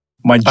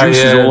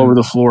juices all over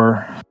the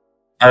floor.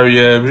 I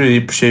really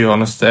appreciate your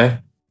honesty.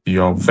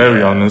 You're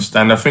very honest,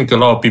 and I think a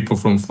lot of people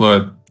from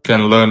Flirt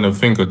can learn a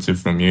thing or two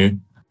from you.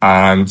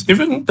 And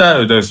even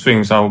though those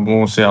things I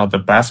won't say are the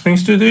best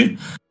things to do,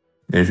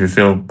 if you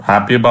feel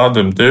happy about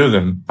them, do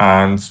them.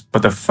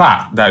 But the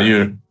fact that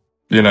you're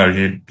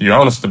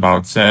honest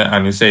about it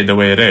and you say it the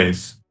way it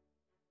is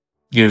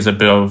gives a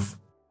bit of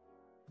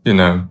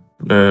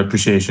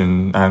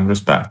appreciation and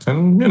respect.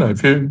 And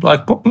if you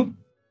like Button,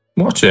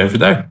 watch it every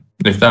day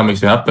if that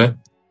makes you happy.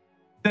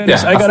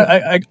 Dennis,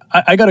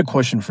 I got a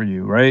question for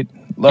you, right?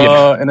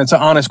 And it's an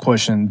honest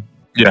question.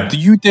 Yeah. Do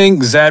you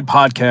think XAT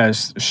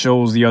Podcast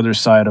shows the other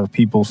side of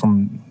people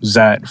from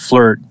XAT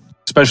Flirt,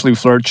 especially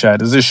Flirt Chat?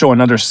 Does this show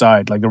another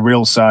side, like the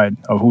real side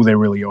of who they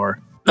really are?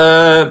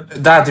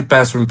 That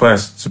depends from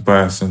person to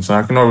person, so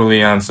I cannot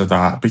really answer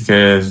that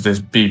because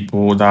there's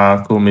people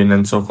that come in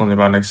and talk only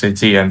about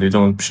XAT and they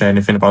don't share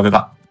anything about it.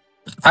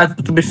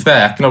 To be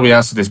fair, I cannot really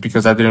answer this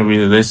because I didn't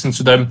really listen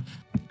to them.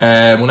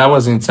 When I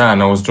was in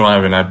town, I was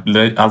driving.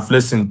 I've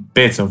listened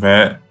bits of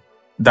it.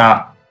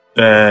 That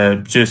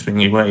just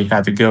where he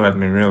had to go at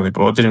me really,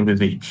 but I didn't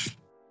really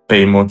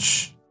pay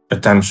much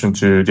attention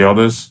to the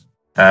others.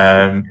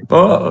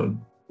 But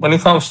when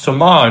it comes to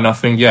mine, I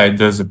think it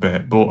does a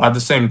bit. But at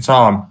the same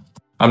time,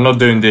 I'm not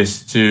doing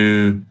this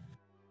to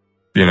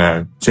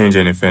change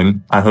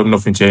anything. I hope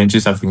nothing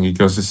changes. I think it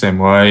goes the same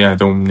way. I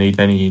don't need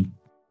any.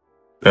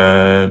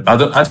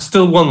 I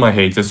still want my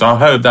haters. So I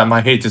hope that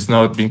my haters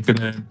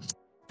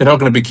they're not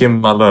gonna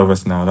become my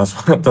lovers now. That's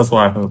what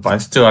I hope. I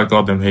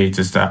got them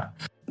haters that.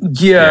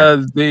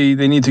 Yeah,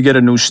 they need to get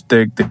a new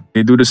shtick.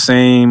 They do the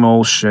same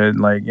old shit.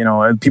 Like,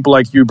 people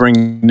like you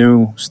bring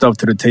new stuff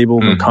to the table,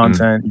 new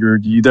content.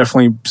 You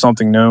definitely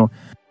something new.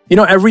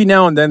 Every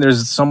now and then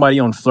there's somebody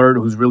on Flirt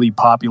who's really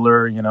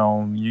popular.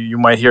 You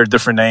might hear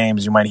different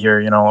names. You might hear,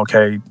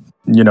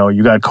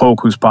 you got Coke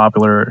who's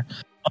popular,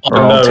 or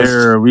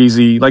Altair, or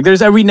Weezy. Like,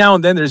 there's every now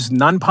and then there's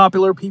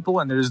non-popular people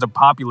and there's the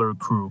popular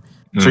crew.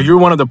 So you're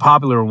one of the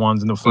popular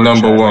ones in the Flirt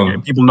number chat. one.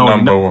 Like, people know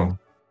number one.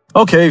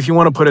 Okay, if you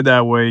want to put it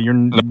that way,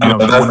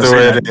 that's the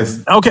way it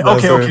is. Okay,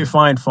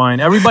 fine.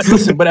 Everybody,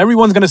 listen, but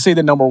everyone's gonna say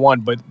the number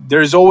one. But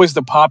there's always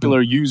the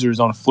popular users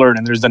on Flirt,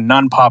 and there's the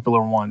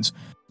non-popular ones.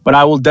 But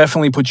I will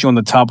definitely put you on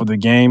the top of the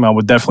game. I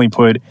would definitely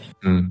put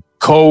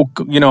Coke.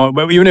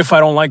 But even if I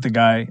don't like the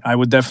guy, I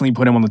would definitely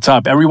put him on the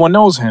top. Everyone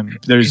knows him.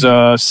 There's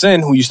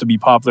Sin, who used to be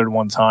popular at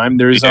one time.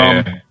 There's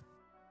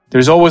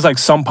always like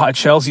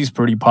Chelsea's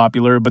pretty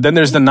popular, but then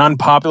there's the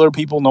non-popular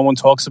people no one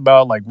talks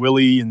about, like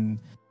Willie and.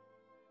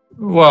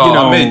 Well,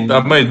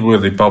 I made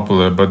Willie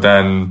popular, but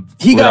then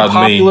he got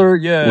popular.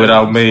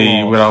 Without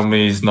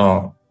me, he's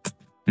not.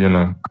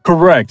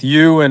 Correct.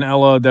 You and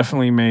Ella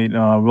definitely made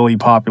Willie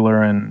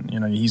popular, and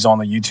he's on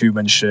the YouTube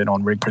and shit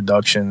on Rig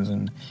Productions,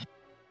 and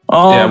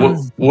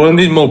we'll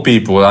need more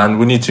people, and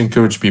we need to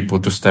encourage people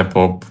to step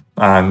up,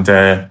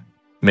 and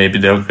maybe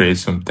they'll create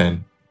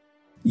something.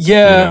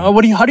 Yeah.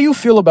 How do you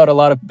feel about a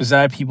lot of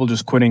XAT people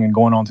just quitting and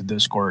going on to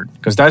Discord?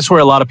 Because that's where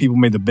a lot of people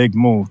made the big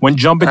move. When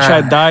Jump and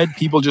Chat died,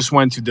 people just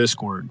went to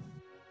Discord.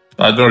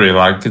 I don't really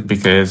like it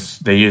because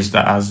they use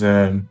that as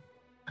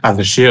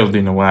a shield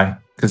in a way.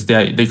 Because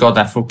they got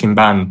that fucking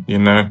ban,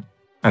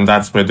 and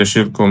that's where the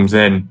shield comes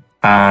in.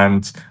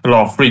 And a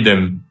lot of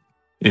freedom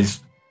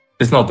it's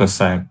not the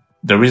same.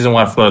 The reason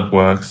why Flirt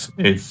works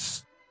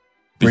is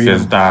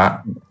because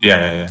that,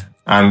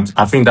 and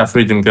I think that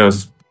freedom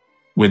goes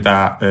with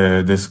that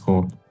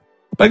Discord.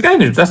 But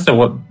again, if that's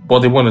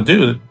what they want to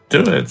do it.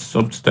 It's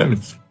up to them.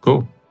 It's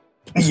cool.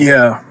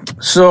 Yeah.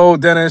 So,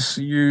 Dennis,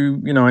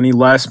 any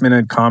last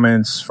minute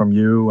comments from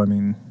you? I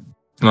mean,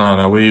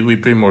 no, we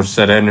pretty much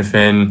said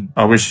everything.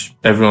 I wish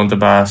everyone the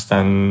best,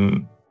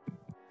 and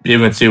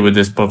even too with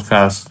this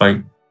podcast, like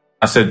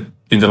I said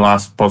in the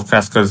last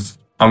podcast, because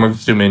I'm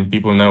assuming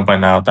people know by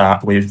now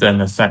that we've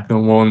done a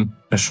second one,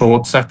 a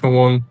short second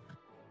one.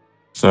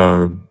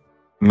 So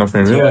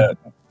nothing really. Yeah.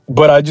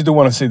 But I do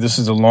want to say this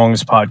is the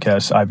longest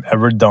podcast I've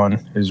ever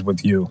done is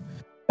with you.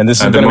 And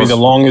this is going to be the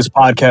longest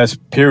podcast,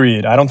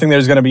 period. I don't think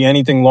there's going to be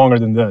anything longer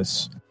than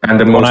this. And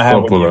the most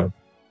popular.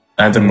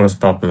 And the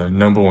most popular.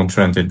 Number one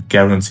trended.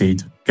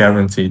 Guaranteed.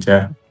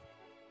 Yeah.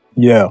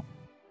 Yeah.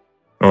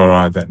 All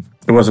right, then.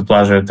 It was a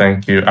pleasure.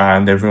 Thank you.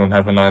 And everyone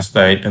have a nice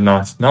day, a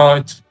nice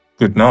night.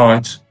 Good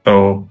night.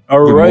 Or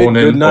good morning.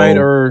 Good night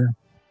or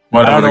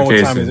I don't know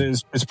what time it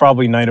is. It's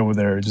probably night over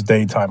there. It's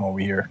daytime over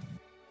here.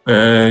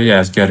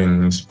 It's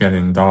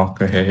getting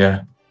darker here,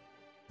 yeah.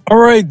 All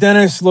right,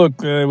 Dennis,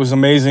 look, it was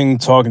amazing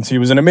talking to you.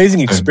 It was an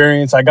amazing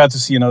experience. I got to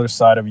see another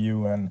side of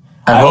you, and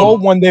I hope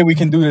one day we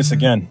can do this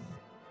again.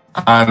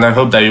 And I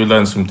hope that you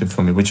learned something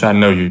from me, which I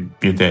know you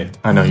did.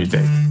 I know you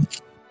did.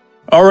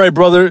 All right,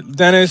 brother.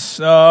 Dennis,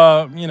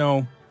 shout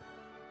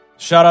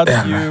out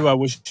to you. I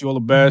wish you all the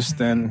best.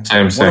 And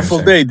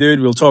wonderful day, dude.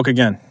 We'll talk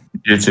again.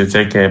 You too.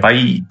 Take care.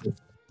 Bye.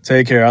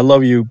 Take care. I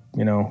love you.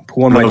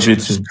 Who on my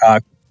cheeks,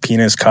 cock,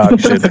 penis, cock,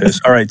 shit, piss.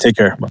 All right, take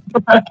care.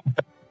 Bye.